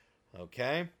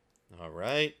 okay, all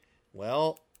right,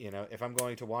 well, you know, if I'm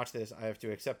going to watch this, I have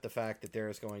to accept the fact that there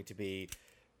is going to be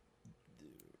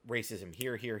racism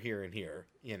here, and here,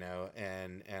 you know,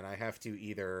 and I have to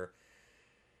either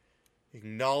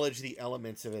acknowledge the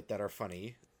elements of it that are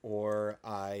funny, or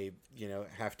I, you know,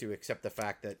 have to accept the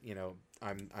fact that, you know,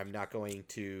 I'm not going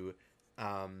to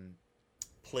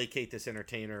placate this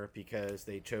entertainer because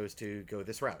they chose to go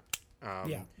this route.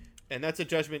 And that's a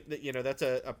judgment that, you know, that's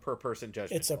a per person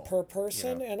judgment. It's a per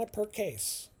person, you know, and a per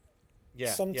case.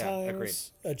 Yeah.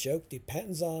 Sometimes a joke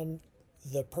depends on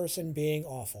the person being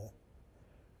awful.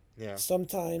 Yeah.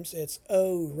 Sometimes it's,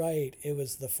 oh, right, it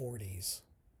was the 40s.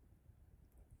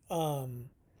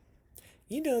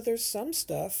 You know, there's some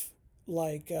stuff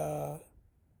like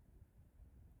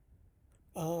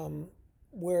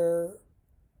where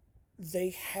they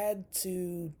had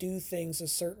to do things a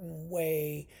certain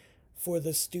way for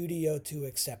the studio to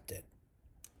accept it,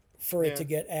 for it to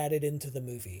get added into the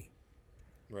movie.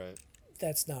 Right.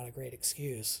 That's not a great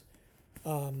excuse.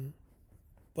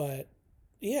 But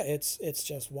yeah, it's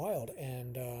just wild,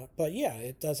 and but yeah,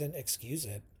 it doesn't excuse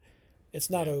it. It's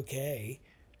not okay,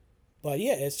 but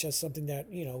yeah, it's just something that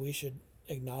we should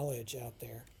acknowledge out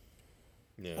there.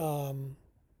 Yeah.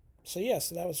 So yeah,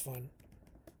 so that was fun.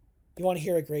 You want to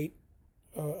hear a great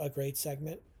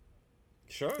segment?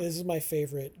 Sure. This is my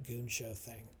favorite Goon Show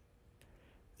thing.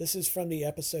 This is from the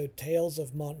episode Tales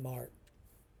of Montmartre.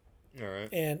 All right.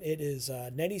 And it is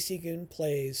Nettie Seagoon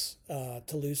plays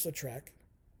Toulouse-Lautrec.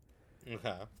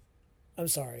 Okay. I'm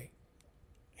sorry.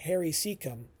 Harry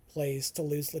Seacombe plays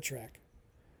Toulouse-Lautrec.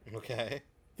 Okay.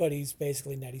 But he's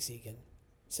basically Nettie Seagoon.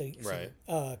 Right.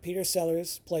 Peter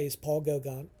Sellers plays Paul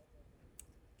Gauguin.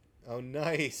 Oh,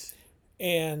 nice.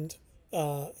 And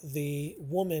the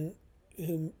woman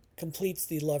who completes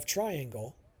the love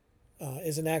triangle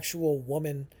is an actual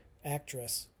woman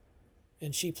actress.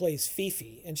 And she plays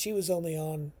Fifi. And she was only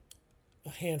on a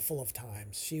handful of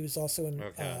times. She was also in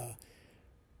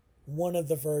one of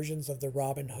the versions of the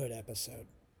Robin Hood episode.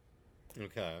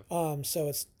 Okay.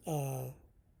 So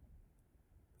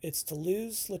it's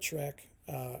Toulouse-Lautrec.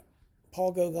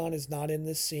 Paul Gauguin is not in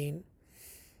this scene.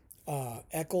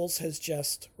 Eccles has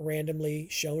just randomly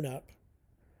shown up,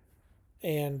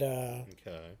 and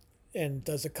and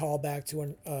does a callback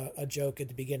to a joke at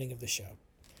the beginning of the show.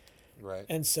 Right.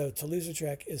 And so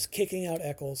Toulouse-Lautrec is kicking out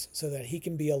Eccles so that he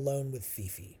can be alone with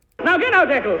Fifi. Now get out,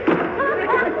 Eccles!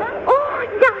 Oh,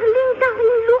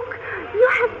 darling, look. You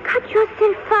have cut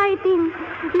yourself fighting.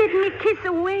 Let me kiss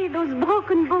away those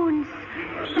broken bones.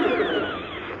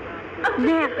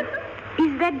 There.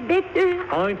 Is that better?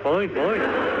 Fine. Get out,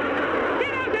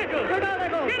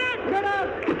 Eccles! Get out!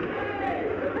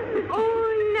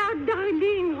 Oh, now,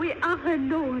 darling, we are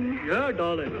alone. Yeah,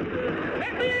 darling.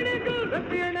 Let me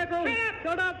in, Eccles!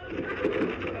 Shut up!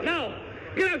 Now,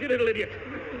 get out, you little idiot!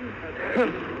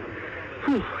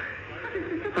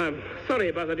 I'm sorry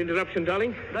about that interruption,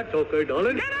 darling. That's okay,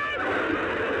 darling. Get out!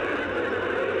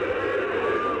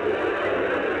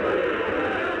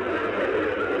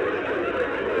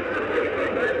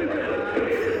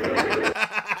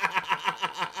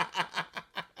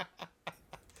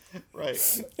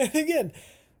 Right. And again,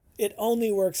 it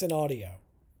only works in audio.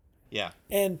 Yeah.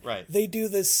 And they do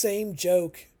the same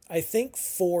joke, I think,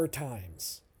 4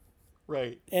 times.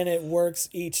 Right. And it works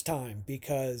each time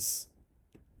because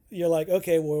you're like,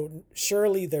 okay, well,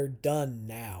 surely they're done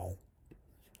now.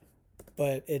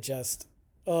 But it just,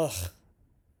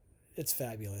 it's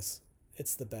fabulous.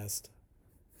 It's the best.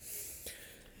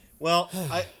 Well,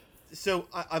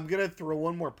 I'm going to throw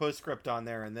one more postscript on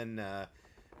there, and then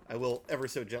I will ever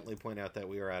so gently point out that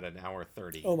we are at an hour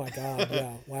 30. Oh, my God.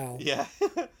 Yeah. Wow. Yeah.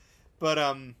 But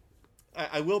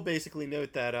I will basically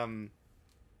note that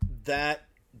that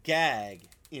gag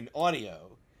in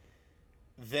audio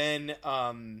then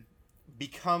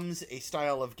becomes a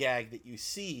style of gag that you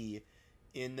see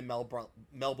in the Mel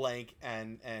Blanc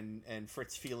and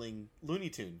Fritz Feeling Looney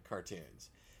Tune cartoons,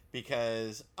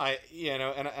 because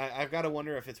I've got to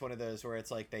wonder if it's one of those where it's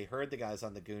like they heard the guys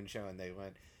on the Goon Show and they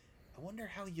went, I wonder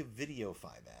how you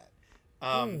videofy that,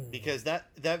 because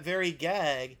that very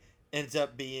gag ends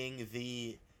up being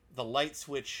the light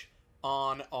switch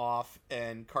on, off,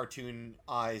 and cartoon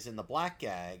eyes in the black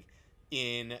gag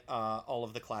in all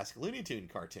of the classic Looney Tune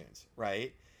cartoons,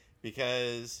 right?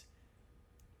 Because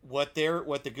what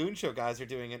the Goon Show guys are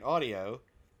doing in audio,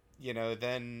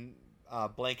 then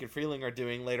Blank and Freeling are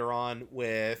doing later on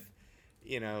with,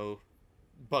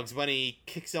 Bugs Bunny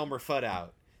kicks Elmer Fudd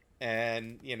out,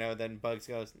 and then Bugs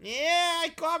goes, yeah, I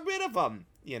got rid of him,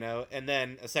 and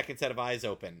then a second set of eyes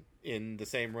open in the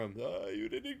same room. Oh, you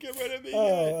didn't get rid of me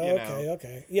yet,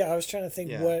 okay. Yeah, I was trying to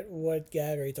think what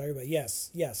gag are you talking about? Yes.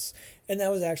 And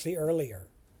that was actually earlier.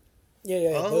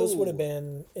 Yeah. Oh. Those would have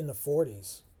been in the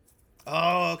 40s.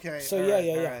 Oh, okay. So all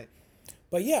yeah. Right.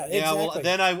 But yeah, exactly. Yeah, well,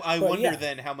 then I wonder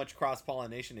then how much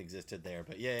cross-pollination existed there.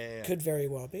 But yeah. Could very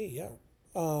well be, yeah.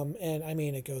 And I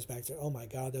mean, it goes back to, oh my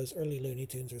God, those early Looney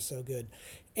Tunes are so good.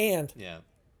 And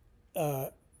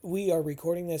we are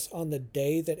recording this on the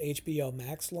day that HBO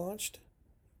Max launched.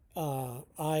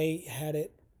 I had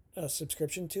a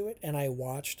subscription to it, and I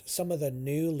watched some of the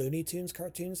new Looney Tunes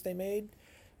cartoons they made,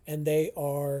 and they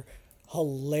are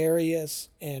hilarious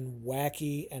and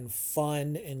wacky and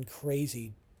fun and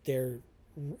crazy.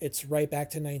 It's right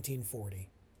back to 1940.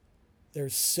 They're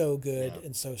so good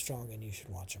and so strong, and you should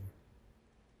watch them.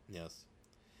 Yes.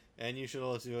 And you should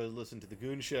also listen to the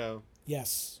Goon Show.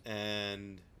 Yes.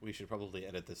 And we should probably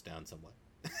edit this down somewhat.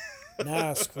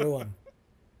 Nah, screw them.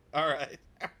 All right.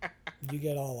 You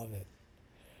get all of it.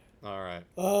 All right.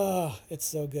 Oh, it's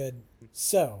so good.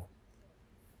 So,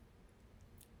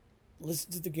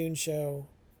 listen to the Goon Show.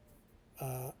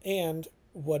 And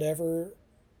whatever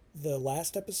the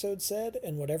last episode said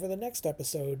and whatever the next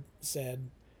episode said,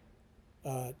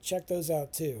 check those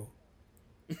out too.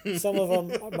 Some of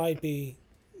them might be,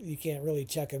 you can't really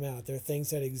check them out. They're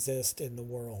things that exist in the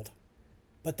world,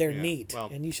 but they're neat,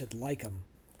 and you should like them.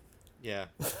 Yeah.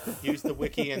 Use the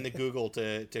wiki and the Google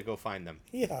to go find them.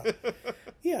 Yeah.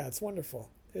 Yeah, it's wonderful.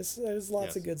 There's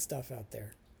lots of good stuff out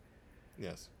there.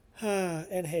 Yes.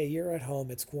 And hey, you're at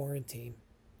home. It's quarantine.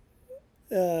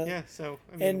 Yeah, so,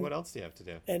 I mean, what else do you have to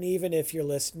do? And even if you're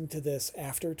listening to this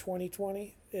after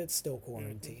 2020, it's still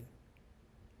quarantine.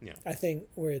 Yeah. I think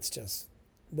where it's just,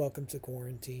 welcome to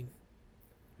quarantine.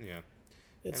 Yeah.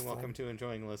 It's and welcome fun. to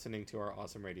enjoying listening to our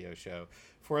awesome radio show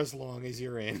for as long as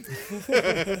you're in.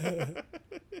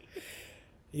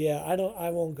 Yeah, I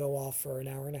won't go off for an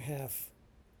hour and a half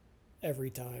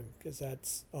every time, because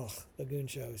that's, the Goon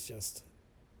Show is just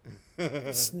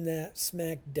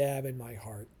smack dab in my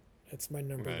heart. It's my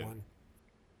number one.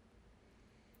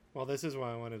 Well, this is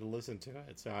why I wanted to listen to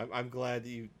it. So I'm glad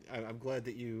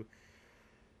that you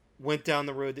went down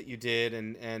the road that you did,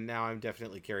 and now I'm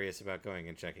definitely curious about going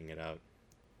and checking it out.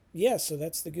 Yeah, so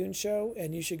that's the Goon Show,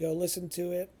 and you should go listen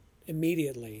to it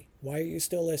immediately. Why are you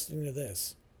still listening to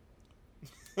this?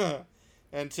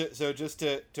 And so just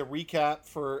to recap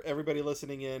for everybody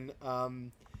listening in,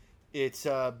 it's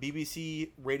BBC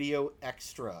Radio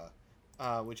Extra,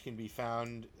 which can be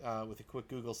found with a quick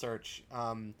Google search.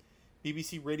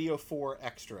 BBC Radio 4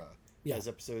 Extra has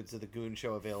episodes of the Goon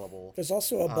Show available. There's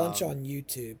also a bunch on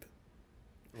YouTube.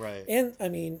 Right. And, I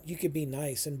mean, you could be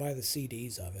nice and buy the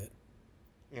CDs of it.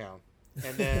 Yeah.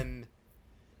 And then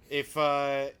if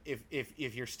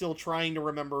you're still trying to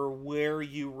remember where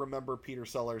you remember Peter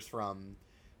Sellers from,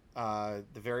 the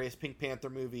various Pink Panther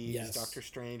movies, Doctor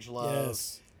Strangelove.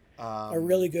 Yes. A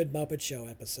really good Muppet Show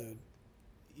episode.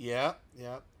 Yeah,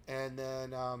 yeah. And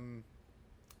then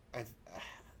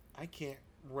I can't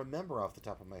remember off the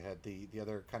top of my head the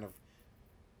other kind of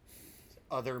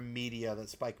other media that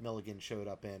Spike Milligan showed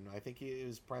up in. I think it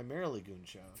was primarily Goon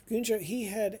Show. Goon Show, he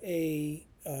had a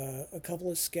couple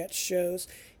of sketch shows.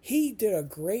 He did a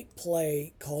great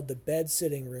play called The Bed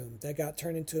Sitting Room that got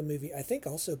turned into a movie, I think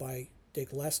also by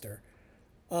Dick Lester.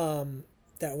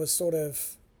 That was sort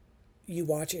of, you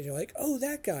watch it and you're like, oh,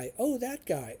 that guy, oh, that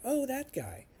guy, oh, that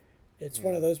guy. It's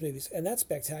one of those movies, and that's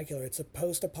spectacular. It's a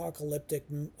post-apocalyptic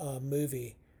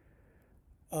movie.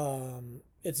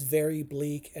 It's very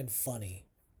bleak and funny.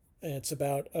 And it's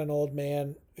about an old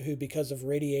man who, because of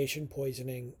radiation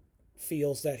poisoning,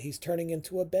 feels that he's turning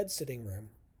into a bed-sitting room.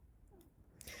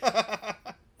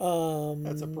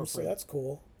 That's appropriate. So that's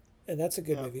cool. And that's a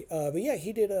good movie. But yeah,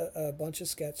 he did a bunch of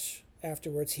sketch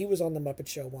afterwards. He was on The Muppet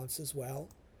Show once as well.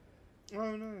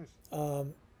 Oh, nice.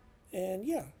 And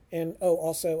yeah. And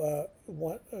also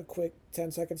a quick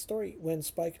 10-second story. When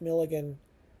Spike Milligan,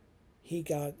 he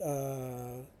got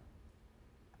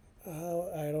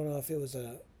I don't know if it was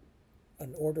an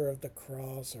Order of the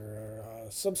Cross or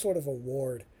some sort of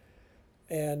award,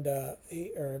 and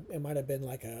or it might have been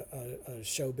like a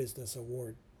show business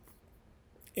award.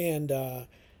 And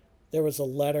there was a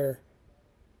letter.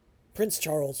 Prince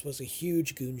Charles was a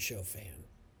huge Goon Show fan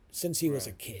since he was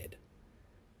a kid.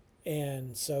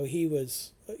 And so he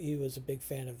was a big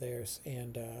fan of theirs,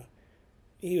 and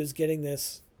he was getting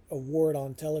this award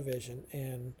on television,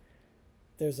 and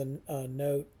there's a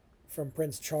note from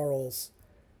Prince Charles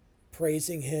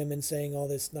praising him and saying all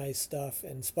this nice stuff,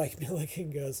 and Spike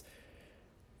Milligan goes,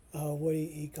 what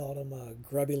he called him, a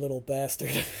grubby little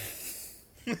bastard.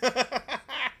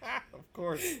 Of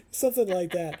course. Something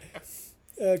like that.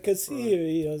 Because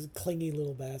he was a clingy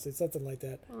little bastard, something like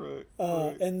that. Right.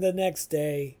 And the next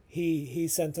day, he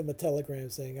sent him a telegram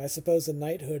saying, I suppose the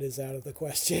knighthood is out of the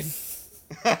question.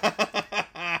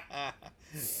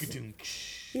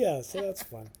 Yeah, so that's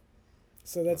fun.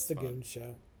 So that's the Goon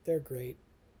Show. They're great.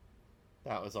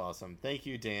 That was awesome. Thank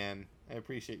you, Dan. I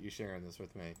appreciate you sharing this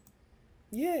with me.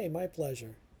 Yay, my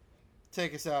pleasure.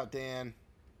 Take us out, Dan.